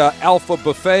all-you-can-eat Alpha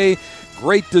buffet.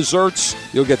 Great desserts.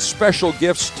 You'll get special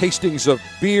gifts, tastings of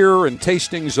beer and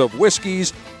tastings of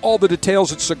whiskeys. All the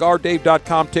details at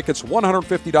CigarDave.com. Tickets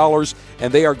 $150,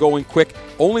 and they are going quick.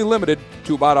 Only limited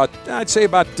to about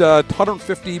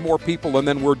 150 more people, and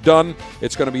then we're done.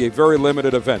 It's going to be a very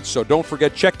limited event. So don't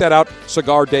forget, check that out,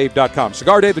 CigarDave.com.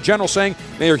 Cigar Dave, the General, saying,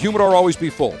 may your humidor always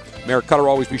be full. May your cutter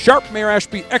always be sharp. May your ash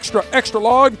be extra, extra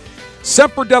long.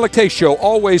 Semper Delectatio,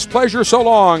 always pleasure. So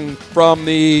long from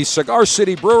the Cigar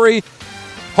City Brewery,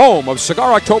 home of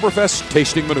Cigar Oktoberfest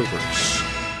tasting maneuvers.